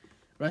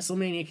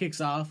WrestleMania kicks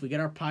off. We get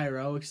our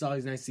pyro, which is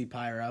always nice to see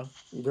pyro.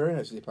 Very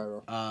nice to see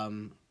Pyro.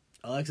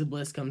 Alexa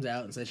Bliss comes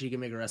out and says she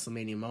can make a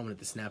WrestleMania moment at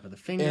the snap of the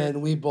finger.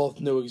 And we both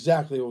knew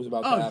exactly what was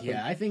about to happen.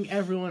 Yeah, I think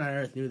everyone on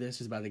Earth knew this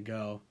was about to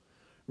go.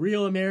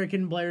 Real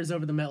American blares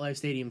over the MetLife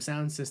Stadium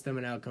sound system,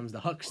 and out comes the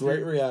Huckster.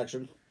 Great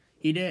reaction.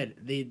 He did.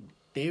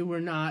 They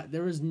were not.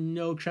 There was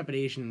no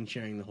trepidation in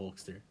cheering the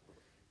Hulkster.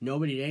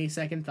 Nobody had any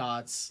second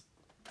thoughts.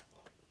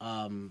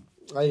 I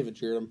even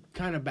cheered him.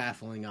 Kind of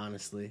baffling,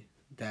 honestly,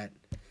 that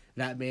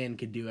man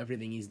could do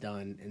everything he's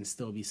done and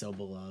still be so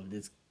beloved.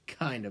 It's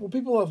kind of. Well,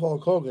 people love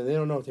Hulk Hogan. They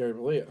don't know Terry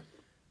Bollea.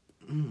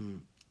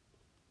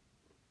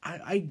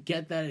 I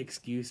get that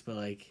excuse, but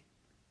like,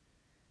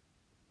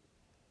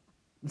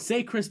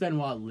 say Chris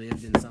Benoit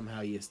lived and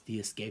somehow he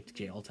escaped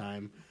jail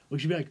time,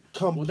 which would be like,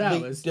 Complete well,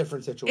 that was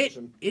different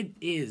situation. It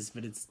is,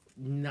 but it's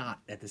not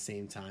at the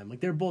same time. Like,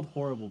 they're both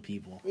horrible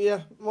people.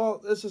 Yeah,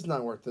 well, this is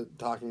not worth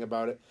talking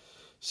about it.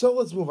 So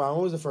let's move on.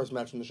 What was the first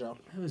match in the show?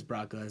 It was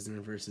Brock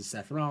Lesnar versus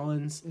Seth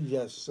Rollins.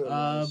 Yes, it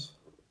was.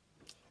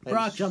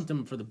 Brock jumped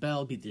him for the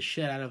bell, beat the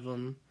shit out of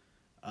him.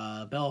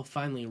 Bell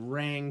finally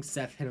rang.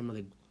 Seth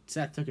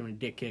took him to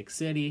Dick Kick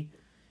City.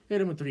 Hit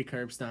him with 3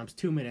 curb stomps,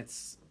 2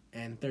 minutes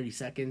and 30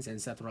 seconds,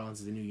 and Seth Rollins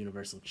is the new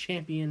Universal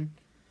Champion.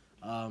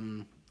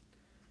 In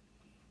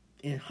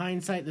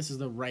hindsight, this is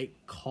the right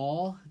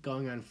call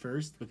going on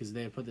first because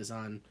they put this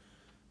on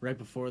right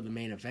before the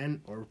main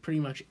event, or pretty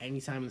much any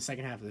time in the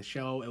second half of the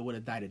show. It would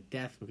have died a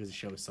death because the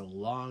show was so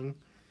long.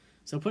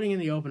 So putting in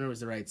the opener was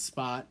the right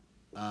spot.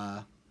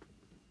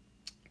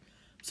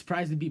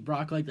 Surprised to beat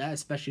Brock like that,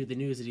 especially with the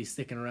news that he's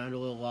sticking around a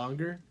little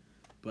longer.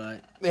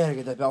 But They had to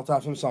get that belt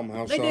off him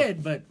somehow. they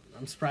did, but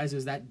I'm surprised it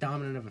was that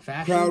dominant of a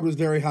fashion. Crowd was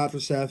very hot for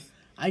Seth.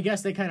 I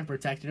guess they kind of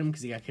protected him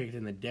because he got kicked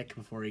in the dick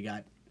before he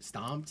got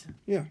stomped.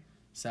 Yeah.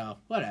 So,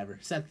 whatever.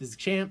 Seth is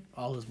champ.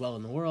 All is well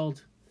in the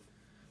world.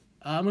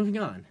 Moving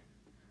on.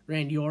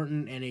 Randy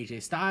Orton and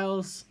AJ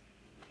Styles.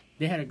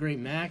 They had a great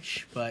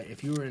match, but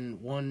if you were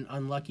in one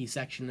unlucky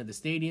section of the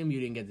stadium, you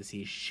didn't get to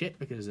see shit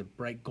because there's a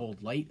bright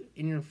gold light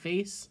in your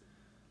face.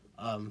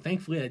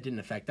 Thankfully, that didn't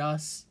affect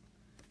us.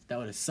 That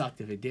would have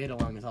sucked if it did,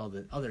 along with all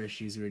the other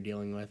issues we were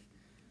dealing with.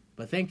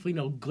 But thankfully,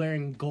 no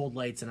glaring gold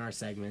lights in our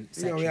section.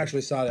 Yeah, we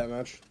actually saw that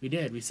match. We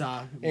did. We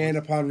saw. And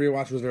upon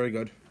rewatch, it was very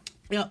good.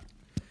 Yep.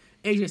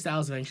 AJ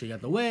Styles eventually got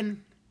the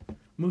win.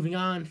 Moving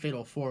on,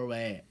 Fatal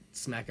 4-Way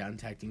SmackDown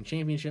Tag Team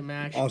Championship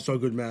match. Also a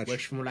good match.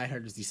 Which, from what I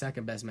heard, was the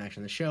second best match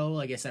on the show.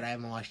 Like I said, I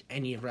haven't watched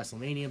any of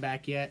WrestleMania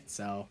back yet,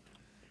 so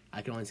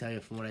I can only tell you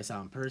from what I saw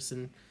in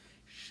person.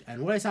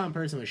 And what I saw in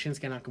person was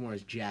Shinsuke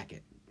Nakamura's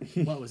jacket.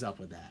 What was up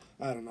with that?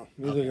 I don't know.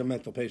 He's like a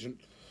mental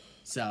patient.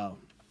 So,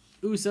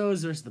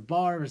 Usos versus The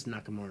Bar versus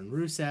Nakamura and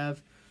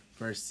Rusev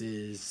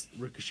versus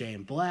Ricochet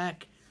and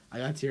Black. I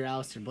got to hear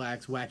Aleister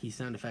Black's wacky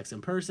sound effects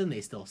in person.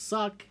 They still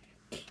suck.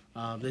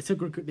 They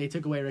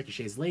took away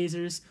Ricochet's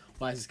lasers.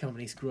 Why does this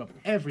company screw up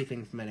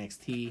everything from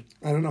NXT?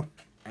 I don't know.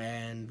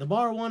 And The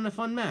Bar won a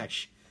fun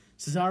match.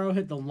 Cesaro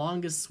hit the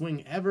longest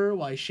swing ever,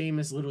 while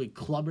Sheamus literally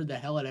clubbered the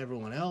hell out of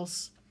everyone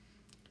else.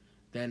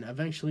 Then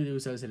eventually the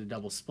Usos hit a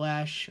double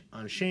splash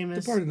on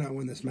Sheamus. The Bar did not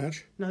win this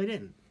match. No, they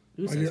didn't.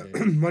 The Usos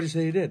did. Why'd you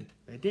say he did?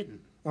 They didn't.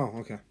 Oh,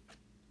 okay.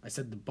 I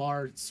said The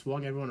Bar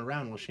swung everyone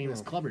around while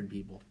Sheamus clubbered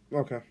people.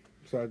 Okay.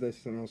 Sorry, that's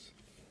something else.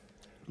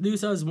 The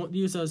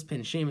Usos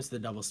pinned Sheamus to the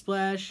double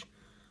splash.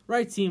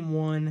 Right team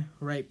won.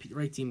 Right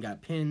team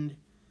got pinned.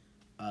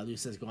 The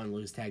Usos go on to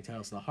lose tag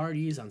titles to the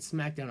Hardys on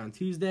SmackDown on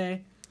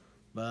Tuesday.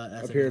 But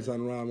that's appearance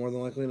on Raw, more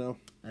than likely, no.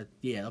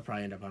 Yeah, they'll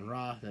probably end up on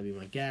Raw. That'd be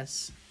my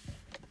guess.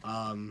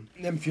 Them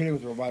feuding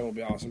with Revival would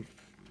be awesome.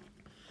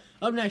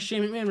 Up next,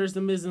 Shane McMahon versus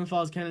The Miz and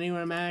Falls Kennedy in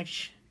a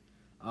match.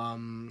 A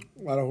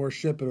lot of horse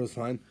shit, but it was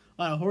fine.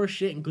 A lot of horse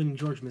shit, including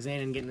George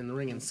Mizanin getting in the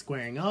ring and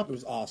squaring up. It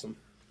was awesome.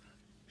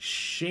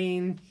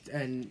 Shane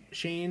and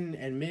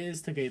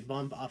Miz took a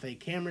bump off a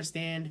camera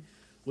stand,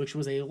 which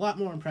was a lot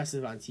more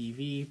impressive on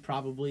TV,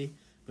 probably,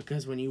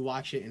 because when you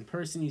watch it in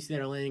person, you see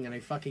they're laying on a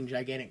fucking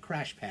gigantic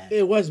crash pad.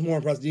 It was more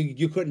impressive.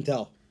 You couldn't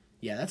tell.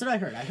 Yeah, that's what I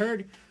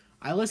heard.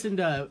 I listened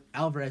to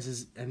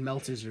Alvarez's and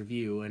Meltzer's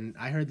review, and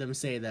I heard them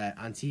say that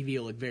on TV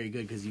it looked very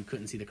good because you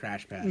couldn't see the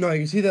crash pad. No,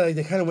 you see that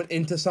they kind of went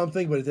into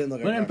something, but it didn't look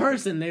like But in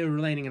person, they were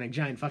landing on a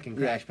giant fucking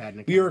crash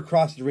pad. We were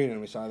across the arena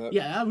and we saw that.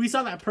 Yeah, we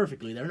saw that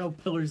perfectly. There were no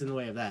pillars in the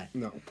way of that.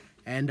 No.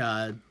 And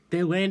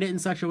they landed in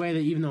such a way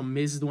that even though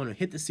Miz is the one who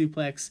hit the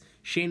suplex,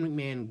 Shane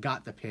McMahon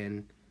got the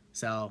pin.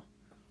 So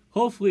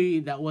hopefully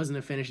that wasn't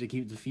a finish to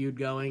keep the feud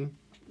going.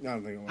 I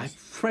don't think it was. I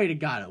pray to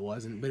God it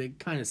wasn't, but it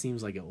kind of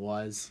seems like it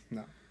was.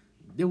 No.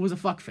 It was a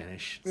fuck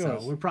finish, so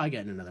was. we're probably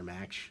getting another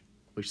match,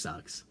 which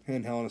sucks.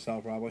 In Hell in a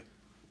Cell, probably.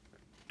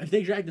 If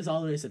they drag this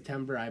all the way to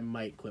September, I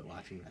might quit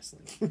watching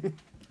wrestling.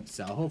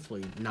 So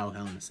hopefully, no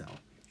Hell in a Cell.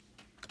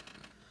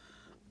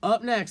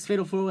 Up next,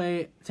 Fatal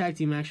 4-Way Tag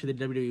Team match for the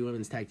WWE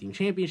Women's Tag Team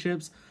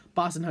Championships.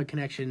 Boston Hug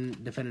Connection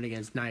defended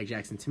against Nia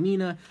Jax,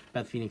 Tamina,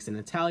 Beth Phoenix, and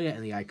Natalya,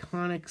 and the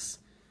Iconics.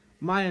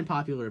 My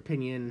unpopular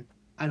opinion,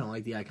 I don't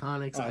like the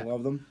Iconics. I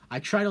love them. I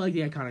try to like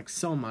the Iconics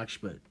so much,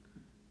 but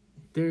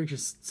they're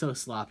just so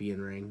sloppy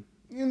in ring.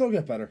 And they'll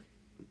get better.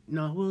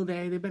 No, well,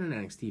 they've been in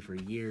NXT for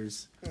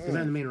years. They've been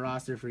on the main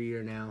roster for a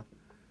year now.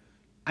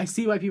 I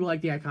see why people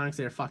like the Iconics.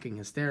 They're fucking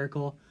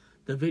hysterical.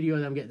 The video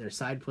of them getting their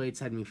side plates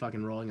had me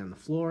fucking rolling on the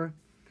floor.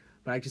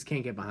 But I just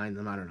can't get behind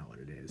them. I don't know what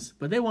it is.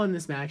 But they won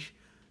this match.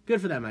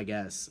 Good for them, I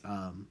guess.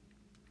 I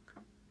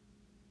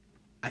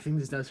think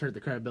this does hurt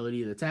the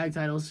credibility of the tag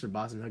titles for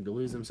Boston Hug to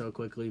lose them so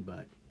quickly,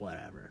 but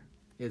whatever.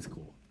 It's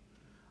cool.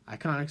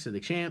 Iconics are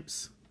the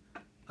champs.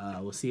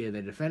 We'll see who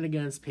they defend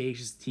against. Paige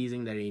is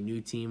teasing that a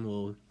new team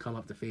will come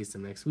up to face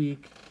them next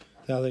week.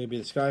 I think it'd be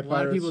the Sky Pirates. A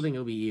lot of people think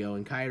it'll be Io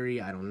and Kyrie.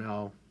 I don't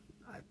know.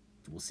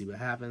 We'll see what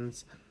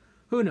happens.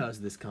 Who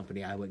knows this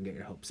company? I wouldn't get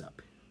your hopes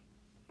up.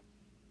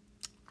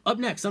 Up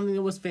next, something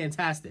that was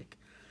fantastic.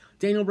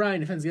 Daniel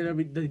Bryan defends the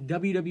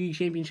WWE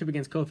Championship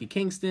against Kofi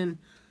Kingston.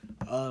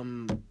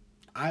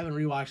 I haven't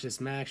rewatched this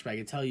match, but I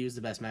can tell you it's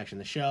the best match in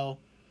the show.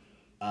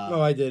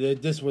 I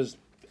did. This was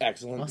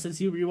excellent. Well,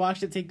 since you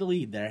rewatched it, take the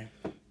lead there.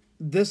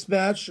 This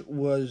match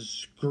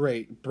was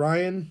great.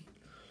 Bryan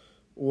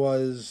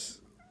was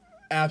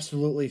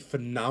absolutely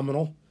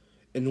phenomenal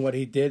in what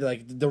he did.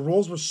 Like, the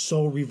roles were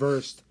so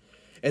reversed,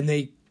 and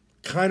they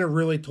kind of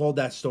really told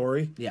that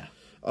story. Yeah.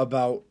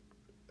 About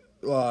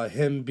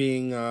him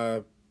being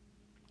the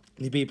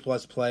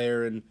B-plus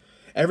player, and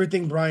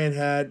everything Bryan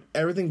had,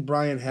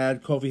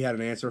 Kofi had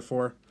an answer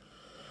for.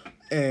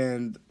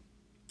 And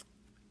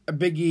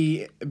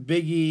Biggie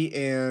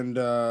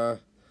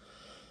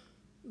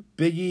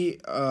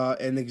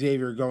and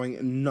Xavier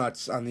going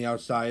nuts on the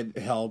outside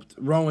helped.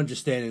 Rowan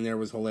just standing there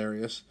was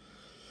hilarious.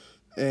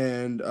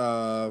 And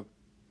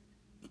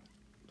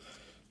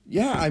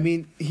yeah, I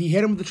mean, he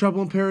hit him with the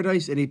Trouble in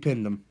Paradise and he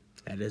pinned him.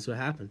 That is what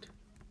happened.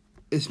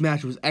 This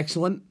match was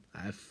excellent.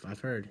 I've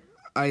heard.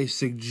 I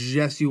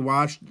suggest you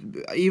watch.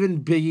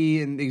 Even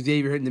Biggie and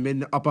Xavier hitting the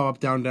mid up,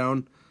 down,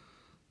 down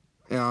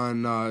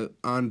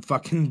on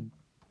fucking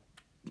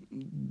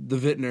the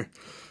Vintner.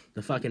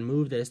 The fucking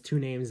move that has two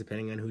names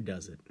depending on who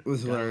does it. It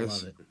was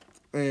hilarious. Love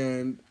it.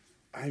 And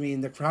I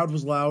mean, the crowd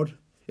was loud.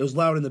 It was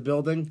loud in the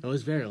building. It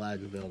was very loud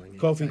in the building.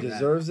 Kofi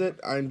deserves it.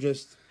 I'm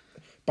just.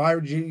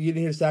 Byron, you didn't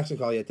hear the Saxton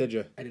call yet, did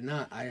you? I did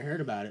not. I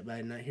heard about it, but I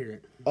did not hear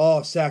it.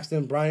 Oh,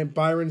 Saxton.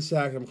 Byron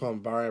Saxton. I'm calling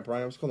him Brian.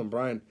 I was calling him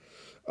Brian.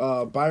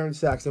 Byron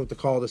Saxton with the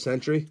call of the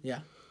century. Yeah.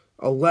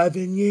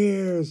 11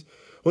 years.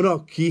 Well,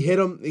 no, he hit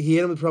him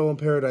with Trouble in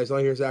Paradise. All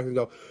I hear Saxton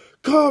go,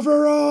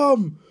 cover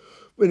him!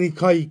 When he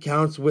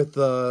counts with,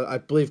 I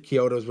believe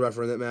Kyoto's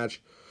refereeing that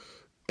match.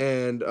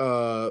 And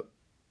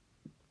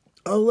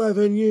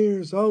 11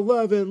 years,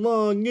 11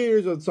 long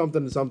years, or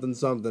something.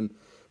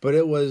 But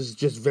it was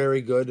just very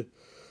good.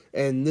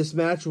 And this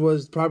match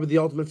was probably the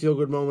ultimate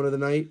feel-good moment of the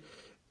night.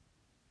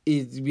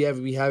 We have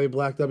a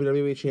black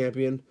WWE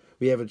champion.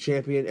 We have a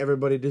champion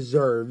everybody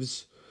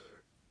deserves,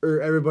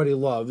 or everybody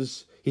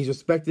loves. He's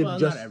respected. Well,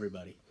 not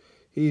everybody.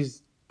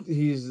 He's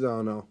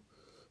oh no,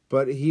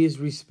 but he's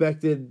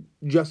respected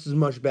just as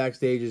much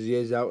backstage as he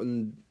is out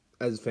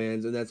as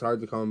fans, and that's hard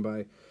to come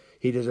by.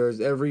 He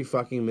deserves every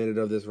fucking minute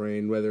of this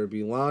reign, whether it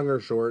be long or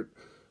short.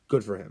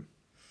 Good for him.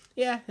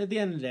 Yeah, at the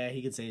end of the day,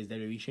 he could say he's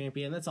WWE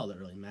champion. That's all that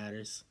really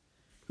matters.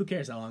 Who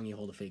cares how long you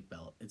hold a fake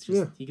belt? It's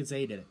just he could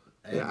say he did it.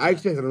 I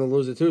expected him to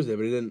lose it Tuesday,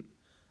 but he didn't.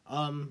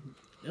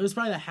 It was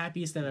probably the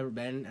happiest I've ever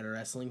been at a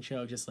wrestling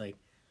show. Just like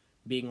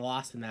being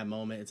lost in that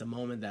moment. It's a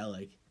moment that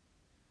like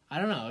I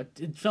don't know.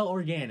 It felt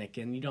organic,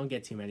 and you don't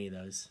get too many of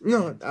those.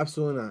 No,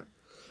 absolutely not.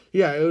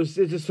 Yeah, it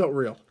just felt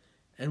real.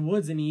 And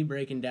Woods and E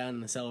breaking down in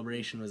the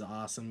celebration was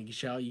awesome. You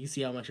can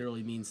see how much it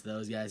really means to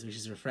those guys, which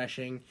is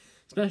refreshing,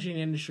 especially in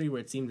an industry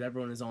where it seems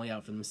everyone is only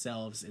out for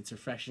themselves. It's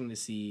refreshing to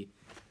see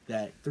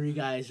that three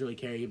guys really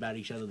care about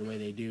each other the way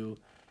they do,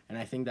 and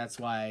I think that's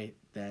why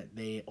that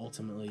they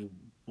ultimately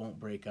won't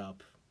break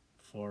up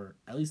for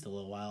at least a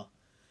little while.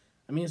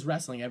 I mean, it's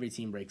wrestling. Every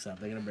team breaks up.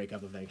 They're going to break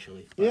up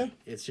eventually. But yeah.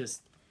 It's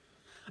just,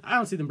 I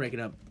don't see them breaking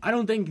up. I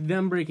don't think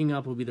them breaking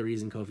up will be the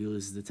reason Kofi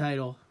loses the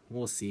title.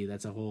 We'll see.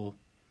 That's a whole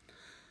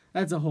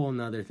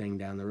nother thing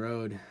down the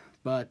road.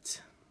 But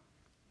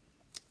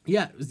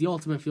yeah, it was the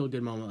ultimate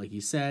feel-good moment, like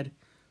you said.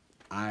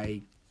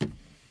 I'm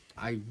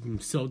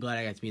so glad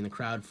I got to be in the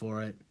crowd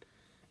for it.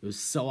 It was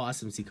so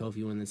awesome to see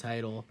Kofi win the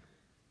title.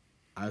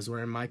 I was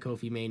wearing my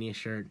Kofi Mania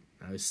shirt.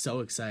 I was so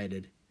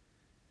excited.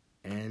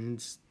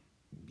 And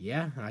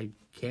yeah, I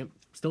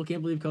still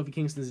can't believe Kofi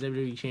Kingston's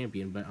WWE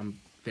champion, but I'm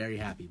very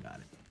happy about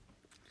it.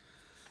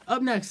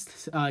 Up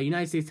next,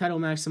 United States title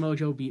match. Samoa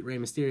Joe beat Rey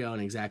Mysterio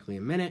in exactly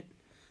a minute.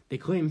 They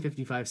claim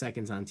 55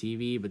 seconds on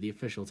TV, but the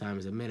official time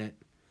is a minute.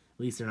 At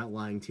least they're not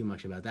lying too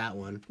much about that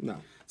one. No.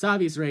 It's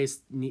obvious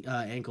Rey's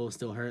ankle is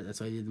still hurt. That's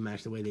why they did the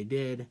match the way they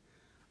did.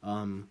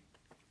 I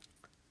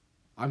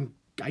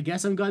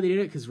guess I'm glad they did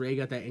it because Rey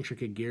got that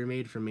intricate gear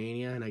made for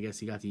Mania, and I guess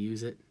he got to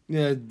use it.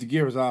 Yeah, the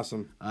gear was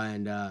awesome.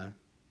 And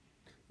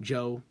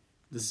Joe,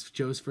 this is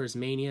Joe's first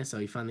Mania, so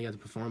he finally got to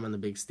perform on the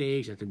big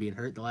stage after being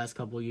hurt the last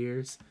couple of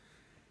years.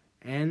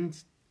 And,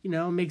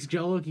 makes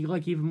Joe look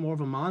like even more of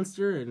a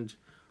monster, and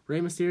Rey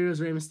Mysterio is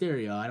Rey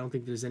Mysterio. I don't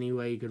think there's any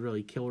way you could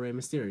really kill Rey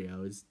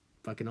Mysterio. He's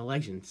fucking a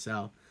legend,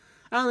 so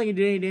I don't think it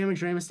did any damage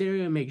to Rey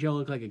Mysterio and make Joe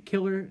look like a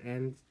killer,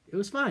 and it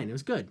was fine. It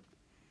was good.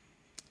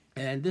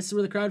 And this is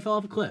where the crowd fell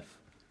off a cliff.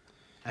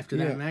 After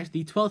that match,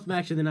 the 12th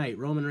match of the night,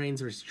 Roman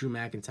Reigns versus Drew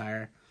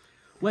McIntyre,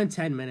 went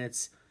 10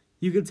 minutes.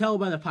 You could tell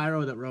by the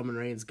pyro that Roman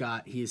Reigns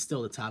got. He is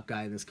still the top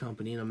guy in this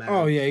company, no matter.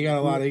 Oh yeah, he got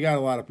a lot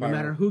of pyro.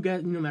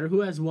 No matter who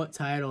has what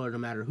title or no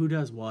matter who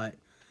does what,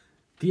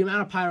 the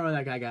amount of pyro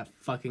that guy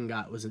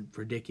got was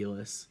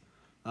ridiculous.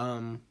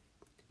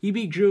 He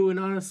beat Drew, and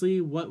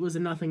honestly, what was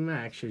a nothing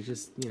match? It's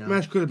just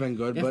match could have been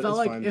good, but it's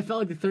fine. It felt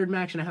like the third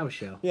match in a house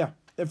show. Yeah,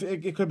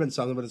 it could have been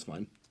something, but it's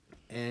fine.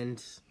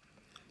 And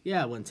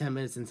yeah, it went 10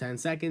 minutes and 10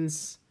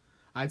 seconds.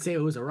 I'd say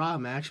it was a Raw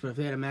match, but if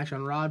they had a match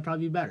on Raw, it'd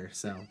probably be better.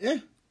 So yeah.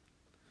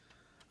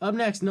 Up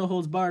next, no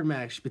holds barred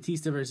match: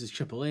 Batista versus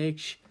Triple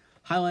H.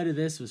 Highlight of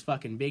this was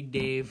fucking Big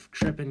Dave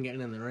tripping, getting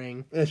in the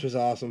ring. This was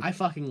awesome. I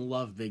fucking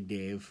love Big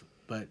Dave,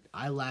 but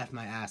I laughed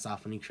my ass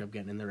off when he tripped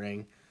getting in the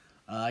ring.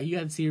 You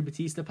got to see your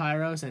Batista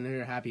pyros. I know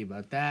you're happy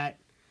about that.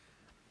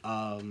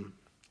 I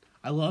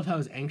love how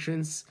his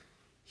entrance.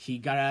 He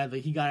got out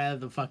of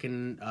the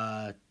fucking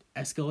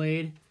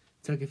Escalade,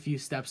 took a few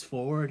steps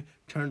forward,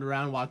 turned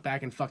around, walked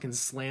back, and fucking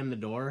slammed the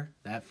door.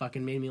 That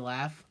fucking made me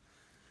laugh.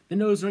 The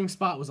nose ring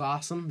spot was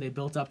awesome. They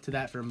built up to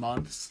that for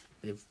months.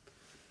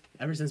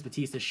 Ever since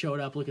Batista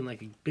showed up looking like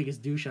the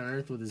biggest douche on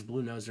earth with his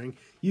blue nose ring.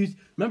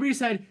 Remember you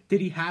said,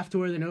 did he have to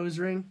wear the nose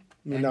ring?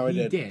 And no,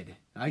 he did.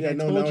 I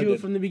told you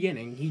from the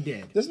beginning, he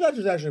did. This match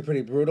was actually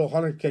pretty brutal.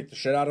 Hunter kicked the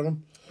shit out of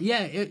him.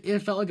 Yeah,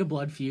 it felt like a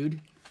blood feud.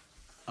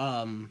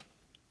 Hunter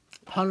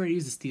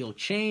used a steel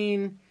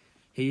chain.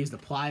 He used the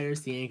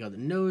pliers to yank out the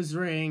nose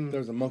ring.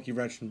 There was a monkey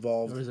wrench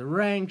involved. There was a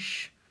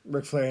wrench.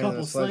 Ric Flair a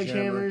couple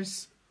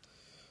sledgehammers.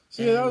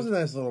 So yeah, that was a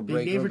nice little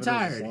break. Big Dave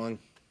retired.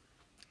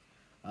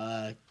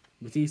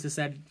 Batista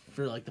said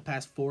for like the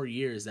past 4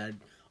 years that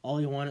all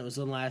he wanted was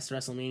one last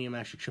WrestleMania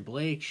match with Triple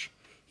H.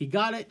 He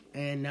got it,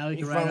 and now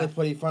he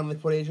finally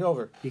put H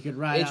over. He could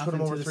ride off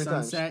into the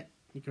sunset.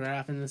 He could ride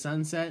off into the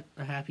sunset,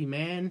 a happy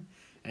man,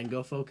 and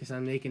go focus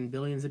on making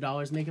billions of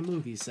dollars making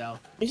movies. So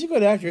he's a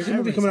good actor. He's a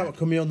movie coming out with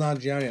Kumail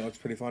Nanjiani. It looks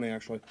pretty funny,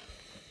 actually.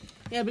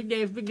 Yeah, Big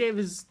Dave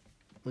is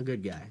a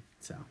good guy.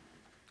 So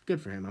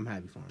good for him. I'm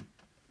happy for him.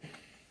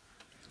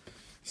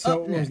 So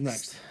what was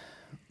next?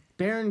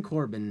 Baron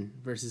Corbin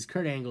versus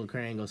Kurt Angle in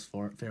Kurt Angle's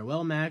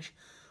farewell match.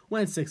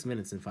 Went 6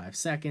 minutes and 5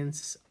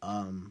 seconds.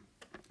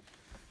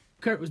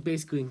 Kurt was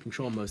basically in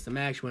control most of the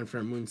match. Went for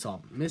a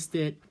moonsault, missed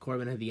it.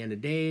 Corbin had the end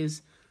of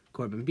days.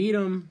 Corbin beat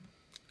him.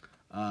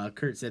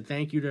 Kurt said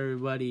thank you to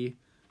everybody.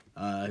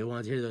 He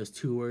wanted to hear those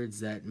 2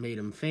 words that made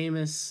him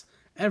famous.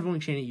 Everyone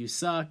chanted, "You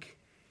suck."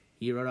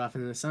 He rode off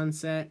into the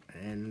sunset,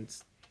 and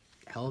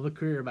hell of a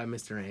career by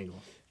Mr.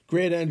 Angle.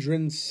 Great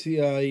entrance.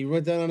 He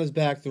went down on his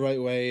back the right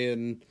way,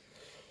 and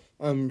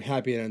I'm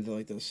happy it ended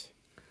like this.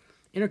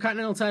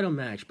 Intercontinental title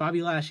match.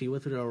 Bobby Lashley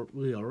with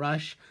Leo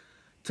Rush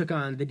took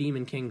on the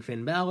Demon King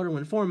Finn Balor.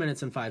 Went 4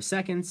 minutes and 5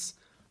 seconds.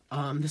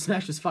 This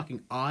match was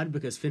fucking odd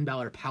because Finn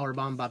Balor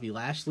powerbombed Bobby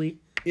Lashley.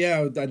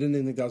 Yeah, I didn't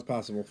even think that was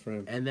possible for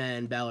him. And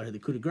then Balor had the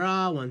coup de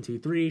grace. 1, 2,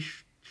 3.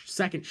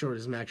 Second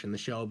shortest match in the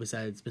show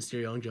besides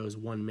Mysterio and Joe's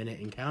 1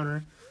 minute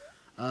encounter.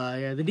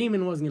 The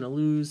Demon wasn't going to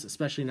lose,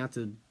 especially not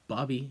to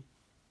Bobby.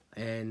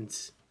 And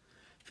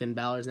Finn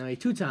Balor is now a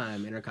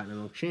 2-time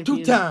Intercontinental Champion.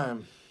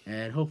 2-time!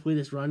 And hopefully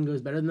this run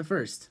goes better than the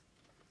first.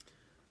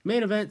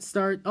 Main event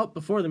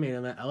before the main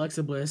event,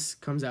 Alexa Bliss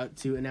comes out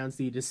to announce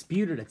the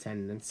disputed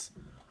attendance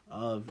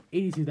of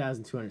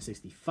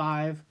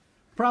 82,265.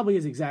 Probably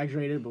is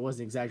exaggerated, but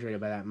wasn't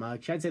exaggerated by that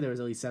much. I'd say there was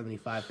at least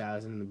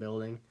 75,000 in the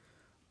building.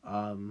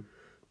 But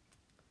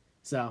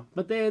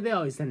they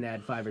always tend to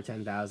add 5 or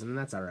 10,000, and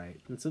that's all right.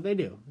 And so they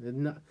do.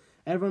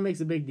 Everyone makes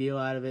a big deal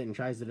out of it and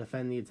tries to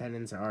defend the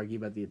attendance or argue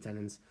about the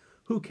attendance.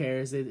 Who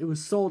cares? It was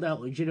sold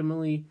out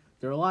legitimately.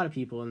 There were a lot of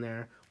people in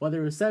there.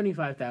 Whether it was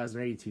 75,000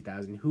 or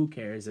 82,000, who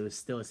cares? It was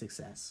still a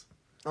success.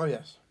 Oh,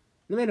 yes.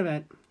 The main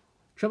event,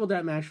 triple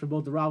threat match for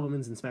both the Raw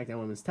Women's and SmackDown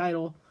Women's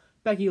title.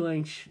 Becky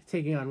Lynch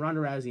taking on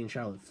Ronda Rousey and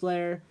Charlotte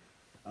Flair.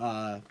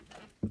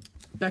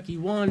 Becky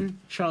won.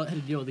 Charlotte had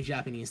to deal with the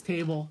Japanese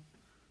table.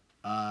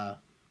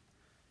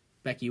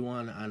 Becky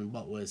won on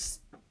what was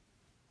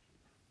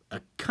a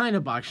kind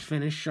of botched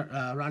finish.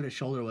 Ronda's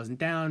shoulder wasn't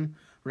down.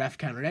 Ref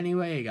countered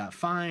anyway. He got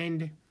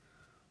fined.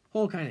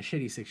 Whole kind of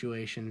shitty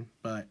situation.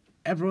 But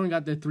everyone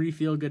got their 3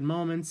 feel-good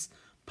moments.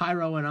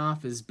 Pyro went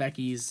off as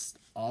Becky's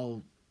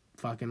all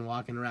fucking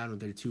walking around with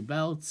their 2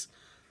 belts.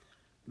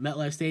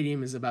 MetLife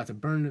Stadium is about to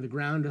burn to the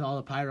ground with all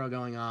the pyro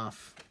going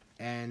off,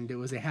 and it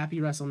was a happy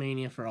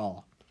WrestleMania for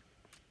all.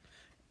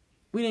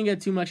 We didn't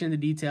get too much into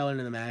detail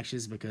into the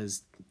matches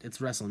because it's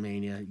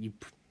WrestleMania.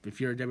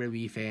 If you're a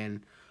WWE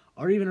fan,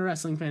 or even a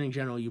wrestling fan in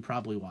general, you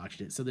probably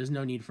watched it, so there's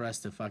no need for us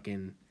to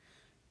fucking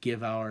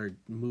give our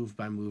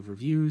move-by-move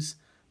reviews.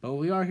 But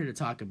what we are here to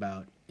talk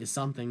about is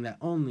something that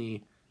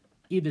only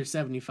either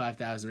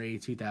 75,000 or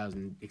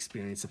 82,000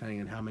 experienced,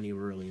 depending on how many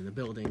were really in the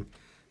building.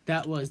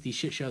 That was the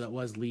shit show that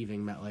was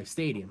leaving MetLife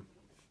Stadium.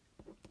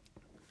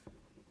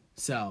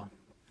 So.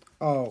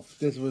 Oh,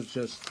 this was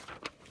just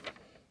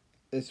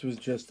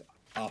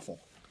awful.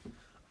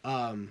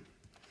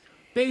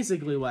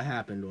 Basically what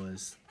happened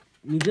was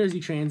New Jersey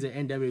Transit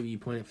and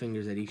WWE pointed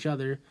fingers at each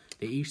other.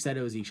 They each said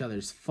it was each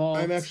other's fault.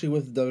 I'm actually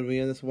with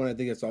WWE on this one. I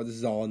think this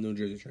is all on New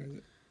Jersey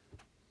Transit.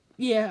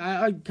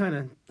 Yeah, I kind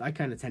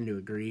of tend to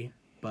agree,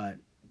 but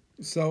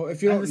so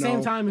if you don't know, at the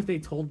same time, if they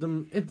told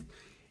them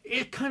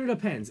it kind of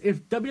depends.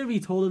 If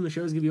WWE told them the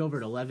show's gonna be over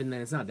at 11,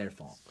 then it's not their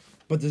fault.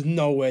 But there's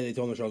no way they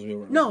told them the show's gonna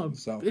be over. No,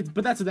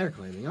 but that's what they're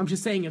claiming. I'm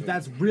just saying if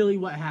that's really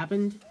what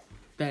happened,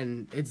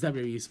 then it's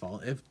WWE's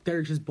fault. If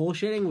they're just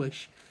bullshitting,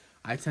 which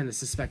I tend to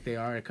suspect they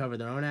are to cover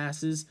their own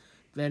asses,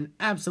 then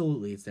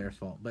absolutely it's their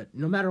fault. But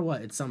no matter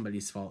what, it's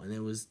somebody's fault, and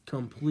it was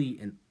complete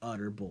and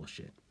utter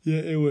bullshit.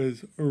 Yeah, it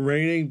was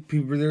raining.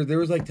 People there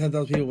was like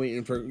 10,000 people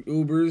waiting for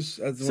Ubers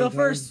at the one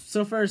time.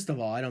 So first of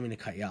all, I don't mean to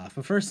cut you off,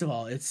 but first of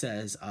all, it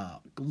says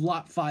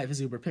lot 5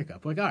 is Uber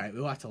pickup. We're like, all right, we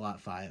walk to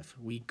lot 5.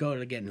 We go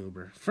to get an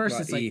Uber. First,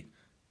 Lot it's E. like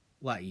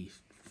lot E,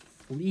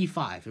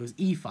 E5. It was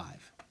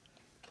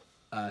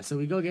E5. So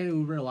we go get an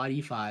Uber, lot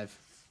E5,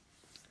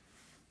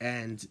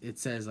 and it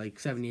says like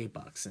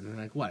 $78, and we're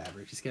like,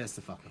 whatever, just get us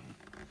the fuck home.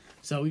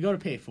 So we go to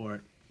pay for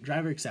it.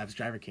 Driver accepts,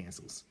 driver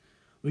cancels.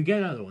 We get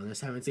another one. This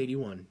time it's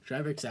 $81.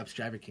 Driver accepts,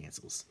 driver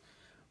cancels.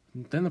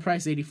 Then the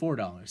price is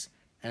 $84.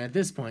 And at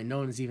this point, no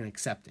one is even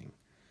accepting.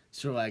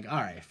 So we're like,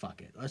 all right,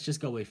 fuck it. Let's just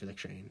go wait for the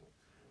train.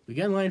 We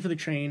get in line for the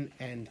train,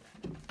 and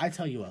I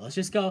tell you what, let's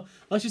just go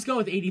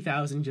with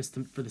 80,000 just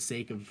for the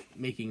sake of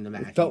making the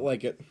match. It felt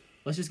like it.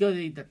 Let's just go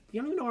to you don't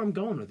even know where I'm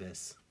going with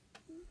this.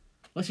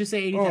 Let's just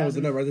say 80,000. Oh, was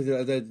it never?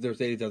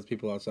 There's 80,000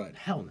 people outside.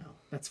 Hell no.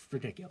 That's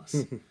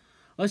ridiculous.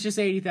 Let's just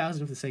say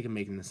 80,000 for the sake of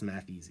making this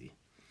math easy.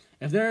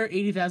 If there are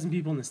 80,000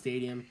 people in the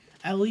stadium,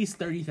 at least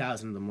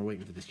 30,000 of them were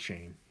waiting for this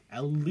train.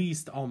 At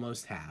least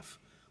almost half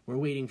were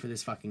waiting for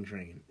this fucking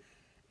train.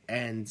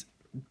 And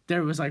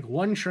there was like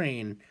one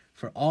train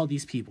for all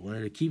these people.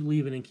 And to keep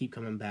leaving and keep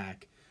coming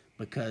back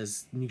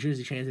because New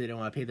Jersey Transit didn't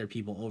want to pay their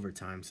people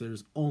overtime. So there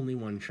was only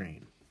one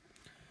train.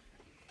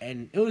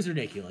 And it was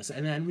ridiculous.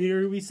 And then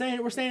we're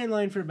staying in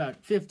line for about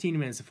 15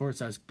 minutes before it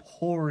starts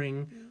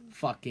pouring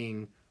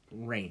fucking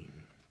rain.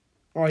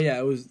 Oh yeah,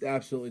 it was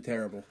absolutely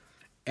terrible.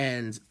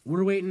 And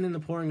we're waiting in the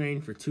pouring rain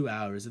for 2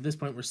 hours. At this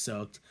point, we're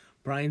soaked.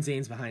 Brian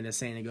Zane's behind us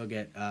saying to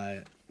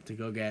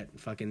go get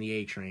fucking the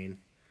A train.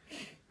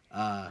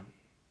 And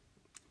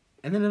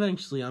then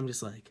eventually, I'm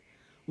just like,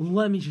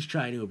 let me just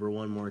try an Uber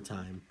one more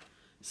time.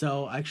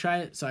 So I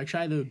try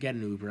to get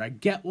an Uber. I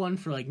get one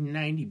for like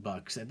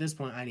 $90. At this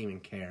point, I didn't even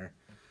care.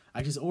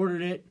 I just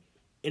ordered it.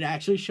 It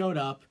actually showed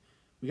up.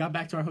 We got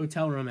back to our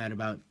hotel room at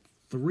about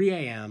 3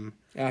 a.m.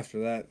 After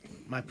that,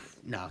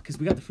 because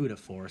we got the food at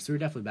 4, so we're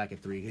definitely back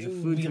at 3. Because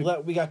the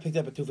food we got picked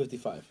up at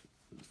 2:55.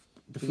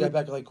 We got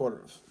back at like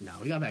quarter of. No,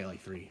 we got back at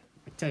like 3.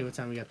 I can tell you what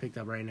time we got picked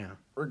up right now.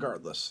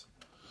 Regardless,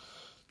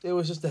 it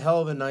was just a hell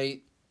of a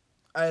night.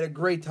 I had a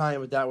great time,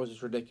 but that was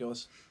just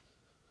ridiculous.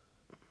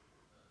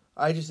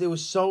 It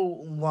was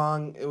so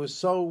long. It was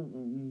so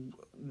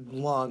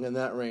long in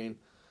that rain.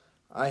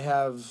 I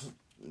have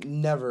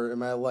never in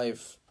my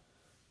life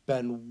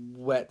been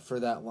wet for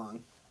that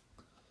long.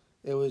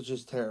 It was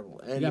just terrible.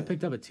 And we got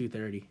picked up at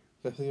 2:30.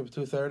 Got picked up at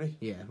 2:30?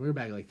 Yeah, we were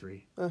back at like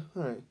 3. All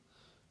right.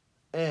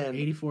 And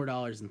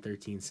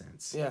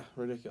 $84.13. Yeah,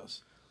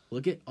 ridiculous.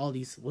 Look at all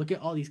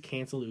these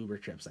canceled Uber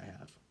trips I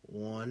have.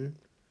 1,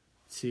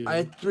 2. I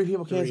had 3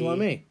 people cancel on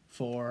me.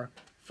 4,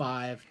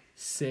 5,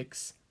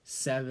 6,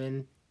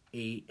 7,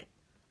 8.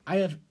 I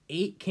have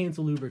 8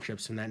 canceled Uber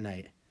trips from that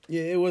night.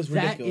 Yeah, it was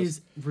ridiculous. That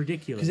is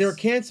ridiculous. Because they were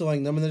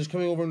canceling them and then just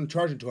coming over and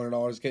charging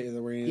 $200 to get you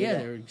the way you Yeah,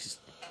 they were just.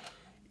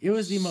 It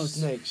was the most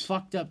snakes.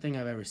 Fucked up thing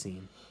I've ever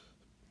seen.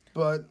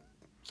 But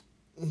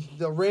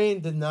the rain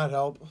did not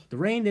help. The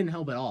rain didn't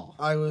help at all.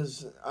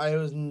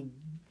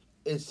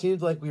 It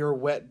seemed like we were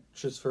wet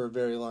just for a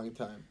very long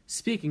time.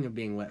 Speaking of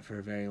being wet for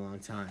a very long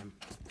time,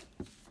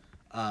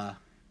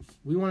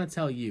 we want to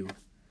tell you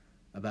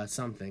about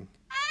something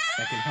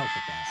that can help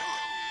with that.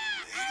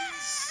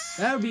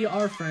 That would be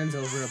our friends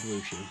over at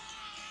Blue Chew.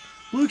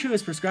 Blue Chew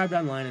is prescribed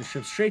online and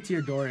shipped straight to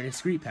your door in a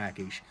discreet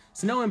package,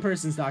 so no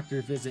in-person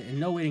doctor visit and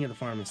no waiting at the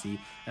pharmacy,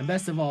 and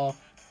best of all,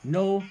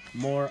 no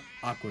more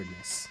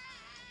awkwardness.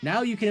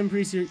 Now you can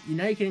increase your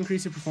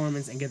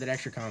performance and get that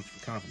extra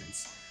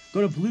confidence.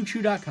 Go to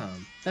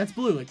BlueChew.com. That's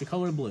blue, like the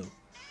color blue.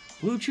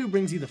 Blue Chew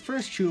brings you the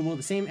first chewable,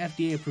 the same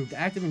FDA-approved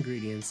active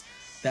ingredients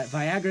that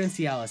Viagra and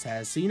Cialis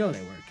has, so you know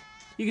they work.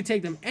 You can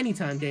take them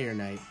anytime, day or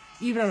night,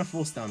 even on a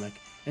full stomach,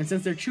 And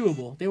since they're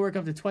chewable, they work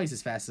up to twice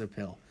as fast as a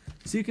pill.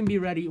 So you can be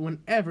ready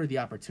whenever the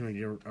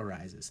opportunity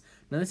arises.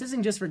 Now, this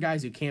isn't just for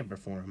guys who can't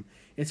perform.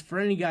 It's for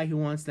any guy who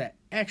wants that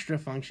extra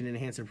function to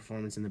enhance their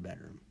performance in the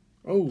bedroom.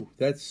 Oh,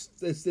 it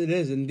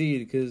is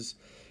indeed, because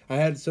I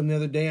had some the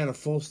other day on a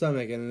full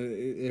stomach,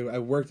 and I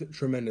worked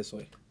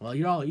tremendously. Well,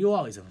 you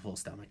always have a full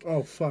stomach.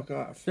 Oh, fuck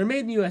off. They're made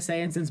in the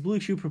USA, and since Blue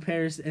Chew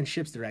prepares and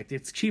ships direct,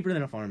 it's cheaper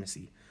than a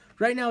pharmacy.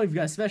 Right now, we've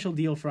got a special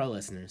deal for our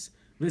listeners.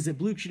 Visit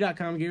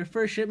BlueChew.com and get your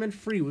first shipment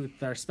free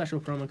with our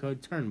special promo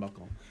code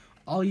TURNBUCKLE.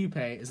 All you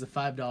pay is the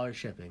 $5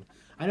 shipping.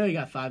 I know you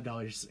got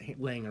 $5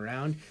 laying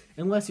around,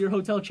 unless your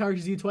hotel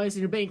charges you twice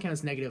and your bank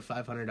account's negative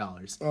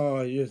 $500.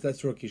 Oh, yes,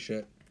 that's rookie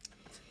shit.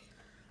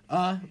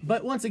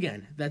 But once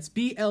again, that's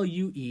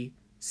BLUECHEW.com.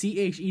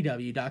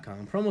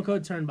 Promo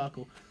code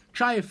TURNBUCKLE.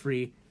 Try it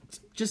free.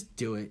 Just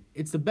do it.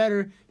 It's the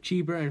better,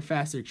 cheaper, and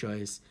faster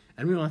choice.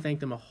 And we want to thank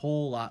them a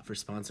whole lot for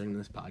sponsoring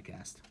this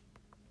podcast.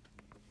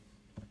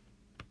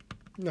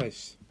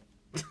 Nice.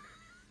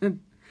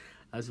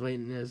 I was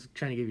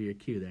trying to give you a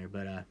cue there,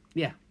 but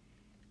yeah.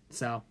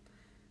 So,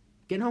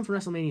 getting home from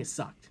WrestleMania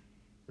sucked.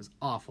 It was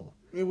awful.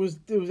 It was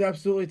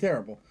absolutely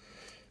terrible.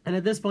 And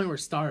at this point, we're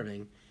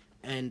starving,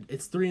 and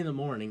it's 3 a.m,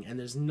 and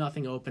there's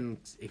nothing open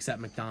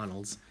except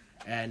McDonald's.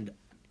 And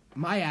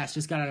my ass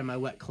just got out of my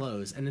wet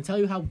clothes. And to tell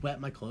you how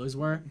wet my clothes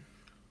were,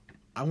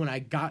 when I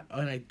got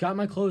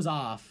my clothes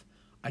off,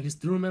 I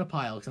just threw them in a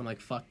pile because I'm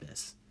like, fuck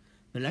this.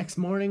 The next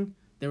morning,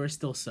 they were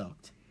still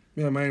soaked.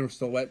 Yeah, mine were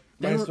still wet.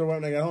 Mine were still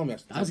wet when I got home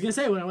yesterday. I was gonna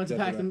say when I went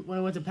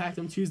to pack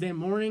them Tuesday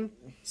morning,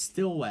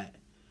 still wet.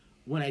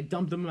 When I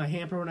dumped them in my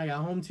hamper when I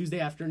got home Tuesday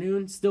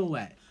afternoon, still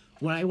wet.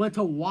 When I went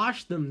to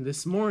wash them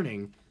this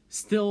morning,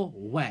 still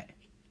wet.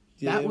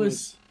 Yeah, that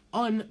was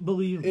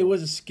unbelievable. It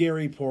was a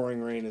scary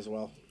pouring rain as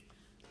well.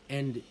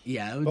 And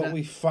yeah, but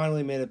we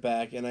finally made it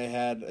back, and I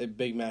had a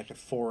Big Mac at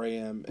 4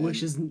 a.m.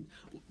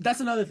 That's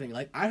another thing.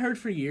 Like I heard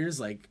for years,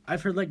 like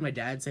I've heard like my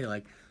dad say,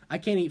 like I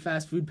can't eat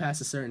fast food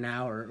past a certain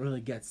hour; it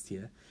really gets to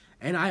you.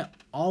 And I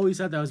always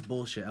thought that was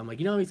bullshit. I'm like,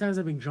 you know how many times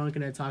I've been drunk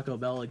and at Taco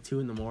Bell like 2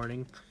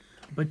 a.m?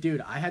 But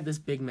dude, I had this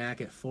Big Mac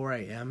at 4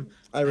 a.m.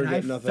 I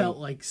regret nothing. Felt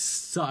like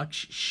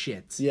such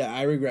shit. Yeah,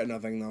 I regret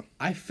nothing though.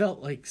 I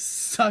felt like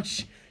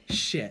such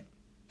shit.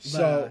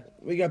 So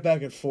we got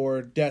back at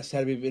 4. Des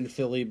had to be in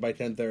Philly by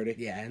 10:30.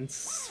 Yeah, and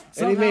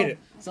he made it.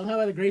 Somehow,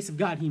 by the grace of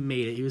God, he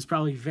made it. He was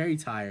probably very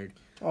tired.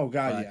 Oh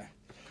God, yeah.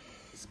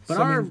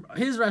 But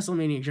his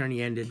WrestleMania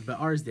journey ended, but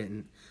ours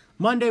didn't.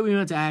 Monday we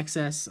went to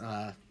Access.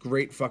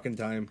 Great fucking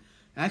time.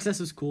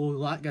 Access was cool.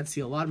 Got to see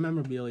a lot of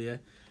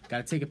memorabilia.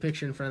 Got to take a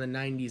picture in front of the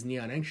 '90s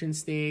neon entrance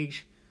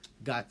stage.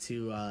 Got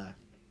to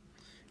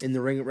in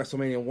the ring at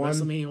WrestleMania 1.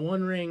 WrestleMania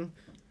 1 ring.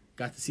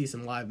 Got to see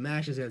some live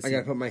matches. I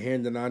got to put my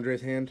hand in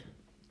Andre's hand.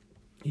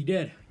 You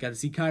did. Got to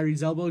see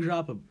Kyrie's elbow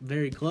drop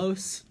very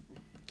close.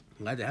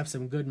 Got to have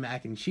some good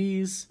mac and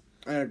cheese.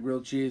 I had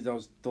grilled cheese. That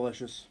was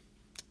delicious.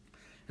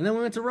 And then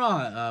we went to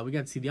Raw. We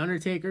got to see The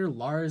Undertaker.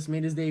 Lars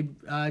made his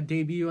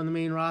debut on the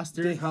main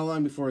roster. How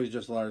long before he's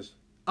just Lars?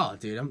 Oh,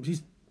 dude.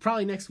 He's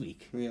probably next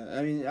week. Yeah,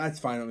 I mean, that's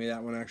fine with me,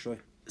 that one, actually.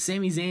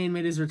 Sami Zayn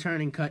made his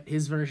return and cut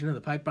his version of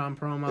the pipe bomb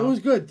promo. It was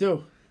good,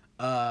 too.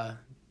 The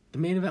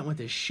main event went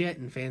to shit,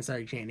 and fans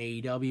started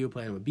chanting AEW,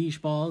 playing with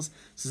beach balls.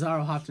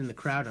 Cesaro hopped in the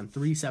crowd on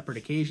 3 separate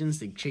occasions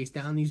to chase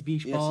down these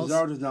beach balls.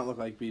 Cesaro does not look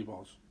like beach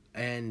balls.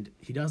 And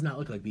he does not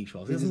look like beach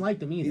balls. He doesn't like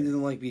them either. He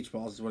doesn't like beach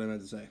balls, is what I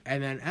meant to say.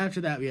 And then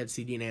after that, we had to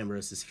see Dean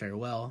Ambrose's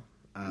farewell.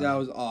 That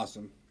was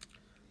awesome.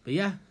 But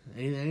yeah,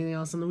 anything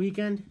else on the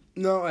weekend?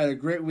 No, I had a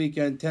great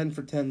weekend. 10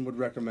 for 10 would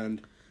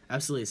recommend.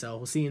 Absolutely. So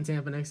we'll see you in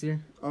Tampa next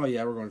year. Oh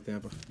yeah, we're going to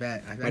Tampa.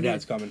 My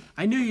dad's coming.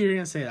 I knew you were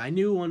gonna say that. I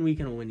knew one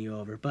weekend will win you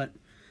over. But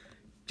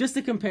just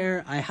to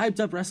compare, I hyped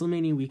up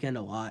WrestleMania weekend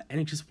a lot,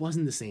 and it just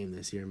wasn't the same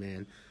this year,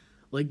 man.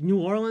 Like New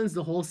Orleans,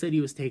 the whole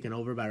city was taken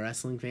over by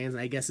wrestling fans,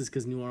 and I guess it's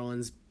because New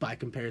Orleans, by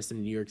comparison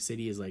to New York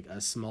City, is like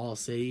a small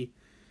city.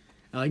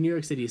 Like New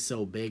York City is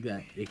so big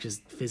that it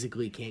just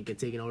physically can't get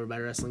taken over by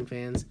wrestling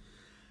fans.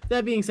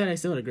 That being said, I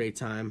still had a great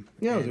time.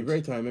 Yeah, it was a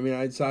great time. I mean,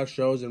 I saw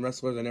shows and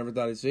wrestlers I never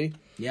thought I'd see.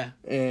 Yeah.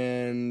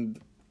 And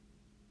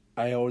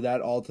I owe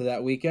that all to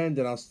that weekend,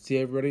 and I'll see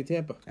everybody in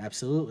Tampa.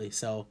 Absolutely.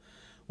 So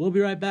we'll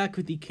be right back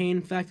with the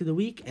Kane Fact of the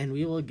Week, and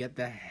we will get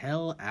the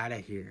hell out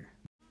of here.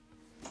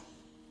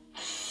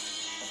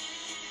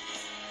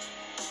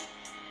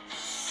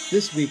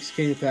 This week's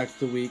Kane Fact of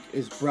the Week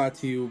is brought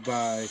to you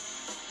by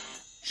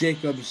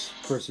Jacobs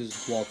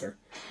versus Walter.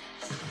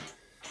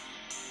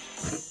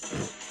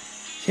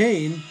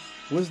 Kane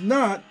was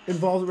not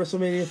involved in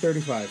WrestleMania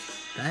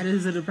 35. That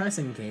is a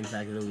depressing Kane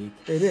Fact of the Week.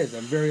 It is.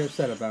 I'm very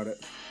upset about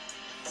it.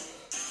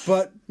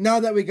 But now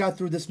that we got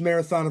through this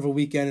marathon of a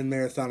weekend and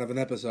marathon of an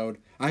episode,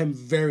 I'm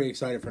very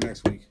excited for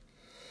next week.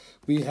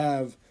 We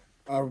have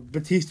our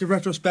Batista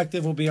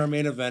retrospective will be our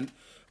main event.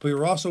 But we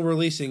were also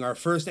releasing our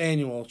first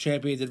annual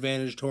Champions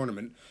Advantage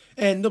tournament.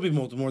 And there'll be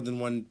more than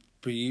one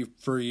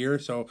per year,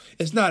 so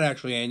it's not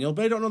actually annual,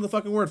 but I don't know the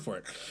fucking word for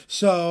it.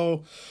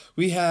 So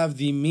we have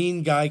the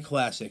Mean Guy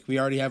Classic. We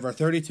already have our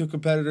 32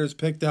 competitors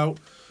picked out.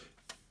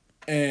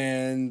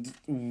 And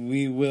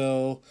we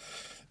will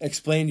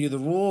explain to you the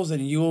rules,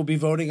 and you will be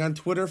voting on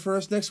Twitter for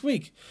us next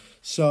week.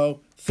 So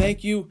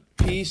thank you.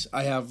 Peace.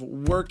 I have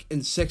work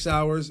in 6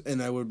 hours,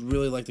 and I would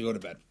really like to go to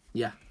bed.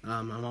 Yeah,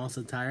 I'm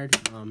also tired.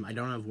 I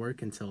don't have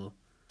work until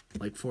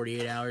like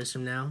 48 hours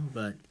from now,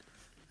 but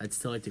I'd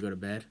still like to go to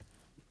bed.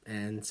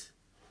 And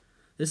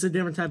this is a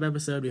different type of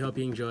episode. We hope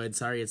you enjoyed.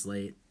 Sorry it's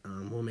late.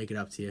 We'll make it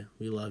up to you.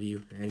 We love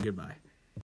you, and goodbye.